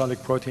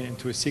cytosolic protein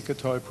into a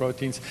secretory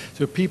proteins.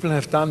 So people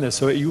have done this.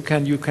 So you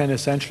can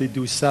essentially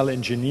do cell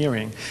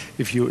engineering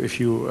if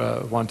you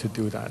want to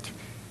do that.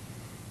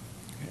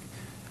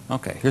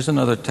 Okay, here's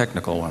another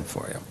technical one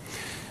for you.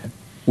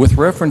 With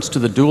reference to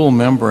the dual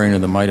membrane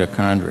of the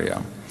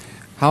mitochondria,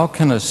 how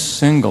can a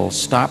single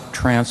stop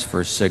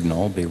transfer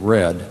signal be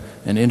read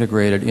and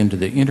integrated into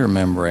the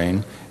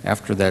intermembrane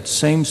after that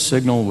same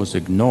signal was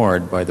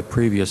ignored by the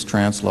previous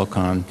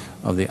translocon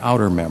of the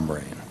outer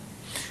membrane?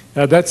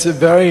 Now, that's a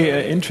very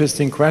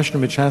interesting question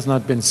which has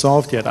not been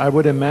solved yet. I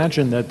would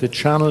imagine that the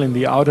channel in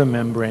the outer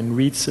membrane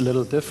reads a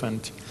little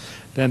different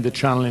than the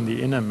channel in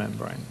the inner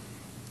membrane.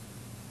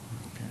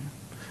 Okay.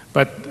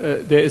 But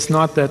there is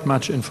not that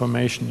much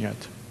information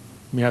yet.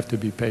 We have to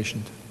be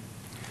patient.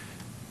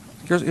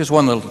 Here's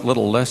one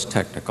little less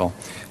technical.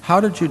 How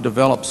did you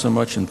develop so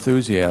much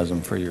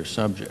enthusiasm for your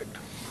subject?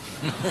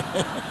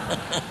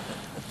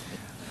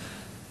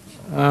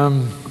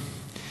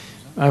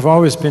 I've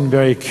always been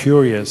very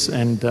curious,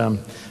 and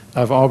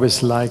I've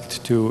always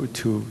liked to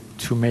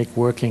to make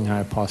working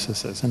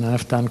hypotheses. And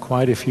I've done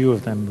quite a few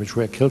of them, which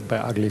were killed by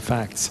ugly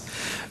facts.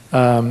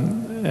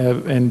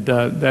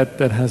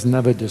 That has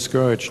never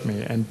discouraged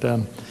me.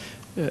 And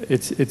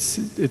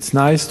it's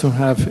nice to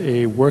have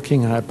a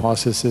working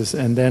hypothesis,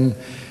 and then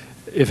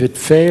if it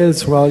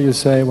fails, well, you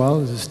say, well,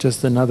 this is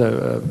just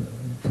another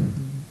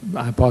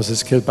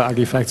hypothesis killed by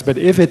ugly facts. But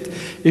if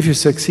you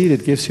succeed,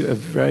 it gives you a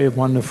very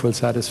wonderful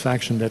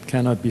satisfaction that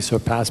cannot be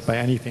surpassed by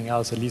anything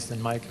else, at least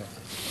in my case.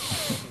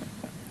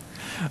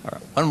 All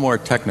right, one more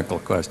technical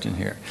question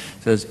here.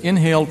 It says,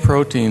 inhaled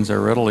proteins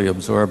are readily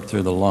absorbed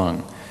through the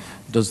lung.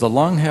 Does the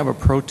lung have a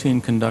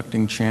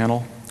protein-conducting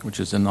channel, which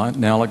is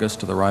analogous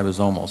to the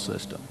ribosomal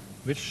system?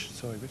 Which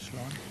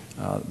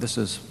lung? This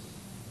is...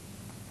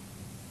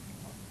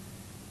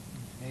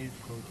 Inhaled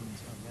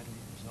proteins are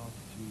readily absorbed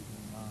through the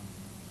lung.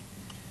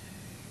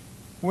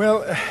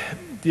 Well,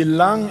 the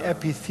lung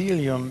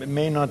epithelium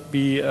may not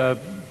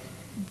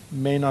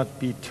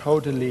be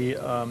totally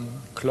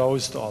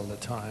closed all the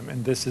time,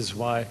 and this is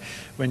why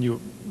when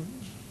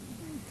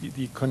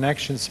the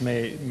connections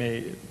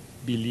may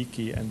be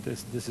leaky, and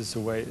this is the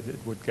way it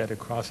would get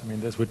across. I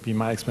mean, this would be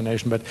my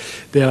explanation, but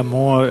there are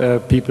more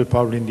people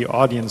probably in the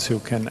audience who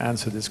can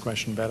answer this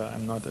question better.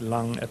 I'm not a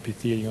lung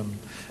epithelium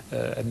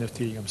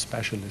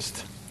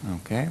specialist.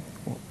 Okay.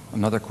 Well,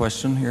 another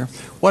question here.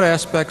 What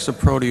aspects of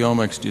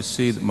proteomics do you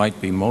see that might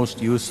be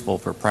most useful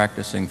for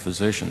practicing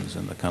physicians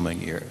in the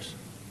coming years?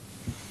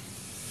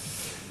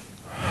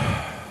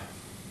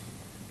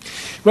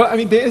 Well, I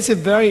mean, there is a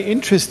very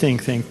interesting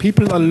thing.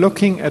 People are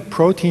looking at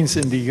proteins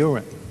in the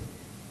urine.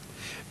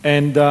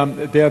 And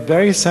there are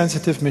very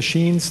sensitive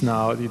machines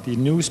now. The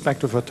new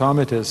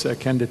spectrophotometers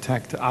can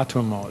detect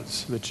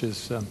attomoles, which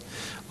is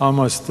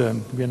almost,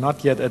 we're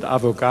not yet at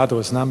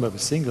Avogadro's number of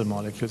single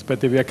molecules,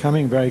 but we are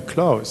coming very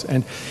close.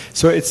 And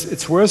so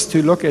it's worth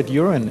to look at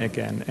urine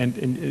again. And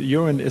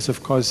urine is,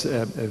 of course,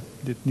 the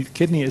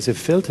kidney is a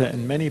filter,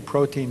 and many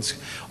proteins,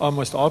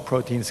 almost all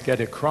proteins, get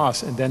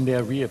across, and then they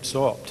are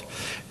reabsorbed.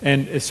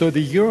 And so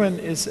the urine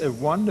is a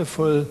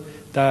wonderful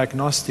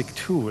diagnostic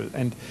tool.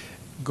 And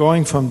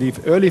going from the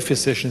early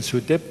physicians who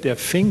dipped their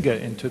finger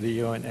into the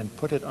urine and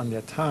put it on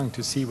their tongue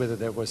to see whether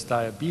there was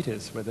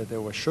diabetes, whether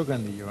there was sugar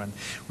in the urine,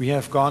 we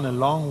have gone a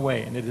long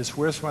way, and it is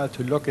worthwhile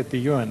to look at the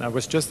urine. I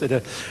was just at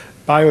a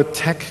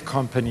biotech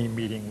company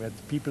meeting where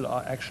people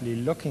are actually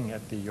looking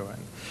at the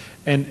urine.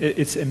 And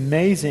it's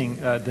amazing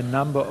the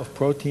number of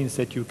proteins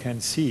that you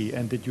can see,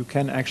 and that you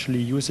can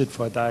actually use it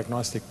for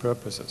diagnostic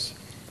purposes.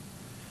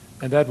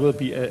 And that will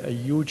be a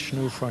huge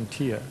new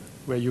frontier,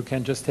 where you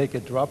can just take a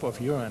drop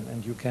of urine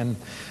and you can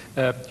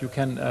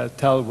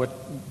tell what,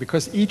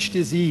 because each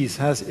disease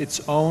has its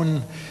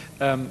own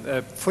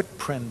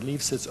footprint,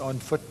 leaves its own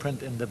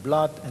footprint in the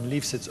blood and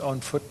leaves its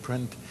own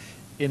footprint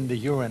in the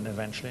urine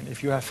eventually. And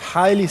if you have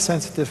highly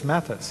sensitive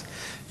matters,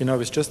 you know,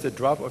 with just a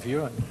drop of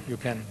urine, you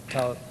can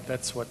tell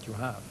that's what you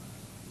have.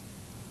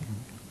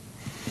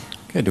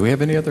 Okay, do we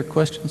have any other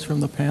questions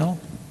from the panel?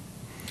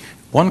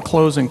 One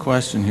closing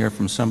question here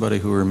from somebody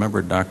who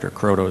remembered Dr.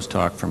 Croto's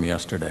talk from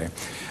yesterday.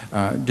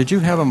 Did you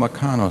have a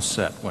Meccano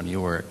set when you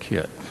were a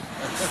kid?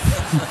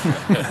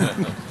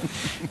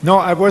 No,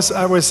 I was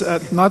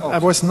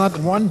not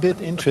one bit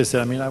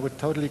interested. I mean, I would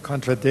totally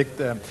contradict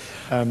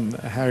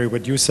Harry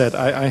what you said.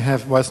 I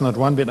was not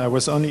one bit. I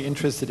was only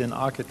interested in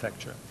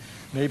architecture.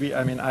 Maybe,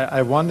 I mean,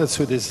 I wandered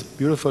through this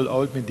beautiful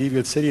old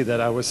medieval city that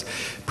I was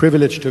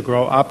privileged to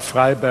grow up,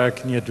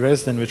 Freiberg near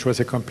Dresden, which was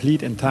a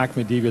complete intact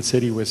medieval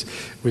city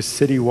with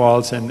city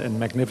walls and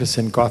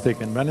magnificent Gothic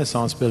and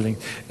Renaissance buildings.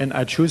 And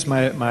I choose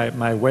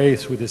my way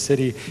through the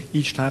city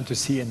each time to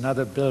see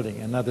another building,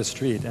 another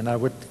street. And I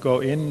would go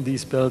in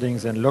these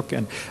buildings and look,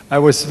 and I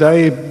was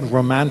very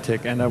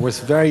romantic and I was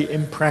very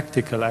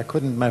impractical.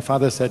 My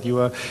father said, you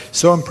are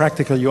so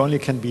impractical, you only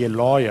can be a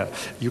lawyer.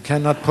 You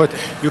cannot put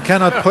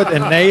a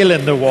nail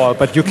in the wall,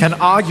 but you can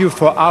argue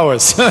for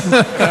hours.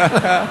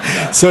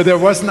 So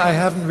I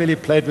haven't really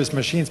played with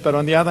machines, but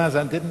on the other hand,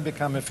 I didn't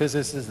become a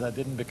physicist, I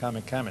didn't become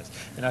a chemist.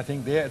 And I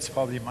think there it's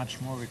probably much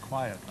more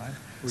required, right?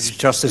 It's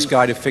just this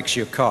guy to fix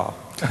your car.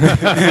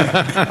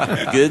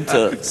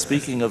 Günther,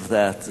 speaking of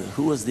that,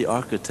 who was the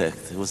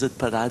architect? Was it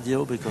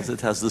Palladio? Because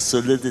it has the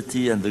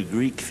solidity and the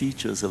Greek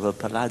features of a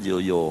Palladio,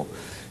 your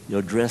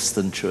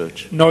Dresden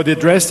church. No, the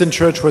Dresden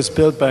church was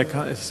built by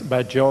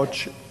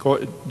George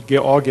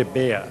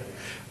Beer,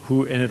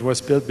 and it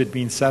was built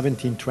between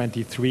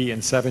 1723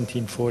 and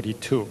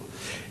 1742.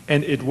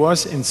 And it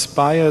was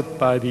inspired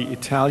by the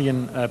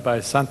Italian, by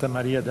Santa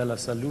Maria della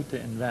Salute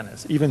in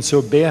Venice. Even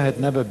so, Beer had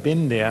never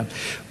been there.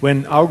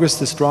 When August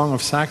the Strong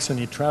of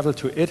Saxony traveled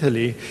to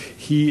Italy,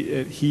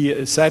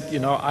 he said, you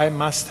know, I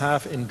must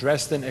have in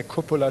Dresden a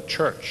cupola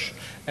church.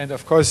 And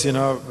of course, you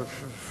know,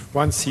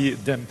 once he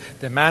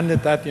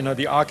demanded that, you know,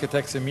 the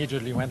architects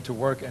immediately went to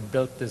work and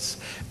built this,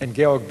 and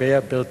Georg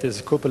Beer built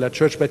this cupola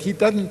church. But he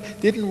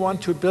didn't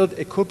want to build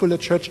a cupola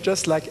church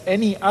just like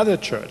any other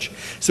church.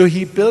 So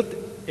he built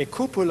a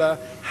cupola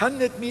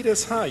 100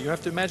 meters high, you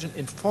have to imagine,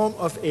 in form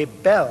of a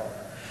bell.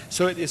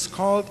 So it is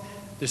called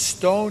the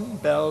stone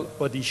bell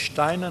or die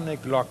steinerne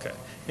Glocke.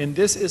 And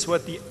this is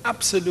what the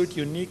absolute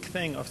unique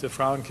thing of the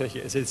Frauenkirche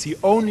is. It's the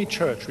only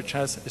church which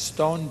has a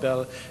stone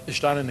bell, a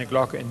steinerne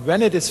Glocke. And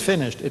when it is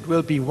finished, it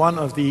will be one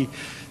of the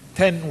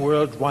 10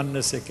 world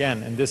wonders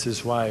again. And this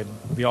is why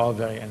we are all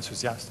very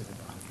enthusiastic about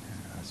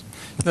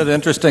it. It's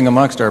interesting,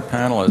 amongst our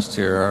panelists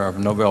here, our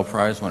Nobel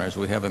Prize winners,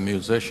 we have a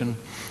musician,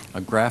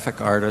 a graphic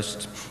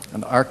artist,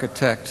 an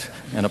architect,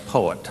 and a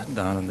poet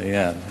down in the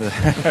end.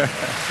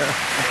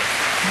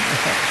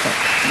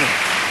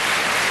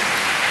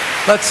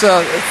 Let's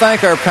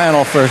thank our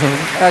panel for some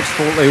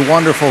absolutely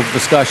wonderful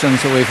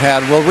discussions that we've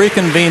had. We'll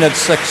reconvene at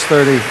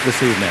 6:30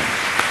 this evening.